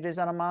rehab budget is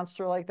on a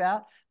monster like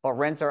that. But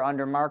rents are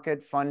under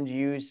market, fund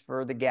used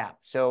for the gap.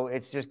 So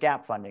it's just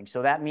gap funding.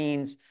 So that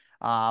means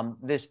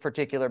this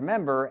particular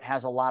member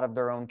has a lot of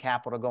their own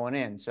capital going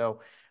in.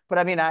 So, but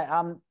I mean,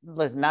 I'm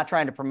not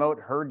trying to promote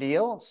her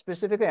deal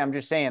specifically. I'm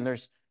just saying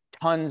there's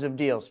tons of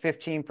deals.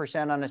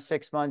 15% on a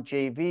 6-month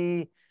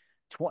JV.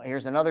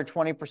 Here's another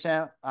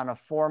 20% on a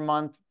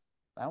 4-month.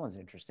 That one's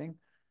interesting.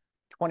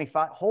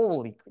 25,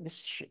 holy,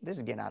 this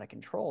is getting out of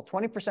control.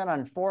 20%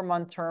 on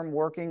 4-month term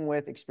working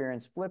with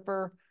experienced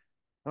flipper.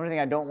 The only thing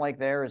I don't like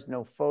there is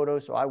no photo,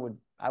 so I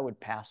would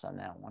pass on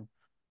that one,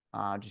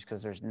 just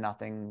because there's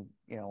nothing,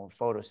 you know,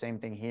 photo. Same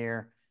thing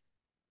here.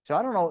 So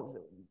I don't know.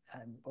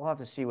 We'll have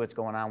to see what's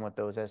going on with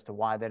those as to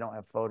why they don't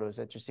have photos.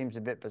 That just seems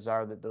a bit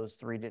bizarre that those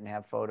 3 didn't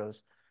have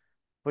photos.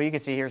 But you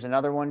can see here's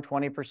another one,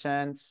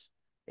 20%,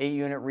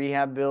 8-unit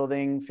rehab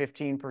building,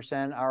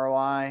 15%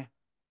 ROI.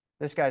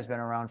 This guy's been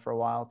around for a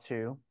while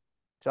too.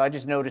 So I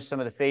just noticed some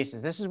of the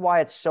faces. This is why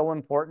it's so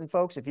important,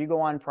 folks. If you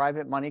go on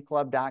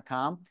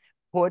privatemoneyclub.com,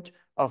 put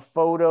a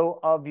photo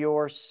of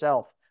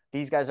yourself.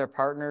 These guys are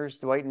partners,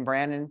 Dwight and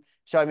Brandon.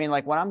 So, I mean,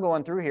 like when I'm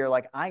going through here,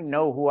 like I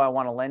know who I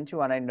want to lend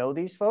to and I know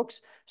these folks.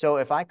 So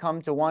if I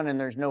come to one and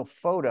there's no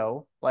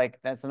photo, like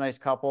that's a nice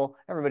couple.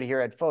 Everybody here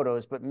had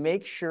photos, but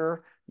make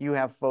sure you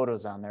have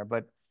photos on there.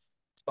 But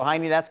so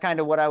Heine, that's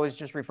kind of what I was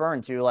just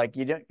referring to. Like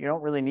you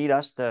don't really need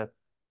us to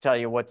tell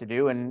you what to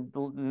do, and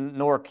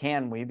nor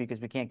can we,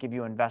 because we can't give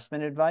you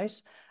investment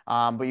advice.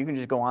 But you can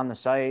just go on the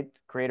site,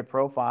 create a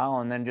profile,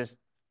 and then just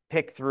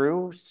pick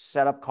through,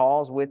 set up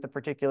calls with the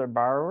particular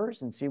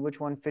borrowers and see which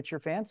one fits your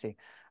fancy.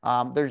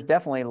 There's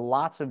definitely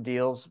lots of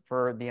deals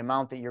for the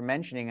amount that you're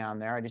mentioning on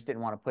there. I just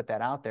didn't want to put that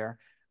out there.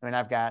 I mean,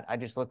 I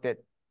just looked at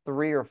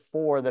 3 or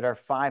 4 that are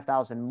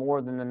 5,000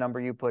 more than the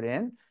number you put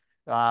in,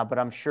 but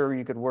I'm sure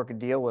you could work a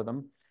deal with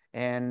them.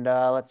 And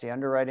let's see,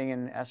 underwriting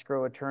and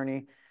escrow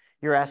attorney.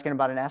 You're asking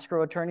about an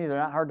escrow attorney. They're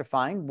not hard to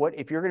find.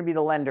 If you're going to be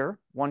the lender,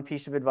 one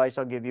piece of advice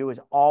I'll give you is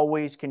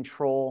always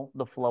control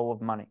the flow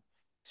of money.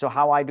 So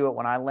how I do it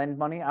when I lend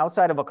money,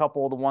 outside of a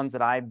couple of the ones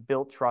that I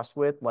built trust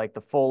with, like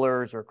the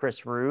Fullers or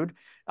Chris Rude,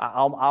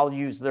 I'll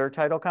use their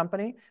title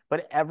company.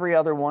 But every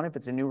other one, if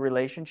it's a new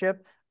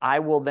relationship, I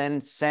will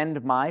then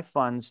send my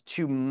funds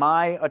to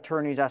my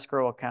attorney's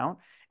escrow account.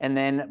 And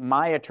then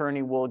my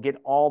attorney will get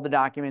all the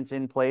documents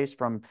in place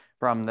from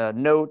the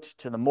note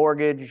to the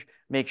mortgage,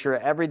 make sure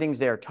everything's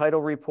there,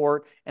 title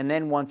report. And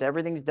then once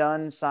everything's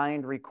done,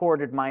 signed,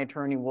 recorded, my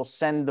attorney will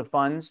send the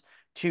funds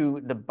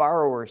to the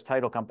borrower's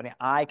title company.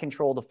 I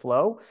control the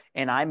flow,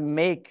 and I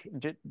make,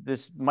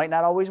 this might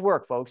not always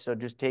work, folks, so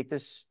just take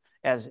this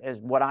as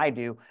what I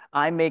do.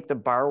 I make the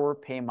borrower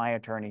pay my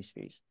attorney's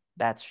fees.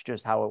 That's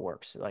just how it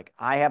works. Like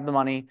I have the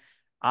money,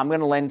 I'm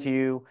going to lend to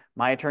you.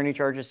 My attorney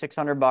charges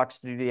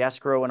 $600 to do the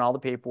escrow and all the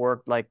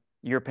paperwork. Like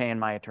you're paying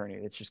my attorney.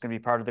 It's just going to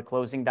be part of the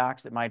closing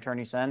docs that my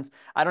attorney sends.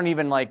 I don't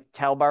even like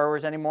tell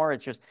borrowers anymore.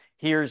 It's just,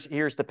 here's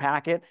the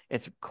packet.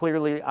 It's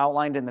clearly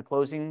outlined in the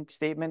closing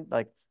statement.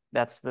 Like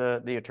that's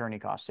the attorney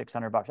cost,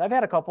 $600. I've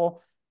had a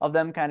couple of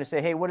them kind of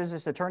say, hey, what does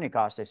this attorney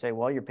cost? They say,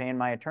 well, you're paying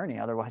my attorney.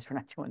 Otherwise we're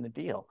not doing the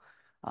deal.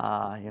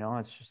 You know,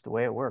 it's just the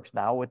way it works.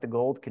 Thou with the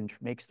gold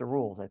makes the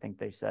rules, I think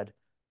they said.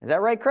 Is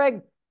that right,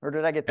 Craig? Or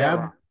did I get that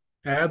wrong?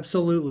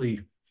 Absolutely.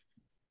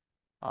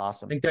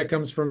 Awesome. I think that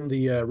comes from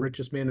the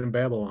Richest Man in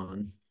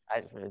Babylon.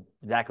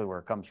 Exactly where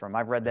it comes from.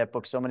 I've read that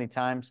book so many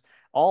times.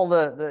 All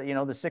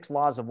the 6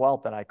 laws of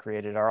wealth that I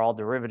created are all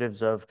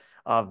derivatives of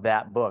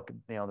that book.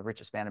 You know, The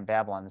Richest Man in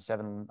Babylon,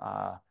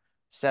 the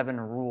seven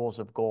rules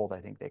of gold,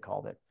 I think they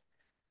called it.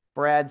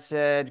 Brad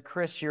said,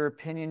 Chris, your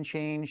opinion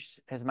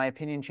changed. Has my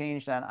opinion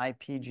changed on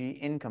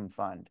IPG income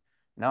fund?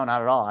 No,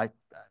 not at all.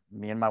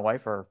 Me and my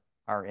wife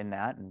are in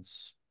that, and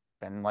it's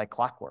been like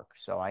clockwork.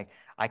 So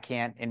I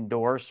can't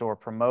endorse or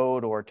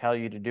promote or tell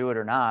you to do it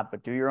or not,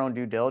 but do your own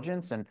due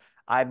diligence. And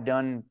I've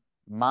done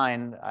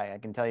mine. I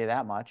can tell you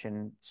that much.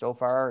 And so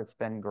far it's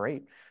been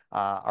great.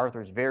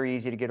 Arthur's very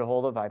easy to get a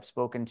hold of. I've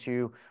spoken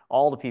to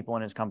all the people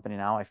in his company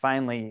now.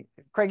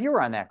 Craig, you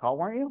were on that call,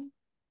 weren't you?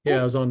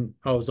 Yeah, I was on.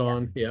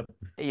 Yep.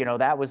 You know,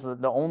 that was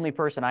the only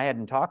person I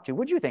hadn't talked to.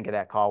 What'd you think of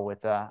that call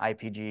with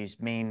IPG's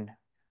main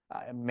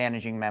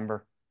managing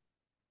member?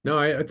 No,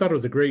 I thought it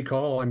was a great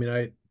call. I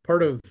mean,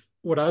 part of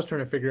what I was trying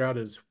to figure out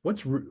is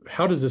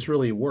how does this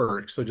really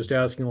work? So just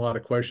asking a lot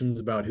of questions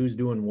about who's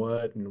doing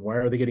what and why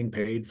are they getting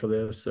paid for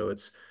this. So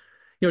it's,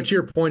 to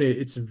your point,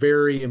 it's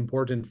very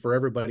important for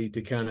everybody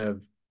to kind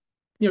of,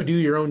 do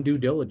your own due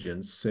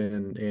diligence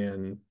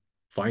and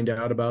find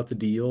out about the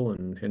deal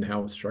and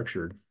how it's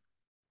structured.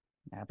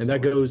 Absolutely. And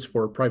that goes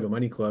for Private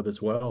Money Club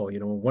as well.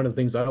 One of the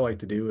things I like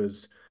to do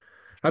is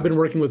I've been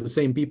working with the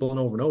same people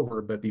and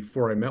over, but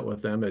before I met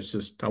with them, it's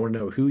just, I want to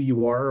know who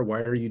you are,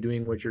 why are you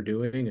doing what you're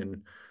doing?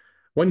 And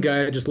one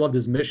guy, I just loved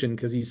his mission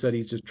because he said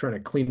he's just trying to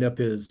clean up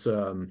his,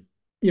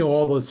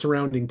 all the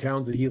surrounding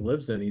towns that he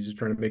lives in. He's just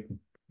trying to make,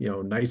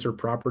 nicer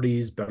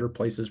properties, better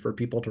places for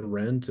people to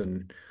rent.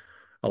 And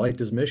I liked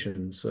his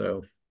mission.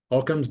 So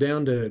all comes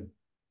down to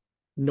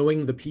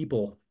knowing the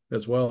people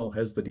as well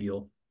as the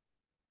deal.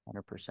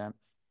 100%.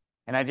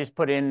 And I just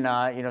put in,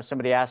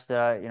 somebody asked,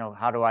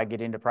 how do I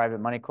get into Private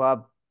Money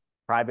Club?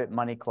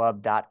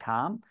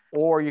 privatemoneyclub.com,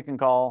 or you can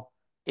call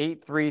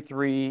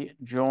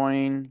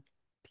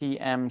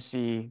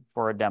 833-JOIN-PMC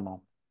for a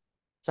demo.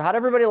 So how'd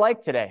everybody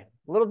like today?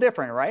 A little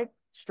different, right?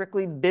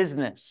 Strictly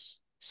business,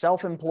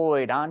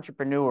 self-employed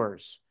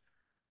entrepreneurs.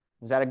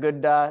 Was that a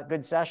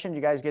good session?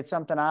 You guys get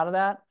something out of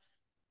that?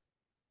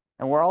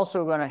 And we're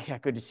also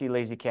good to see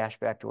Lazy Cash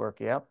back to work.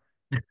 Yep.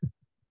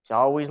 It's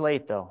always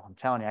late though. I'm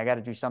telling you, I got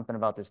to do something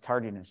about this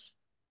tardiness.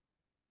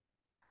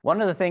 One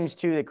of the things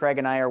too that Craig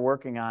and I are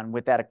working on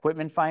with that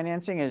equipment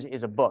financing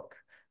is a book.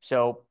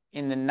 So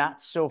in the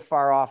not so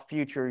far off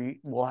future,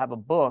 we'll have a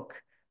book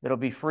that'll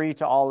be free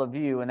to all of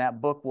you. And that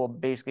book will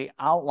basically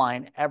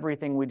outline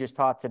everything we just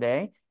taught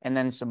today, and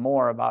then some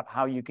more about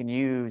how you can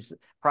use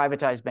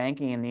privatized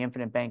banking and the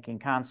infinite banking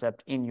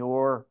concept in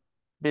your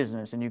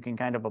business. And you can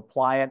kind of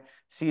apply it,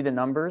 see the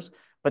numbers.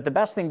 But the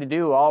best thing to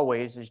do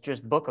always is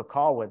just book a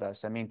call with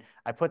us. I mean,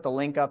 I put the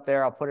link up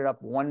there. I'll put it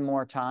up one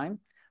more time.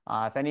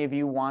 If any of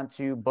you want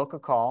to book a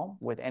call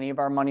with any of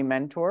our money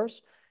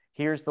mentors,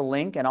 here's the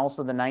link and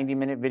also the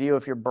 90-minute video.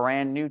 If you're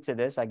brand new to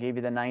this, I gave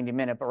you the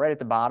 90-minute, but right at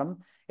the bottom,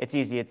 it's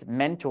easy. It's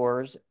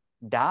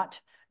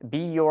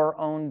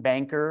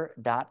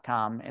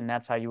mentors.beyourownbanker.com, and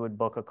that's how you would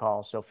book a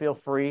call. So feel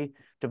free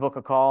to book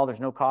a call. There's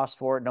no cost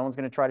for it. No one's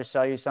going to try to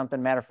sell you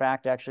something. Matter of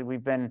fact, actually,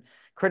 we've been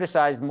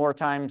criticized more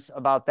times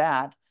about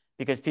that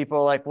because people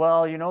are like,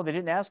 well, they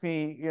didn't ask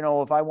me,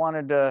 if I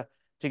wanted to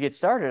get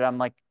started. I'm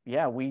like,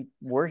 yeah,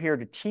 we're here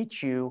to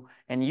teach you,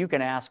 and you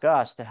can ask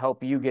us to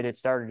help you get it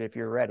started if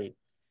you're ready.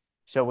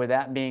 So with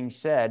that being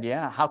said,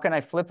 yeah, how can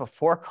I flip a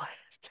forklift?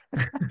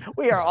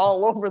 We are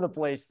all over the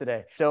place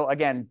today. So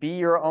again,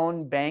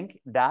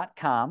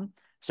 beyourownbank.com.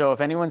 So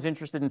if anyone's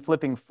interested in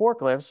flipping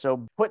forklifts,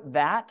 so put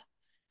that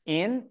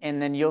in, and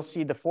then you'll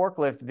see the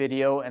forklift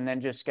video, and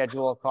then just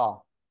schedule a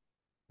call.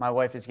 My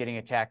wife is getting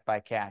attacked by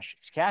Cash.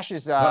 Cash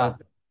is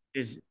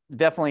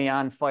definitely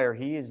on fire.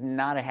 He is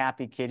not a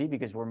happy kitty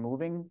because we're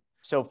moving.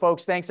 So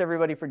folks, thanks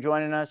everybody for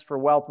joining us for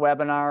Wealth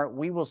Webinar.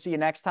 We will see you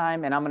next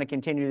time, and I'm going to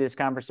continue this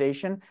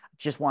conversation.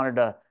 Just wanted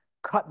to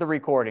cut the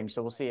recording,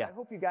 so we'll see you. I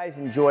hope you guys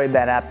enjoyed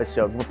that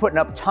episode. We're putting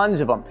up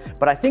tons of them,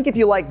 but I think if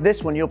you like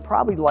this one, you'll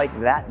probably like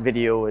that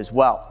video as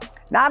well.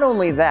 Not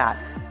only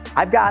that,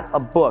 I've got a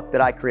book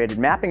that I created,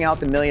 Mapping Out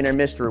the Millionaire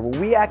Mystery,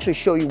 where we actually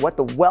show you what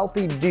the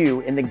wealthy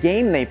do in the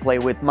game they play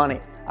with money.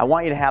 I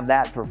want you to have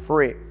that for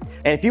free.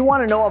 And if you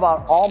want to know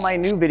about all my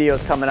new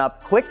videos coming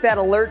up, click that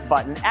alert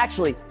button.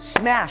 Actually,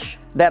 smash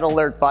that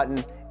alert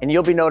button, and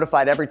you'll be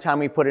notified every time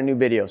we put a new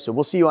video. So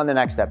we'll see you on the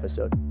next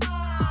episode.